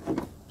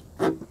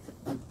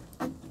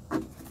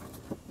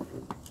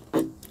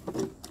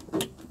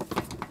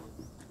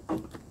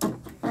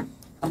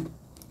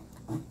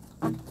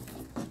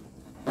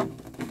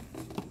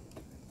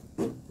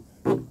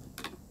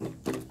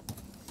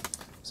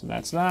 So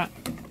that's that.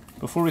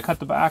 Before we cut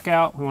the back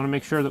out, we want to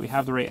make sure that we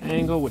have the right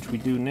angle, which we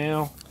do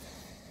now.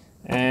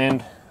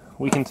 And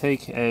we can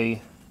take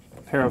a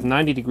pair of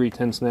 90-degree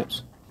tin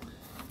snips,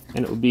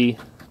 and it would be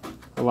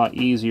a lot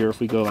easier if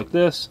we go like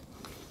this.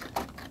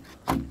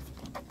 And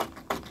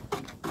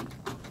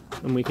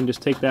we can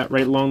just take that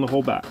right along the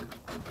whole back.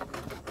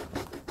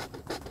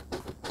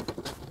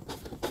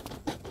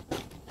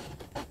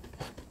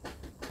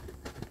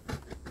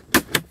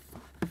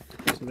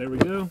 So there we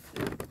go.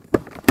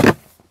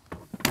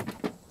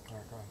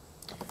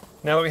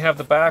 Now that we have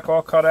the back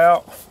all cut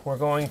out, we're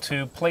going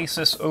to place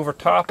this over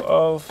top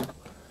of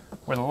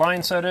where the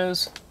line set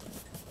is.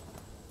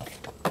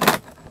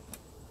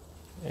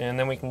 And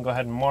then we can go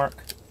ahead and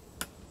mark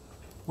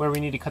where we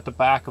need to cut the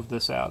back of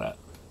this out at.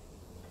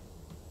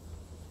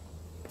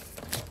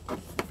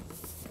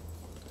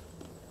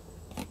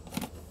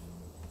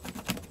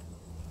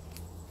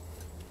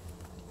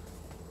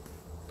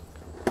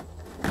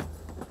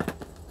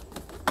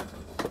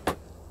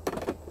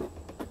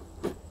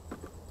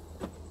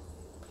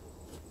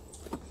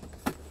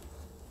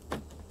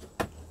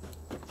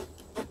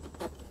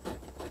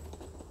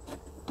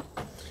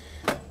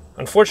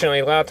 Unfortunately,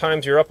 a lot of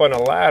times you're up on a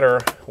ladder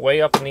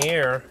way up in the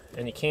air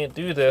and you can't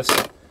do this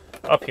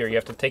up here. You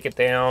have to take it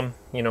down,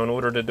 you know, in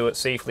order to do it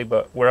safely,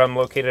 but where I'm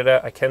located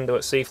at, I can do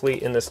it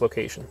safely in this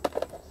location.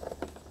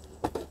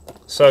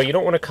 So you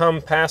don't want to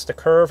come past the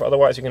curve,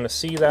 otherwise you're going to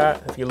see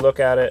that if you look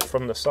at it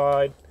from the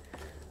side.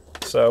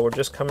 So we're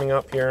just coming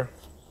up here.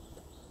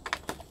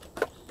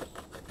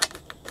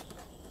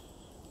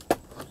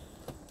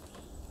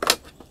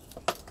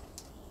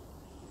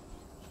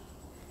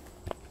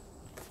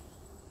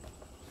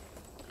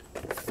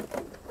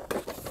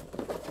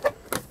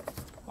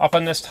 Up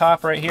on this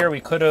top right here,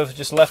 we could have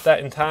just left that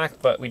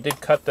intact, but we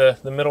did cut the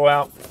middle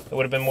out. It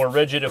would have been more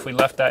rigid if we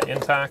left that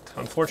intact.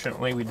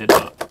 Unfortunately, we did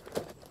not.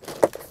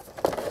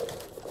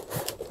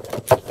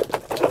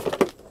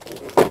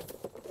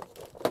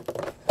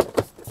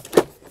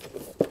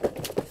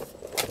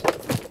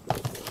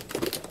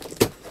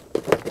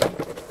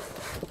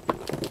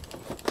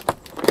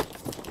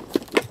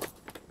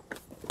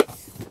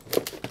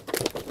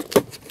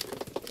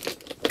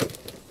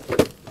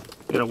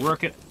 Gotta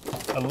work it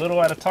a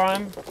little at a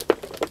time.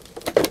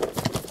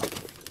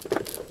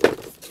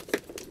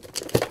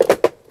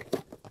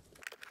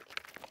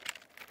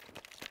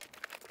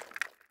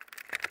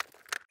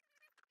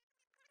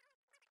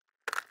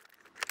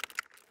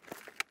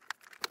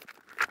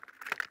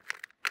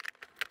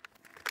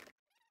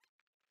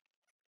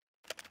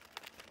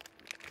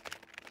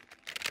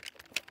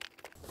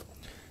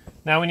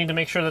 Now we need to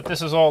make sure that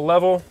this is all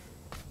level.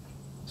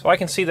 So I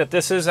can see that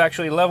this is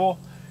actually level.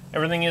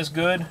 Everything is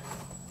good.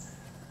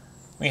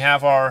 We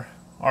have our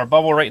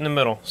bubble right in the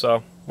middle,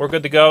 so we're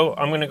good to go.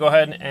 I'm going to go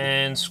ahead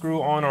and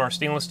screw on our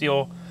stainless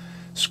steel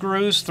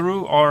screws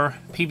through our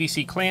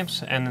PVC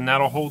clamps, and then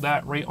that'll hold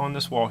that right on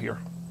this wall here.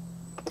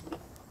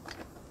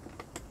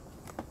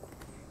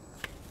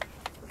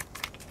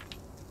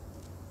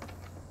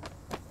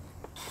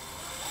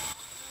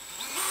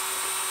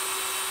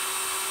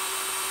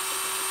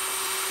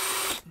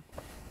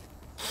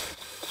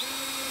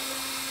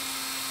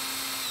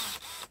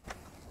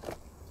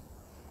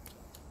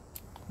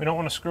 We don't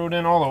want to screw it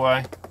in all the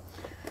way.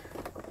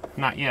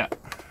 Not yet.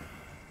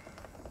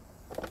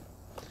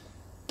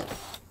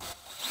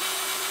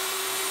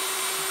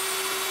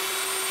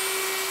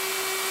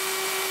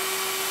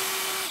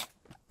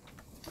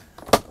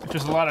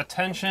 There's a lot of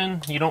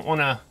tension. You don't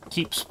want to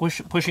keep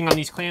pushing on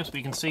these clamps, but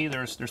you can see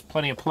there's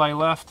plenty of play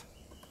left.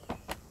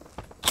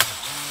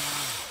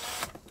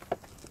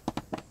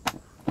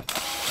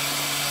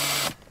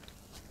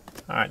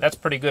 All right, that's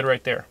pretty good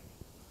right there.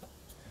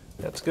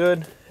 That's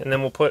good. And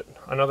then we'll put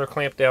another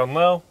clamp down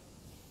low.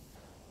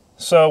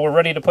 So we're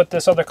ready to put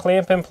this other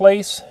clamp in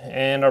place,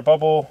 and our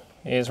bubble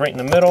is right in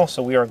the middle,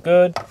 so we are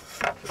good.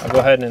 I'll go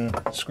ahead and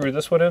screw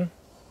this one in.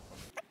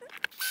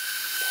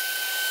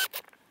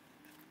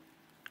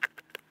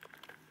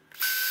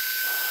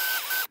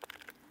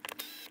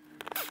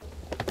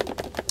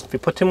 If you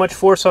put too much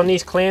force on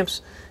these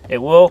clamps, it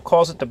will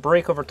cause it to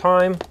break over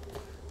time.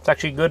 It's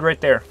actually good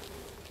right there.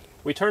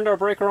 We turned our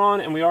breaker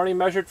on and we already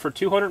measured for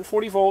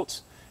 240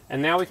 volts,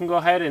 and now we can go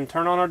ahead and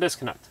turn on our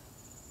disconnect.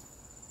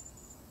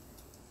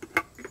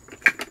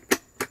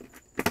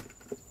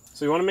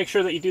 So you want to make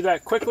sure that you do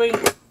that quickly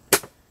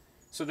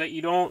so that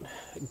you don't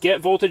get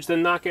voltage,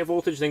 then not get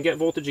voltage, then get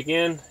voltage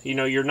again. You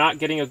know, you're not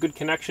getting a good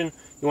connection.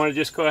 You want to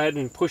just go ahead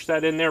and push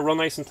that in there real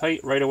nice and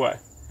tight right away.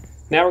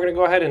 Now we're going to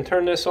go ahead and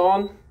turn this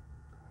on,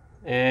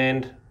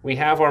 and we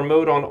have our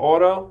mode on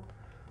auto.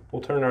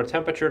 We'll turn our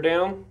temperature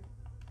down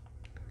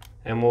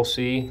and we'll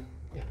see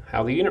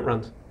how the unit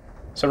runs.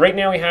 So right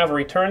now we have a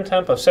return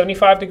temp of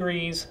 75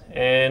 degrees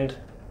and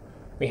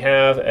we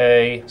have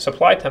a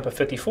supply temp of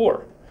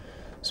 54.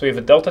 So we have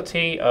a delta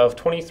T of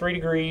 23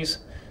 degrees.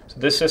 So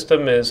this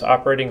system is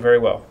operating very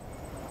well.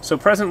 So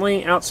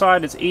presently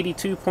outside it's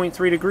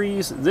 82.3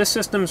 degrees. This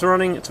system's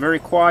running, it's very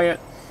quiet,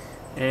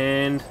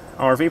 and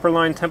our vapor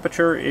line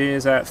temperature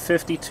is at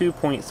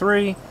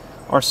 52.3.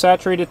 Our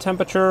saturated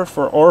temperature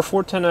for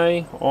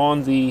R410A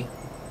on the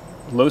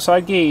low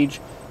side gauge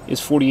is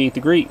 48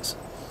 degrees.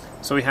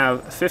 So we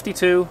have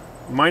 52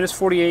 minus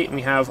 48, and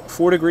we have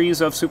 4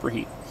 degrees of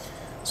superheat.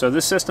 So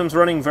this system's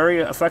running very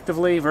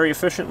effectively, very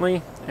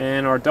efficiently,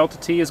 and our delta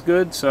T is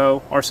good,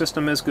 so our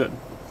system is good.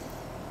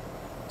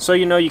 So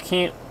you know you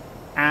can't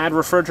add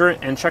refrigerant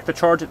and check the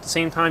charge at the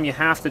same time. You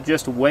have to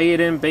just weigh it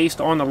in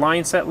based on the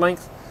line set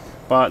length.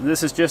 But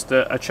this is just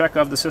a check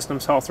of the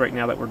system's health right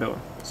now that we're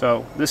doing.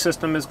 So this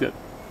system is good.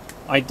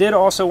 I did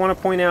also want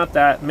to point out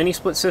that mini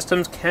split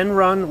systems can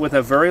run with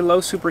a very low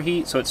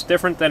superheat, so it's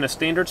different than a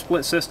standard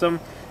split system,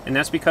 and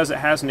that's because it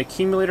has an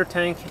accumulator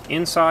tank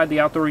inside the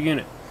outdoor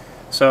unit.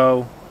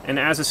 So, and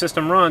as the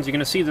system runs, you're going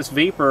to see this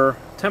vapor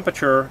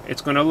temperature,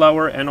 it's going to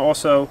lower, and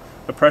also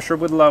the pressure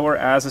would lower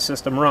as the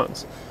system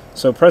runs.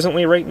 So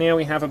presently right now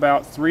we have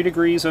about 3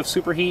 degrees of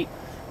superheat,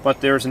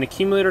 but there's an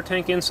accumulator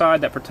tank inside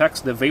that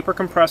protects the vapor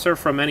compressor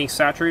from any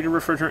saturated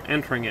refrigerant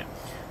entering it.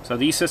 So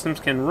these systems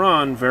can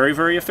run very,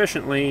 very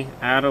efficiently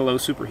at a low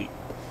superheat.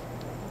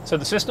 So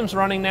the system's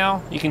running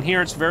now. You can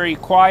hear it's very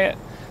quiet.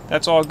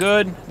 That's all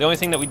good. The only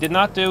thing that we did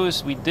not do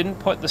is we didn't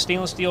put the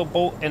stainless steel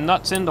bolt and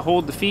nuts in to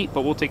hold the feet,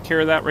 but we'll take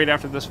care of that right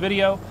after this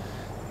video.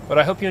 But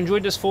I hope you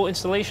enjoyed this full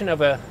installation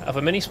of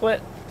a mini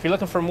split. If you're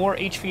looking for more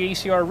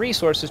HVACR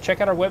resources, check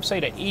out our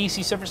website at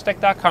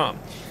aecservicetech.com.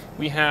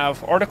 We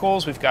have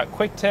articles, we've got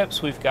quick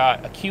tips, we've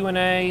got a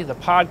Q&A, the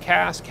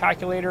podcast,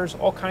 calculators,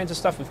 all kinds of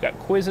stuff. We've got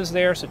quizzes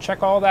there, so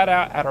check all that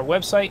out at our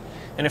website.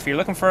 And if you're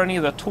looking for any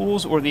of the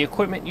tools or the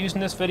equipment used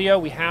in this video,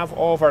 we have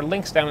all of our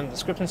links down in the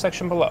description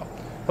section below.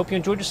 Hope you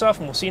enjoyed yourself,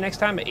 and we'll see you next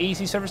time at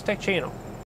AEC Service Tech channel.